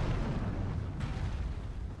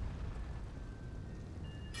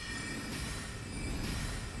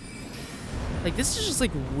 Like, this is just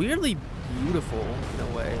like weirdly beautiful in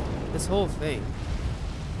a way, this whole thing.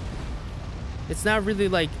 It's not really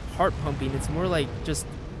like heart pumping, it's more like just,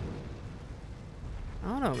 I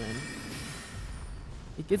don't know, man.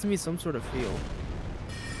 It gives me some sort of feel.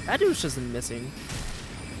 That dude's just missing.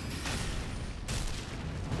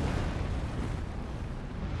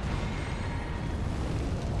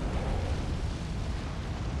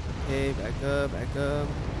 Okay, back up, back up.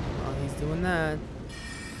 While he's doing that.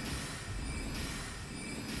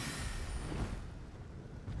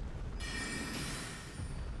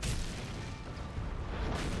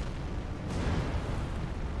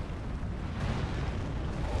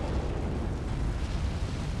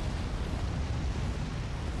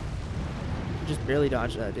 Just barely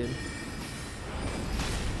dodged that, dude.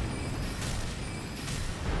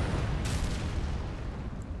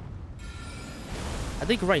 I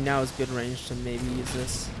think right now is good range to maybe use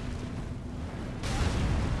this.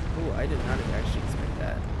 Oh, I did not actually expect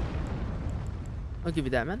that. I'll give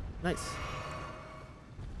you that, man. Nice.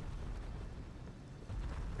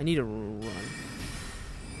 I need to run.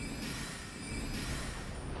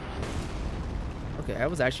 Okay, I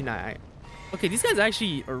was actually not... okay, these guys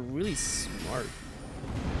actually are really smart.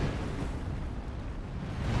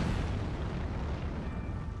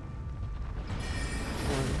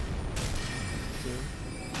 One, two.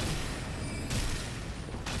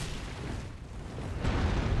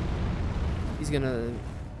 He's gonna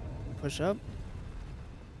push up.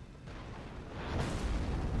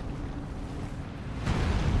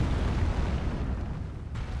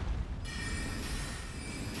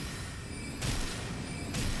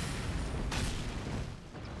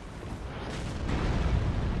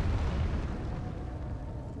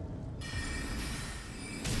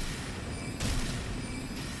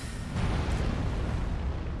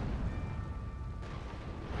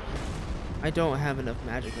 I don't have enough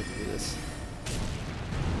magic to do this.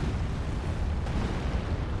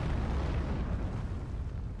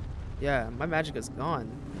 Yeah, my magic is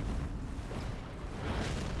gone.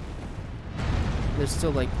 There's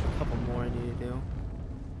still like a couple more I need to do.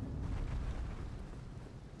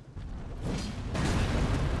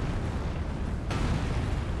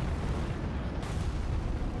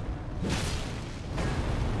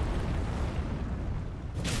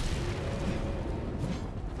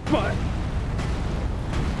 What?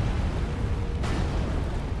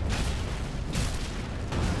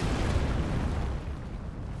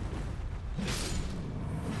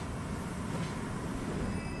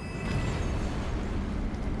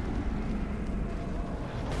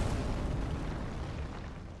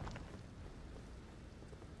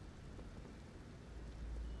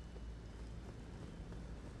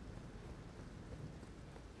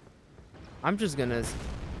 I'm just gonna.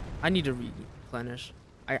 I need to replenish.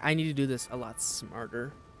 I need to do this a lot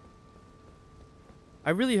smarter.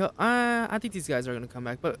 I really hope. I think these guys are gonna come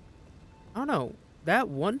back, but I don't know. That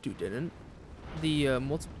one dude didn't. The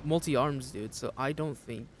multi-arms dude. So I don't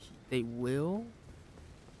think they will.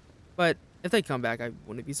 But if they come back, I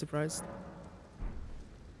wouldn't be surprised.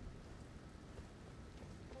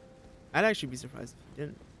 I'd actually be surprised if he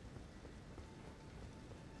didn't.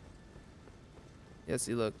 Yeah,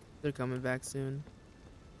 see, look, they're coming back soon.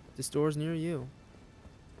 The store's near you.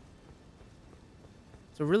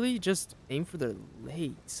 So really just aim for their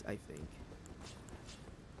legs, I think.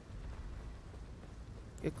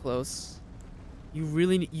 Get close. You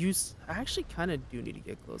really need, I actually kind of do need to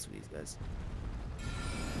get close with these guys.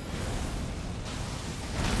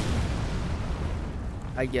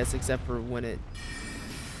 I guess, except for when it...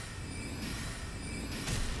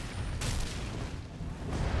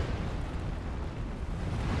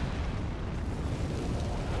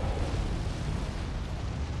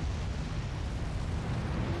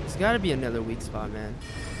 There's gotta be another weak spot, man.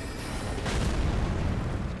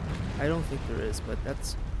 I don't think there is, but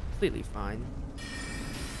that's completely fine.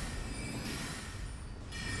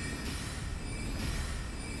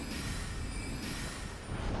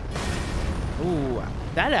 Ooh,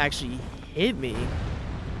 that actually hit me.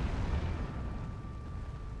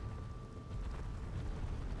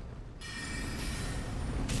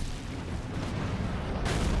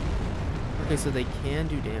 Okay, so they can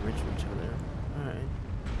do damage to each other. Alright.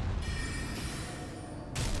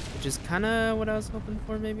 Which is kind of what I was hoping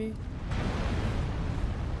for, maybe.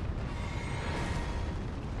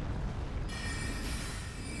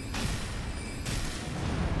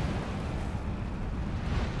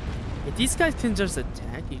 If these guys can just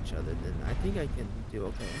attack each other, then I think I can do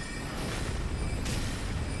okay.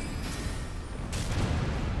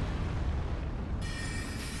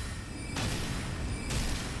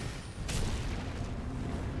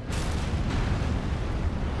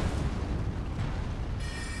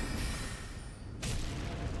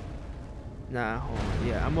 Nah, hold on.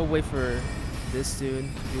 Yeah, I'm gonna wait for this dude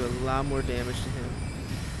to do a lot more damage to him.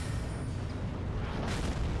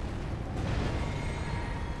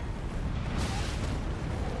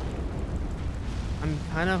 I'm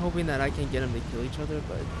kind of hoping that I can get them to kill each other,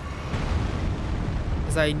 but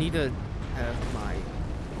because I need to have my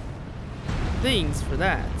things for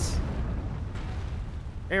that.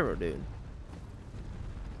 Arrow, dude.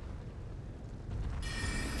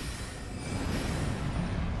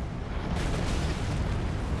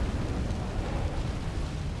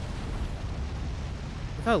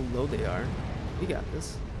 Look how low they are. We got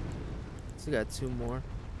this. Still got two more.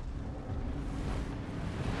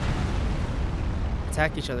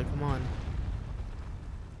 Attack each other, come on.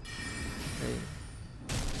 Okay.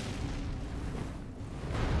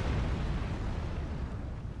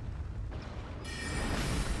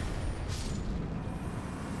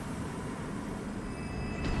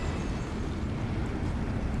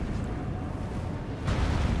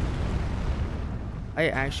 I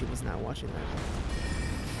actually was not watching that.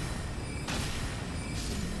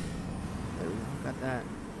 There we go, got that.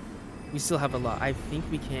 We still have a lot. I think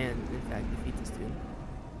we can, in fact, defeat this dude.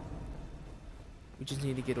 We just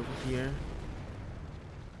need to get over here.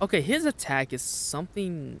 Okay, his attack is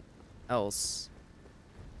something else.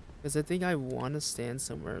 Because I think I want to stand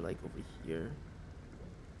somewhere like over here.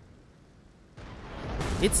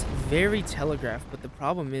 It's very telegraphed, but the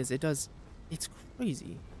problem is it's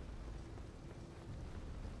crazy.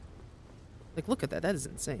 Like, look at that. That is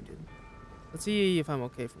insane, dude. Let's see if I'm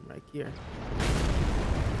okay from right here.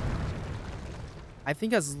 I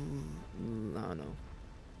think as... I don't know.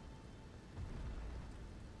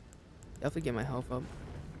 Definitely get my health up.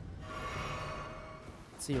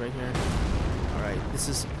 Let's see right here. Alright, this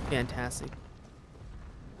is fantastic.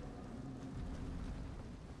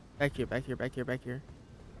 Back here, back here, back here, back here.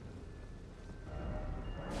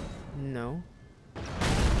 No.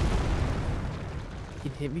 He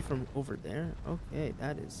can hit me from over there? Okay,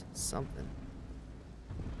 that is something.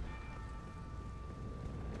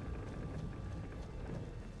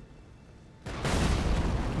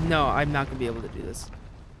 No, I'm not gonna be able to do this.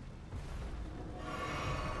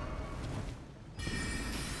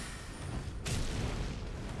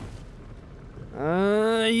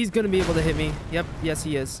 He's gonna be able to hit me. Yep, yes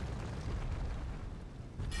he is.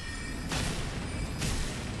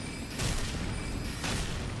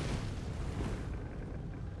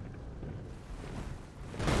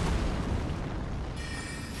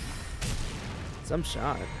 Some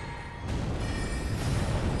shot.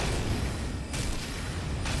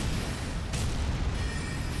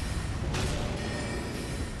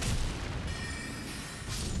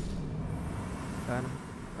 got him.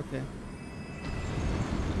 Okay.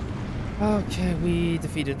 Okay, we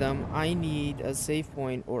defeated them. I need a save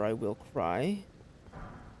point or I will cry.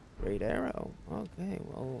 Great arrow. Okay,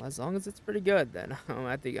 well, as long as it's pretty good, then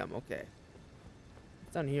I think I'm okay.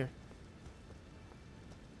 What's down here?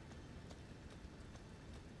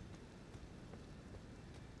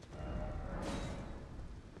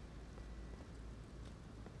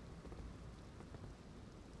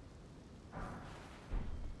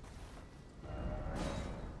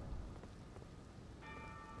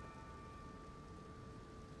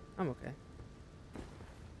 I'm okay.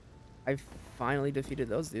 I finally defeated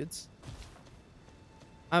those dudes.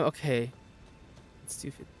 I'm okay. It's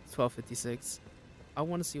 12:56. I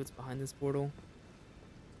want to see what's behind this portal.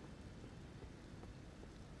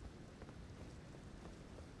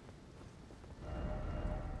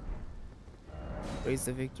 Raise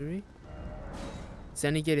the victory.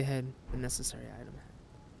 Sandy gate ahead. The necessary item.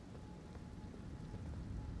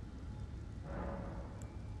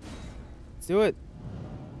 Let's do it.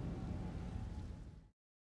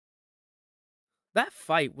 That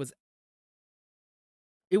fight was.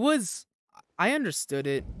 It was. I understood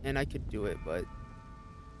it and I could do it, but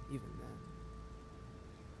even then.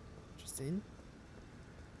 Interesting.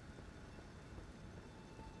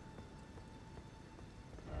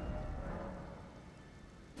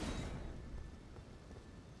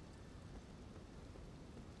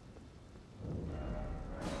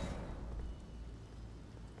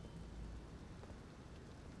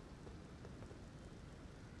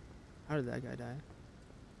 How did that guy die?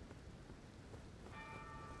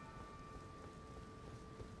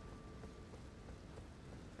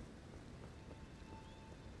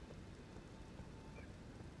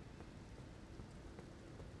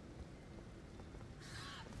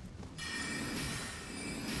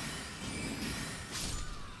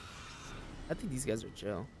 I think these guys are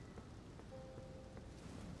chill.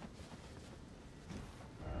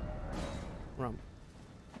 Rump.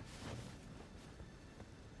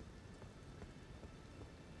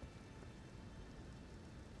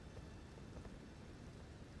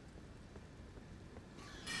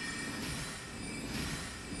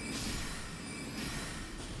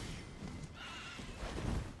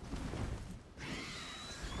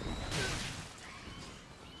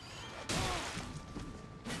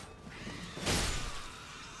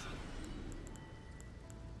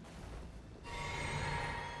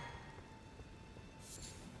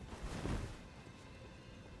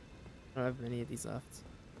 I don't have many of these left.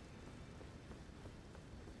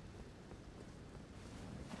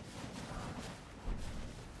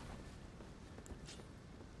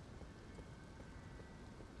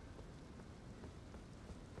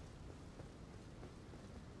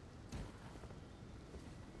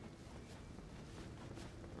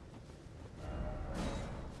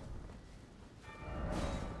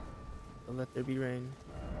 So let there be rain.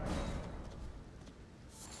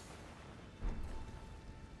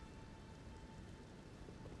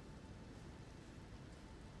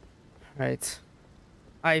 Right.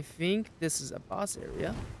 I think this is a boss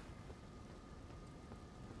area.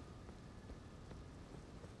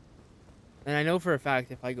 And I know for a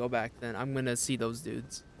fact if I go back, then I'm gonna see those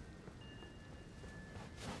dudes.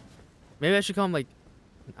 Maybe I should call them like,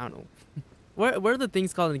 I don't know. Where are the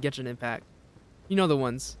things called in Genshin Impact? You know the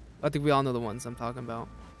ones. I think we all know the ones I'm talking about.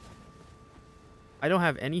 I don't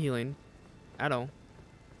have any healing at all.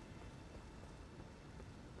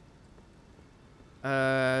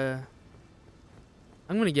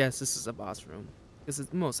 I'm gonna guess this is a boss room. Because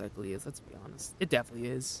it most likely is, let's be honest. It definitely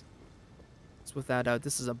is. It's without doubt,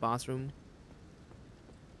 this is a boss room.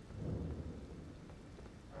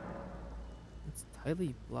 It's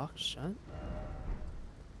tightly blocked shut.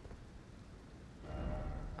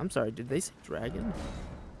 I'm sorry, did they say dragon?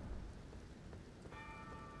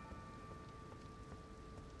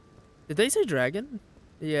 Did they say dragon?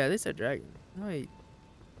 Yeah, they said dragon. Wait.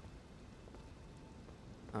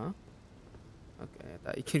 Huh? Okay, I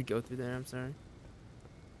thought you could go through there, I'm sorry.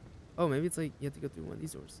 Oh, maybe it's like you have to go through one of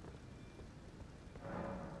these doors.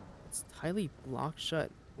 It's tightly blocked shut.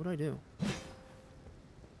 What do I do?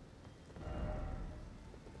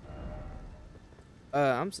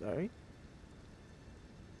 I'm sorry.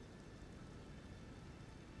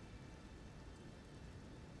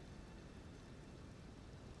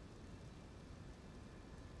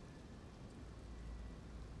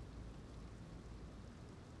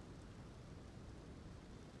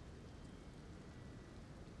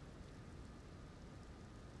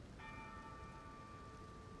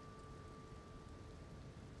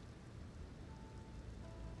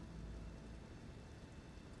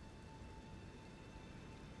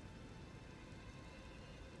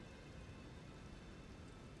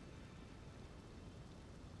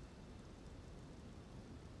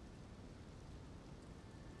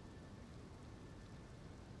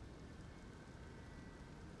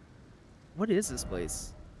 What is this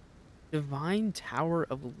place? Divine Tower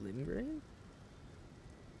of Limgrave?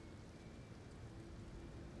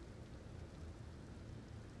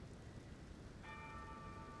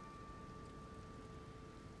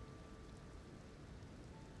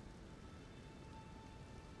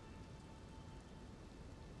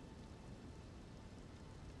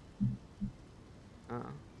 Ah.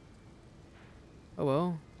 Oh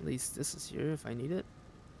well, at least this is here if I need it.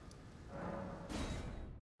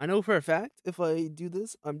 I know for a fact if I do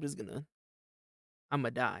this, I'm gonna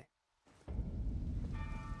die.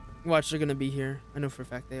 Watch, they're gonna be here. I know for a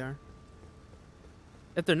fact they are.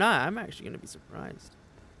 If they're not, I'm actually gonna be surprised.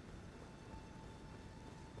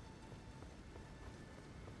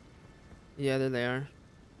 Yeah, there they are.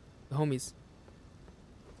 The homies.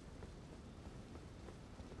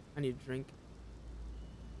 I need a drink.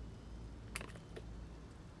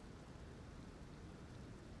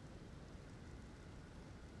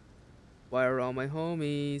 Why are all my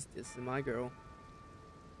homies? This is my girl.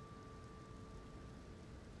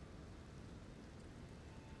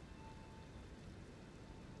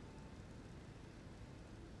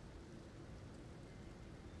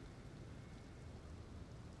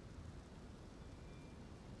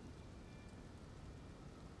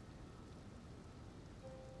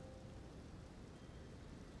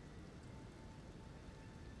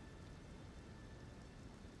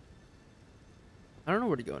 I don't know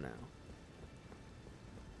where to go now.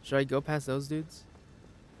 Should I go past those dudes?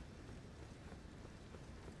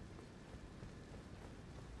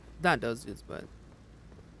 Not those dudes, but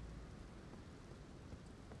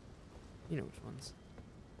you know which ones.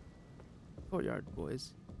 Courtyard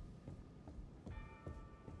boys.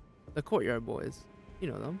 The courtyard boys. You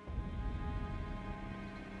know them.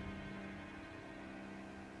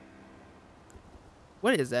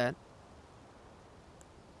 What is that?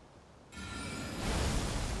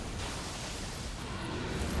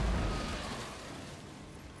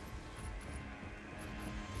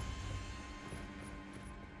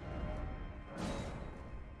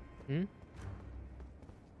 Hmm?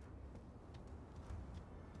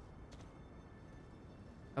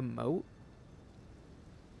 A moat?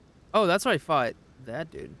 Oh, that's where I fought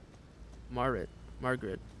that dude. Margaret.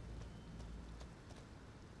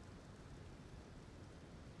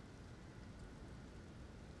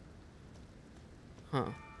 Huh.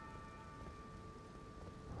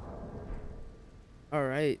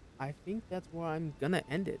 Alright. I think that's where I'm gonna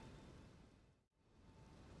end it.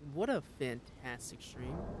 What a fantastic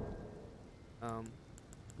stream.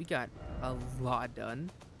 We got a lot done.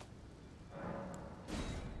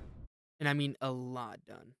 And I mean a lot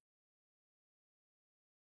done.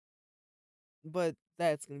 But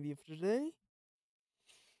that's gonna be it for today.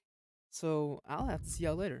 So I'll have to see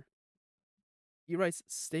y'all later. Eat rice,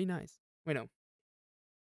 stay nice. Wait, no.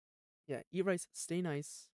 Yeah, eat rice, stay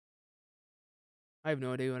nice. I have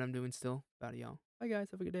no idea what I'm doing still. Bye to y'all. Bye guys,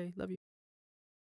 have a good day. Love you.